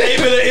down.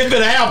 It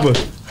better happen.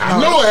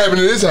 You know what happened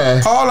this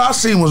time. All I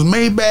seen was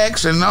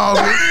Maybachs and all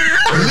that.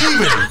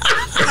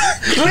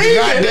 Leaving. The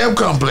goddamn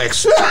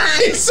complex.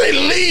 He say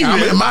leave I'm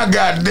it. in my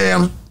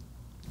goddamn.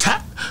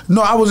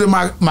 No, I was in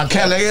my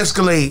Cadillac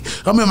Escalade.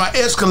 I'm in my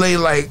Escalade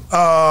like,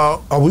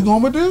 are we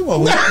going with them? Are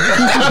we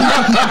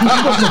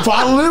supposed to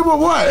follow them or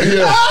what?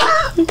 Yeah.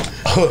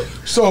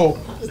 So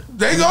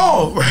they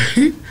go,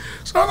 right?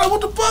 So I'm like,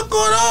 what the fuck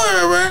going on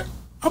here, man?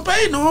 I'm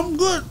paid them, I'm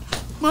good.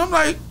 But I'm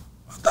like,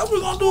 I thought we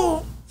were gonna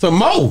do Some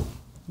more.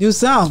 Do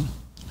some.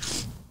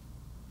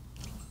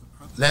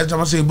 Last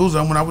time I seen Boosie,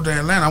 when I went to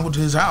Atlanta, I went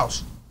to his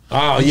house.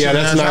 Oh, yeah,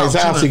 that's a nice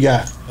house he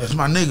got. That's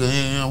my nigga.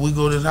 And we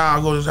go to his house,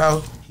 I go to his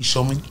house. He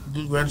showed me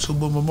gratitude,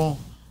 boom, boom, boom.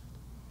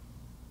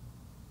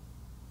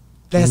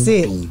 That's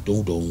it. Wait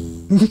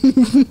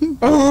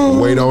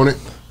on it.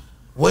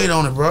 Wait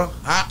on it, bro.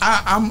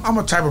 I'm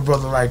a type of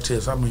brother like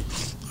this. I mean,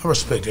 I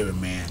respect every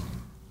man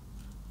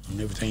and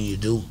everything you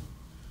do.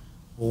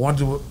 But one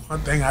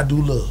thing I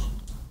do love,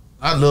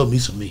 I love me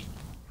some me.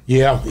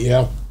 Yeah.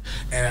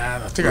 And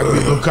I think I get a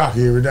little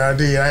cocky every now and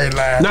then. I ain't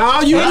lying. No,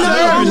 you ain't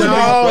lying.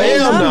 No,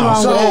 hell no.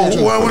 So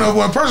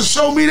when a person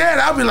show me that,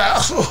 I'll be like,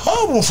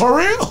 oh, for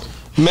real?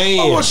 Man.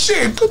 Oh,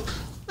 shit.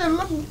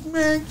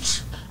 Man,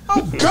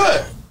 I'm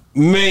good.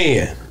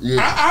 Man. Yeah.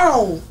 I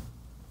don't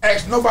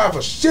ask nobody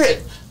for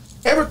shit.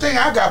 Everything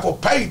I got for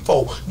paid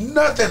for.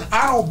 Nothing.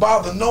 I don't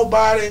bother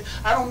nobody.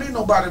 I don't need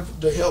nobody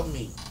to help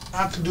me.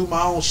 I can do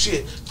my own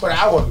shit. But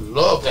I would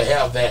love to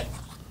have that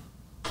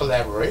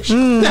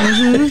collaboration.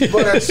 Mm-hmm.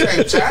 But at the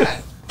same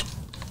time,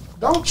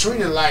 don't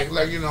treat it like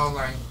you know,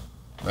 like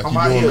you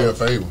doing me a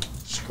favor.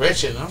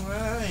 Stretching.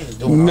 I ain't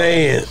doing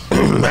Man.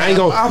 I ain't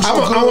gonna. I'm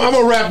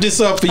gonna wrap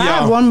this up for y'all. I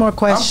have one more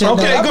question.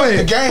 Okay, I go played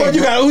ahead. the game, What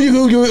you got? Who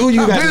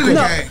you got?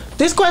 game.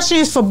 This question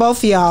is for both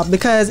of y'all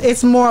because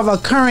it's more of a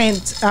current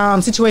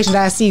situation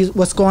that I see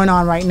what's going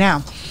on right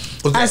now.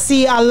 I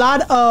see a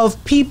lot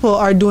of people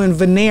are doing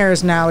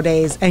veneers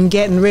nowadays and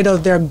getting rid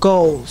of their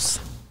goals.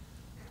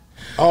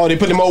 Oh, they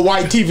put them old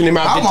white teeth in their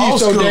mouth. I'm The teeth old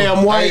so school.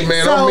 damn white. Hey,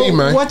 man, So on me,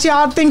 man. what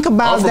y'all think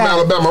about I'm from that?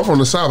 Alabama. I'm from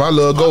the South. I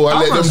love gold. I I'm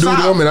let from them the do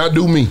South. them, and I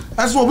do me.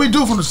 That's what we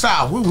do from the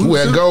South. We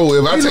wear gold.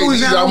 If I take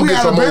these out, I'm gonna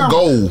get some more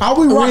gold. All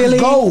we rock Really?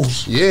 is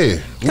golds. Yeah.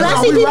 Cause I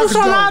No, see we people rock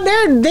from gold. out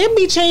there, they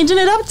be changing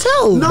it up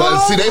too. No. But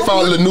see, they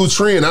follow the new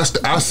trend. I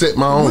set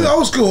my own. We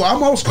old school.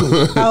 I'm old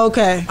school.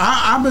 Okay.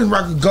 I've been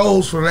rocking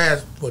golds for the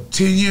last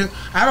 10 years.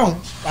 I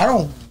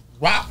don't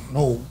rock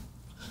no.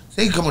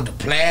 They come with the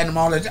platinum,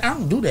 all that. I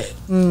don't do that.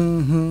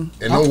 And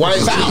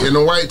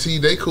the white tee,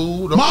 they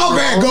cool. Don't My uncle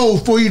get had wrong. gold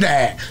before he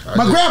died.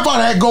 My did.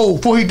 grandfather had gold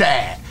before he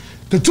died.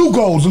 The two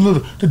golds, the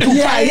two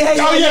Yeah, yeah,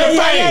 yeah, Oh, yeah, the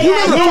fade.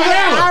 yeah.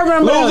 Louisiana. I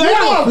remember.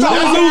 Louisiana.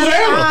 That's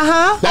Louisiana.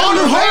 Uh-huh. On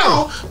the Louisiana.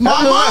 hell,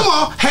 my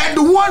mama had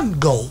the one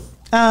gold.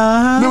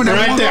 Uh-huh. Remember that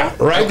Right one there.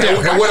 gold? Right there.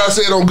 And what I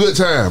said on Good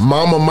Time,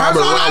 Mama That's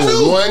all I around with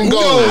do. one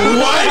gold.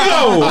 One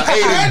gold.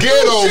 Hey, the That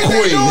ghetto new shit they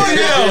queen.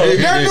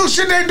 doing, That new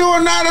shit they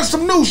doing now, that's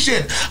some new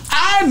shit.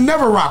 I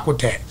never rock with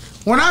that.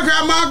 When I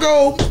got my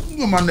gold,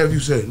 what my nephew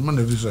said?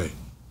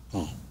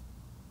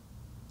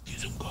 Get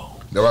some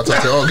gold. Now I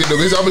talk to oh, get the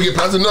I'm gonna get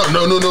passing up.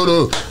 No, No,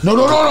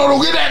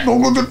 don't get that.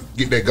 Don't get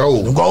get that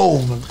gold.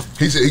 gold.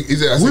 He said,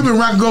 I said, We've been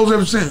rocking golds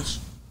ever since.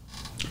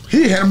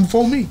 He had them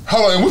before me.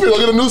 hold on, we finna go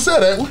get a new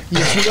set, ain't we?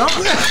 Yes, we are.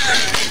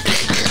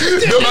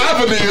 Them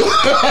Avenue.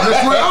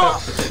 Yes, we are.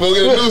 We'll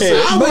get a new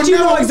set. But you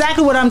know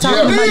exactly what I'm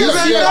talking Yeah, about. You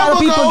yeah, see yeah. a lot of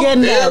people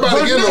getting that.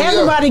 Everybody getting them, yeah.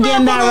 Everybody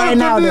getting that right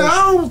now. I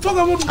though. don't fuck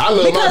up with I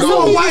love Because my some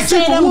gold. people White say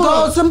people them would.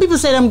 golds. Some people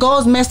say them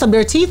golds messed up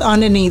their teeth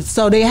underneath,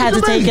 so they had to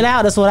What you take mean? it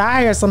out. That's what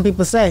I hear some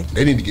people say.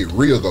 They need to get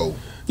real gold.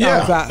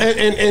 Yeah.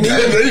 Okay. And They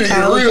even, need to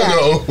get real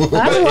gold.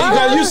 That's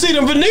because you see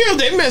them veneers,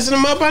 they messing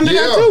them up under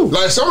there Yeah, too.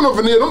 like some of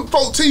them veneer, them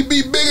folk teeth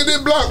be bigger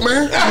than block,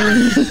 man.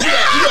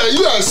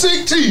 you got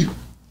sick teeth.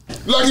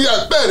 Like you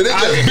got better, they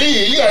just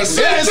big. You got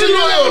sick Yeah, teeth. see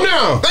them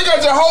now. They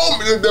got your whole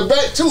the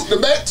back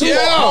tooth,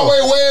 Yeah. all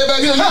the way back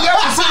here. You got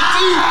your sick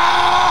teeth.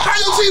 How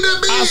you see that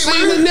big? I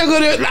seen the nigga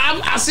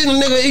that I seen a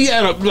nigga he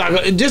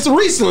had just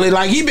recently,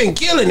 like he been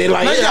killing it.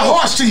 Like They got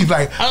horse teeth,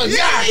 like.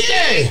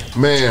 yeah.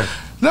 Man,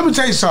 Let me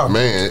tell you something.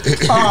 man.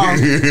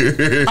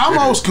 I'm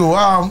old school.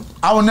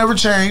 I will never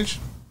change.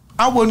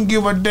 I wouldn't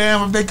give a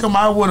damn if they come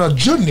out with a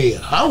junior.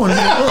 I wouldn't.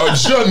 A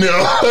junior.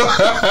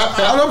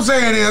 All I'm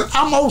saying is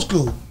I'm old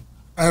school.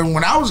 And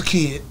when I was a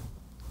kid,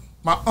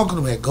 my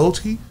uncle had gold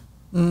teeth.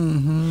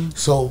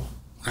 So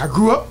when I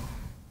grew up,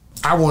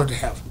 I wanted to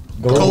have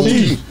gold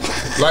teeth.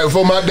 Like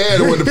before my dad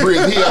went to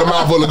prison, he had a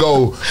mouthful of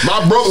gold.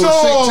 My brother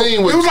was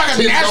 16 with it was like a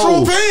 10 natural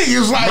gold. thing. It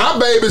was like My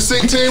baby's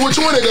 16 with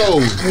 20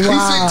 gold. Wow.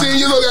 He's 16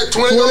 years old, got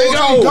 20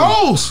 gold.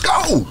 gold.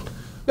 Gold.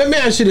 Let me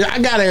ask you this. I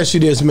gotta ask you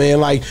this, man.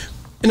 Like,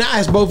 and I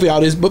ask both of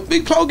y'all this, but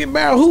Big Pokey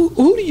Barrel,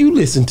 who do you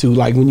listen to?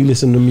 Like when you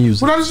listen to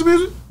music? what other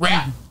music?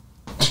 Rap.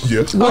 Yeah.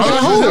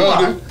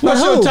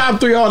 What's your top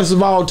 3 artists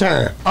of all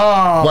time?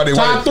 Why they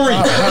Top white? 3.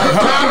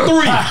 Top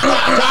 3.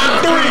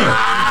 Top 3.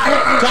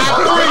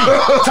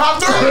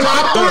 Top 3.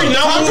 Top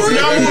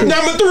 3.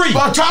 Number 3.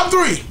 My top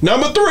 3.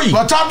 Number 3.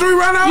 My top 3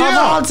 right now? Of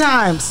all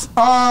times.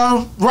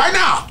 Right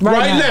now.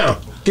 Right now.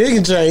 Kick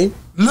and chain.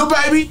 Lil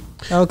Baby.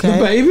 Okay.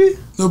 The baby.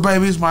 Lil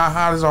Baby is my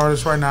hottest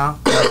artist right now.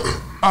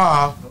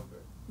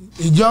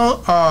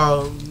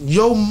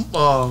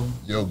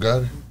 Yo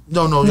got it.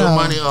 Yo No.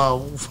 Money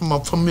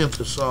from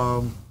Memphis.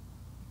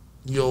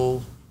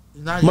 Yo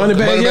not Money Yo.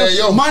 Bag Money Yo. Bag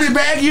Yo. Money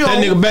Bag Yo.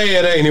 That nigga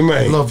bad, ain't he,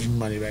 man? Love you,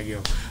 Money Bag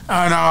Yo.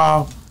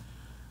 And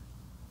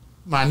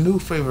my new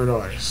favorite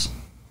artist,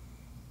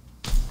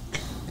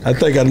 I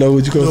think I know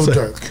what you're gonna Lil say.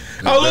 Durk.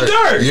 Oh, Lil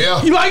Durk.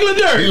 Yeah. You like Lil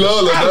Durk? He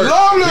love Lil I Durk.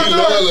 love Lil He Durk.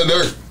 love Lil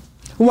Durk.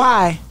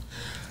 Why?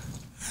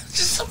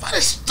 Just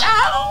somebody's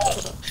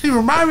style. He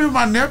remind me of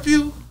my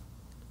nephew.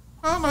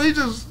 I don't know. He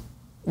just.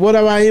 What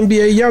about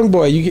NBA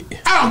YoungBoy? You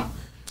get. I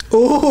Ooh.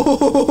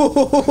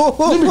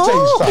 Let me tell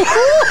you something.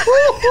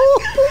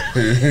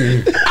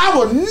 I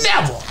will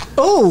never,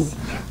 Ooh.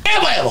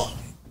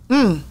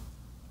 ever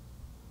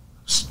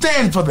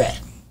stand for that.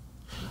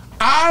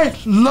 I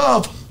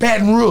love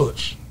Baton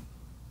Rouge.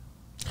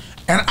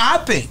 And I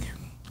think,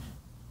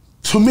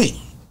 to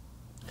me,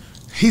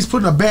 he's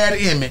putting a bad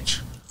image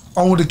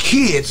on the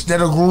kids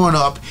that are growing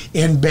up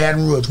in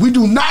Baton Rouge. We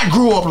do not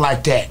grow up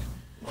like that.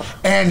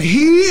 And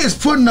he is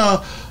putting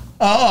a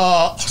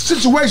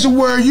situation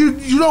where you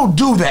don't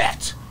do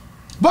that.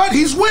 But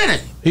he's winning.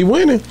 He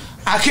winning.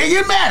 I can't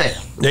get mad at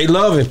him. They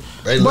love him.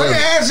 They But love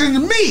it. as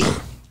in me,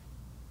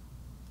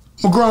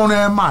 I'm a grown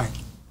ass man.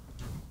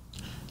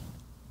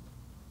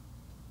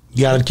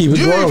 You gotta keep it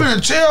You ain't growing.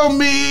 finna tell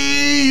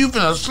me, you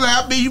finna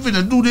slap me, you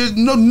finna do this.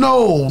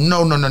 No.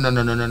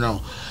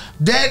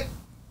 That,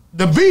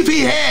 the beef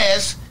he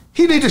has,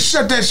 he need to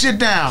shut that shit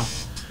down.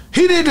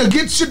 He need to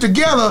get shit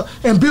together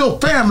and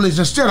build families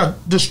instead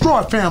of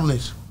destroy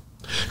families.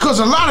 Because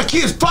a lot of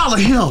kids follow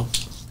him.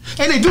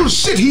 And they do the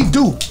shit he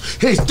do.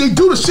 They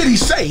do the shit he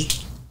say.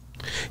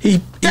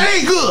 That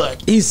ain't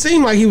good. He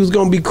seemed like he was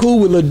gonna be cool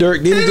with Lil Durk.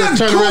 Then he Ain't just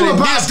nothing turned around and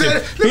cool dissed about him.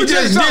 that. Let He me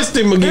tell you just dissed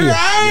something. him again.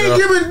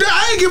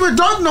 I ain't giving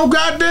Dirk no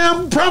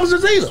goddamn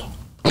promises either.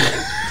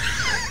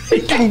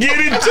 He can get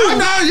it too.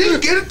 No, you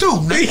can get it too.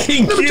 He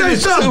can Let me get tell you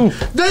it something.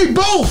 too. They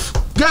both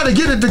got to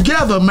get it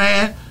together,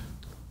 man.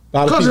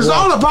 Because it's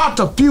all about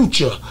the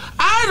future.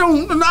 I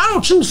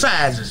don't choose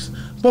sizes.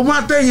 But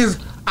my thing is,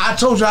 I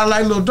told you I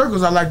like Lil Durk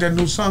because I like that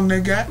new song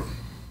they got.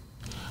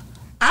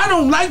 I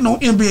don't like no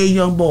NBA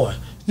young boy.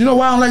 You know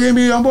why I don't like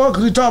NBA young boy?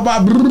 Because he talk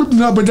about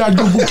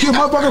kill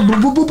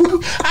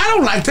motherfucker. I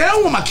don't like that. I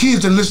don't want my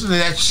kids to listen to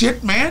that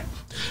shit, man.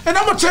 And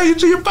I'm gonna tell you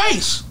to your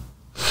face.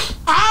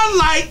 I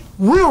like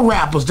real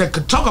rappers that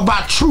could talk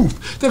about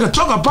truth. That could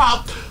talk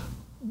about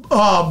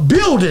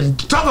building,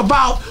 talk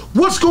about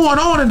what's going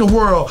on in the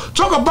world,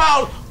 talk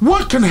about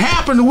what can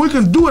happen and we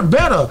can do it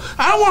better.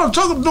 I don't want to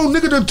talk to no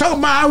nigga that talk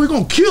about how we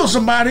gonna kill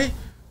somebody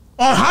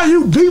or how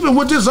you beefing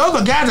with this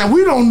other guy that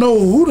we don't know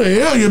who the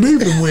hell you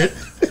beefing with.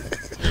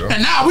 Yeah.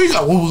 And now we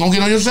gonna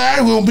get on your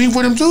side, we gonna beef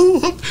with him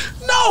too?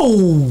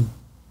 No.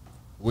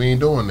 We ain't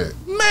doing that.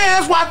 Man,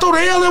 that's why I throw the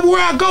hell everywhere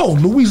I go.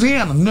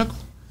 Louisiana, nigga.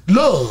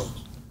 Love.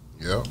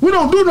 Yeah. We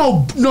don't do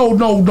no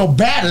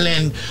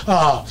battling,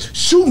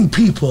 shooting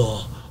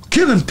people,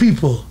 killing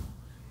people,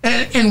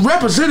 and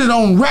represented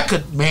on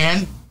record,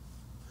 man.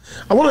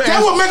 That would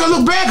make it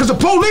look bad because the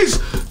police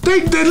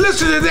they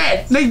listen to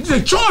that.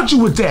 They charge you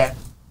with that.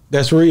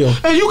 That's real.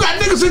 And you got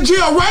niggas in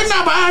jail right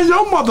now behind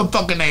your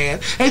motherfucking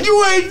ass, and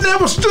you ain't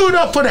never stood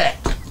up for that.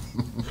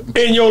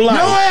 In your life.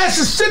 Your ass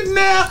is sitting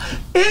there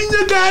in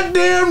the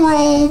goddamn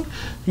room.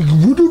 Get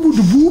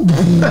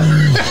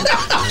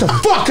the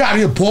fuck out of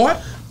here, boy.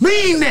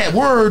 Mean that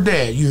word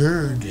that you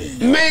heard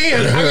that. Man,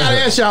 I gotta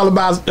ask y'all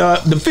about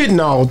the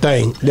fentanyl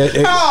thing.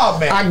 Oh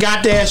man, I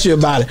got to ask you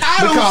about it. I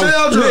don't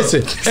sell drugs.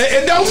 Listen,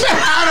 it don't matter.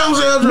 I don't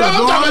sell drugs. No,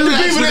 I'm talking about the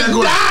people that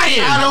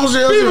dying. I don't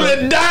sell drugs. People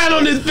that dying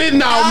on this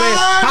fentanyl, man.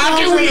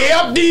 How can we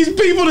help these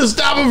people to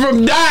stop them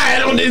from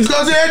dying on this?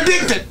 Because they're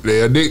addicted.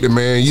 They're addicted,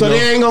 man. So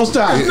they ain't gonna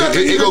stop. It gonna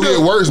get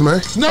worse,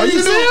 man. No,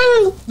 you can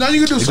do. No, you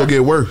can do. It's gonna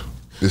get worse,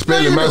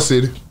 especially in my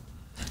city.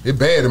 It's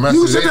bad in my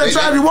you city. You can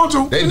sit there if you want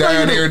to. They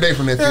dying every day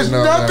from that There's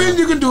fentanyl. nothing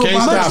you can do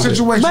about that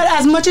situation. But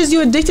as much as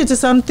you're addicted to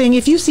something,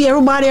 if you see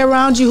everybody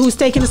around you who's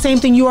taking the same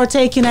thing you are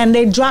taking and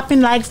they're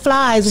dropping like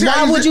flies,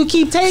 why would you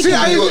keep taking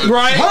it?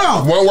 Right? Hold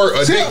on. One word,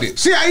 addicted.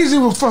 See how easy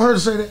it was for her to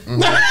say that?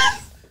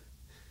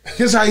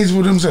 Here's how easy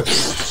for them to say.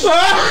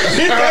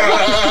 Hit that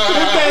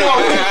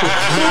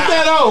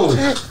on.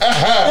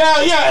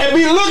 Yeah, and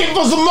be looking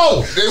for some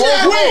more. They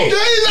won't win.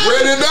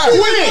 Ready to die.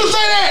 Win.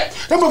 Say that.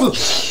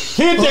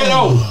 Hit that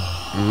on.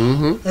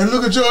 Mm-hmm. And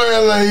look at your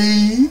LA.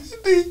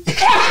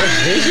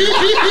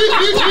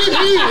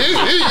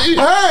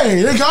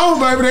 Hey, they gone,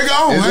 baby. They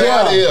gone.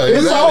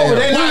 It's over.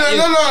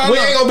 We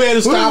ain't gonna be able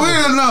to stop it.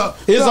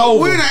 It's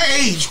over. We're in an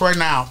age right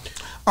now,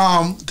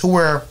 to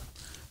where,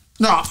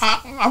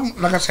 I'm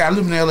like I said, I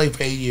lived in LA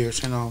for 8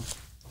 years, and I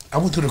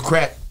went through the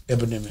crack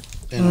epidemic,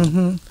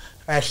 and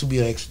I actually be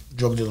an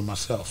drug dealer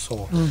myself,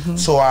 so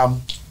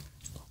I'm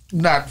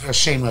not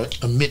ashamed to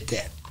admit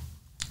that,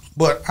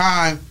 but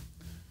I'm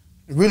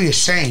really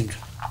ashamed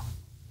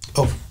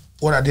of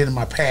what I did in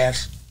my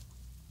past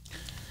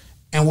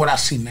and what I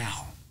see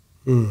now.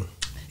 In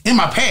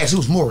my past, it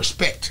was more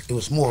respect. It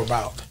was more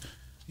about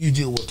you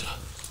deal with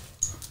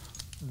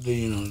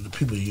the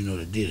people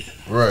that did it.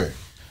 Right.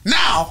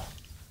 Now,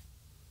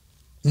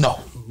 no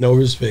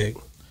respect.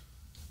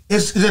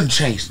 It doesn't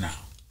change now.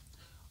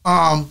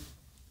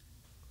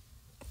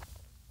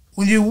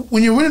 When you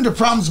run into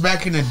problems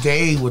back in the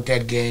day with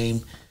that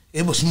game,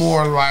 it was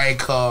more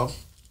like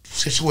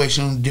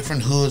situation.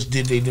 Different hoods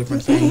did their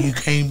different thing. You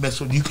can't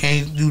mess with. You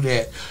can't do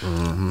that.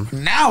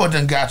 Now it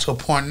done got to a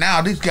point. Now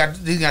they got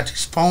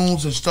these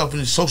phones and stuff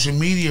and social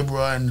media,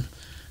 bro, and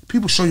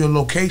people show your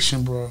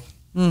location, bro.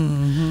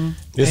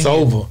 It's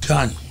over.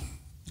 Done.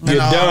 You're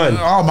done.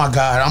 Oh my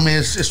God! I mean,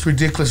 it's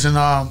ridiculous,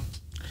 and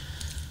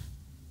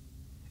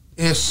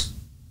it's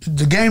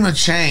the game has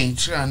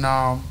changed, and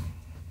a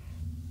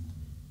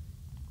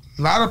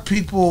lot of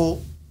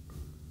people.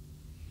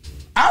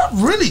 I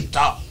really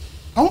thought.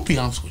 I'm gonna be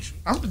honest with you.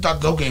 I really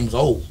thought the game was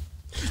old.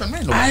 Man,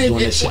 nobody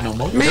doing that shit no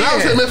more. Man, I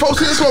was saying, man, folks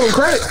here smoking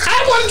crack.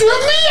 I want to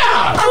drill me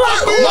out.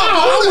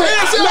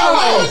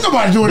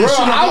 Nobody doing that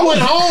shit no more. I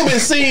went home and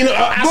seen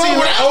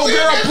that old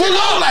girl pull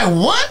up. Like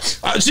what?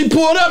 She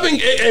pulled up and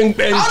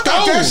I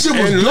thought that shit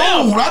was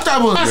gone. I thought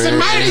it was. I said,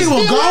 man, it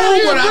was gone.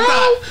 But I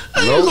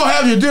thought you gonna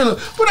have your dealer.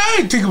 But I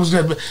didn't think it was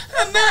that. But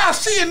now I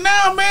see it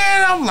now,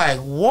 man. I'm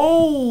like,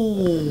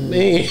 whoa,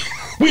 man.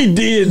 We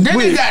did. Then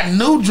they got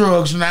new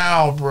drugs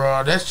now,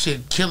 bro. That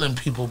shit killing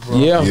people, bro.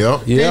 Yeah.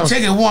 They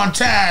take it one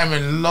time,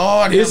 and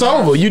Lord, it's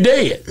over. You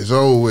dead. It's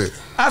over with.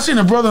 I seen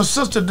a brother and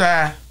sister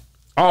die.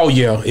 Oh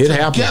yeah, it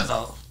happened.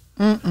 Together.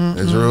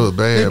 It's real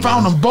bad. They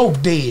found them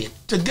both dead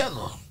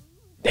together.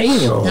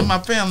 Damn. In my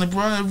family,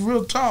 bro. It's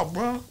real talk,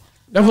 bro.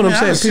 That's what I'm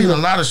saying. I've seen a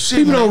lot of shit.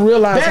 People don't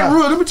realize.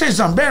 Let me tell you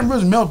something. Baton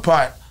Rouge melt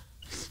pot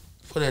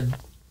for that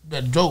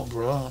dope,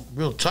 bro.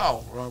 Real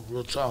talk, bro.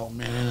 Real talk,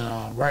 man.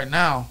 And, right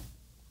now,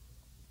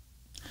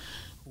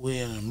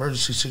 we're in an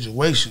emergency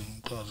situation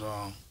because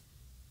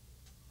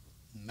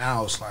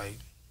now it's like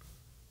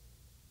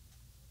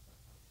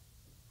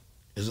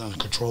it's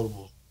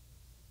uncontrollable.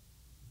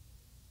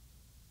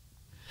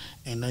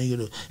 Ain't nothing you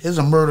can do. There's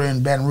a murder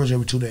in Baton Rouge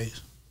every 2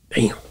 days.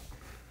 Damn.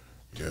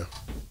 Yeah.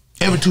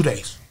 Every 2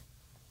 days.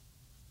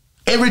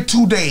 Every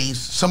 2 days,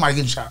 somebody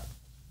getting shot.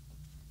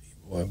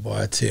 Boy,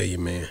 I tell you,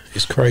 man,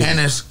 it's crazy. And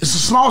it's a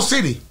small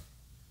city.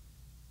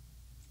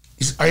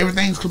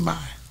 Everything's combined.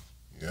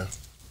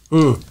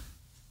 Yeah.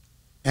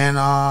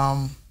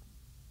 And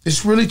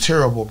it's really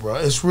terrible, bro.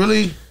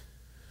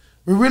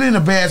 We're really in a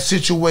bad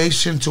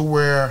situation to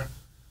where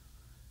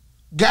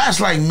guys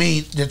like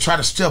me that try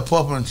to step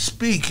up and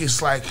speak,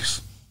 it's like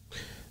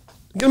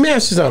Let me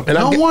ask you something.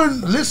 no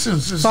one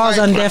listens. It's Falls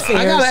like, on deaf ears.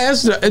 I gotta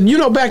ask you. You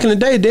know, back in the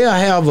day, they'll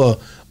have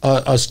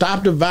a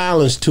stop the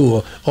violence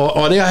tour,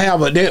 or they'll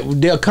have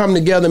they'll come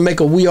together and make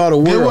a We Are the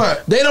World.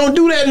 what? They don't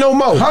do that no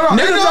more. Hold on,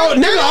 Niggas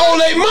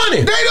hold their money.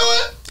 They do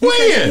it.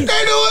 When? They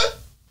do it.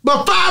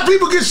 But 5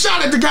 people get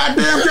shot at the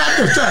goddamn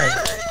thing.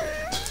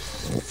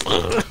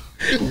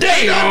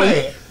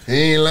 Damn, He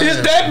ain't lying.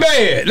 it's that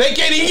bad. They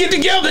can't even get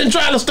together and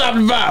try to stop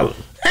the violence.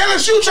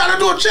 LSU trying to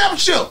do a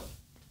championship.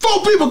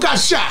 4 people got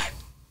shot.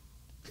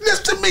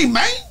 Listen to me,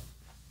 man.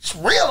 It's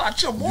real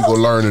out your boy. You gonna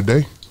learn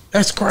today.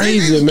 That's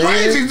crazy, It's man.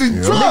 crazy.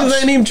 The drugs.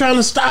 Niggas ain't even trying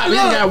to stop. It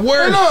got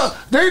worse.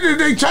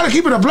 They try to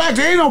keep it a black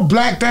thing. Ain't no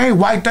black thing,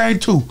 white thing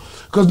too.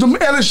 Cause them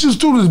LSU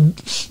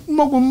students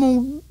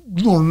smoking.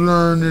 You gonna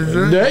learn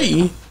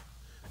today.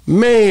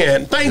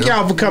 Man, thank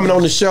y'all for coming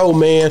on the show,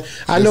 man.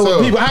 I know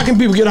sir. people. How can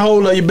people get a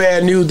hold of your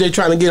bad news? They're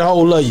trying to get a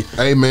hold of you.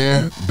 Hey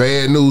man,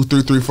 Bad News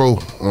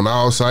 334 on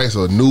all sites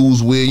or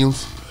News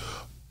Williams,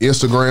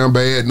 Instagram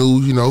Bad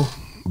News. You know,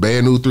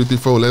 Bad News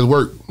 334. Let's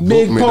work.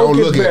 Big Book me, don't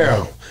Pokey look at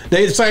Barrel. me.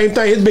 They the same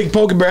thing. It's Big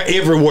Pokey Barrel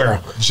everywhere.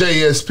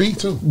 JSP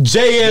too.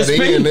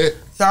 JSP.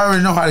 Y'all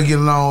already know how to get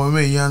along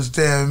with me. You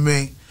understand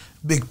me?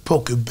 Big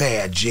Pokey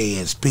Bad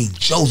JSP,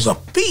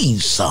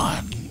 Josephine's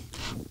son.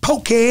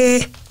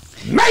 Pokey.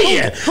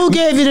 Man. Who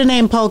gave you the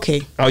name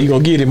Pokey? Oh, you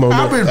gonna get him on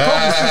I've been that?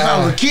 Pokey since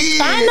I was a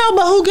kid. I know,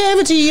 but who gave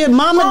it to you? Your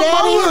mama,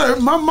 daddy?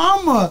 My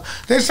mama.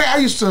 They say I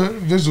used to.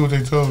 This is what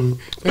they told me.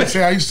 They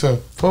say I used to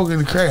poke in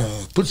the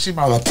crayon, put shit in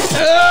my mouth.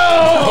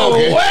 Oh,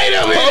 Pokey. wait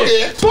a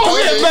minute. Pokey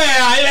Pokey.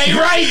 Barrel. It ain't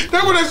right.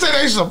 That's what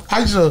they say. I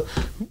used to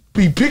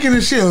be picking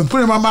this shit and put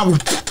it in my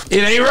mouth. It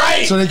ain't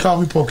right. So they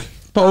call me Pokey.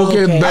 Pokey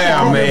Okay.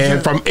 Barrel,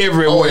 man, from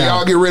everywhere. Oh,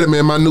 y'all get ready,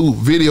 man. My new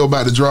video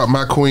about to drop,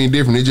 My Queen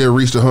Different. It just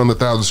reached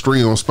 100,000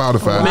 streams on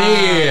Spotify.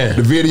 Man.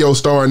 The video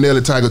starring Nelly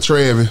Tiger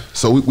Travis.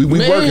 So we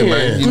working,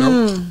 man. You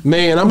know.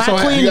 Man, I'm My so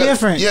queen happy. You got-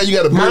 different. Yeah, you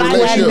got a My better queen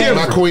relationship.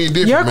 different. My Queen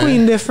Different, Your man.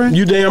 queen different.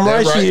 You damn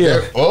right That's she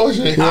is. That- oh,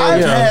 shit.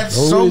 I've yeah. had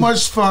so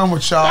much fun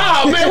with y'all.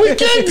 Oh, man, we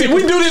kicked it.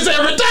 We do this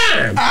every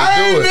time.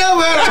 I ain't do it.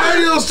 never had a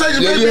radio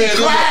station Yeah, make you me had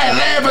cry and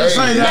laugh at the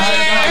same Man,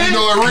 time. you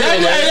know it real, that,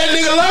 man. that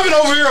nigga love it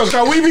over here,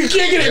 cause we be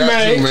kicking it, Got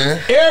man. to, man.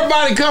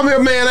 Everybody come here,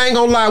 man. I ain't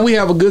gonna lie, we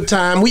have a good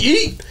time. We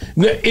eat.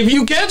 If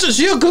you catch us,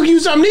 she'll cook you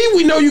something to eat.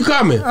 We know you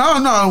coming. Oh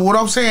no! What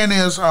I'm saying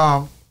is,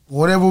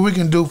 whatever we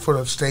can do for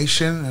the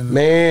station, and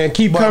Man,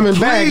 keep But coming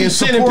back please and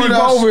sending support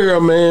people us. over here,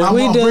 man. I'm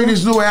We gonna do. bring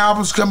these new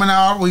albums coming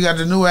out. We got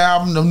the new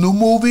album, the new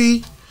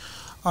movie.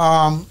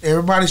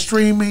 Everybody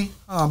stream me.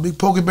 Big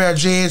Pokey Bear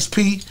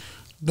JSP.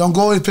 Don't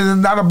go if it's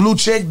not a blue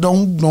check.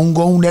 Don't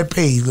go on that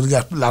page. We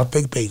got a lot of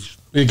fake pages.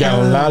 We got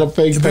a lot of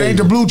fake If it ain't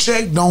the pages. blue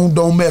check,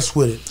 don't mess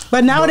with it.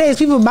 But nowadays,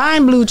 people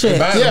buying blue checks.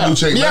 Yeah, Blue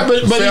check, yeah, man. but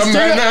it's still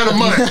 $7.99 a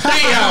month.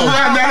 Damn.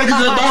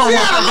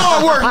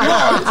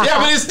 Yeah,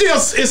 but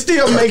it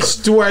still makes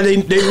to where they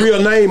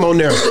real name on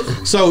there.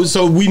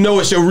 So we know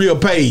it's your real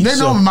page. They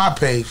know so, my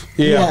page.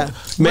 yeah.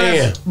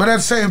 Man. But at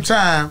the same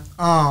time,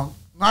 I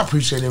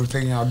appreciate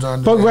everything y'all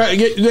done. Fuck,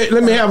 today.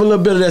 let me have a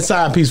little bit of that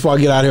side piece before I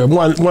get out of here.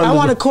 One I want a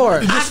little-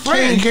 chorus. Just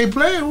play. You can't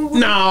play it.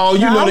 No, you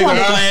No, know I they want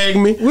gonna it. flag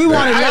me. We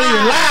want it I live.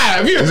 ain't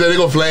live. He said they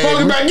gonna flag Fuck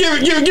me. about, give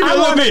me a I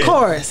little want a bit.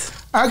 chorus.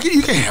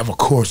 You can't have a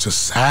chorus, a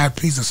side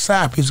piece. A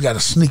side piece got to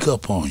sneak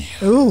up on you.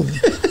 Ooh.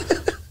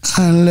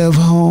 I left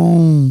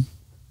home,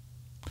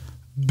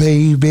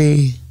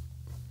 baby,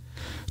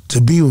 to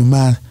be with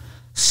my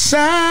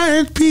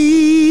side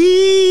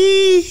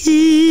piece.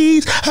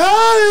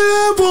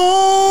 I left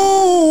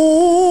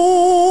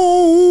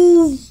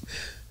home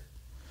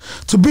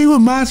to be with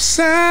my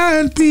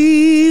side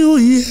piece. Oh,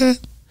 yeah.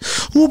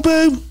 Oh,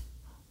 baby.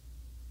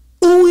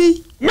 Ooh,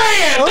 Man,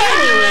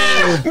 thank you,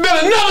 man. Been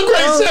another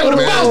great segment of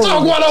Man. Boss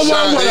Talk 101 Shout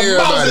out with to a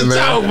boss everybody, and man.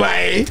 talk,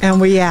 man. And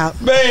we out.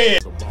 Man.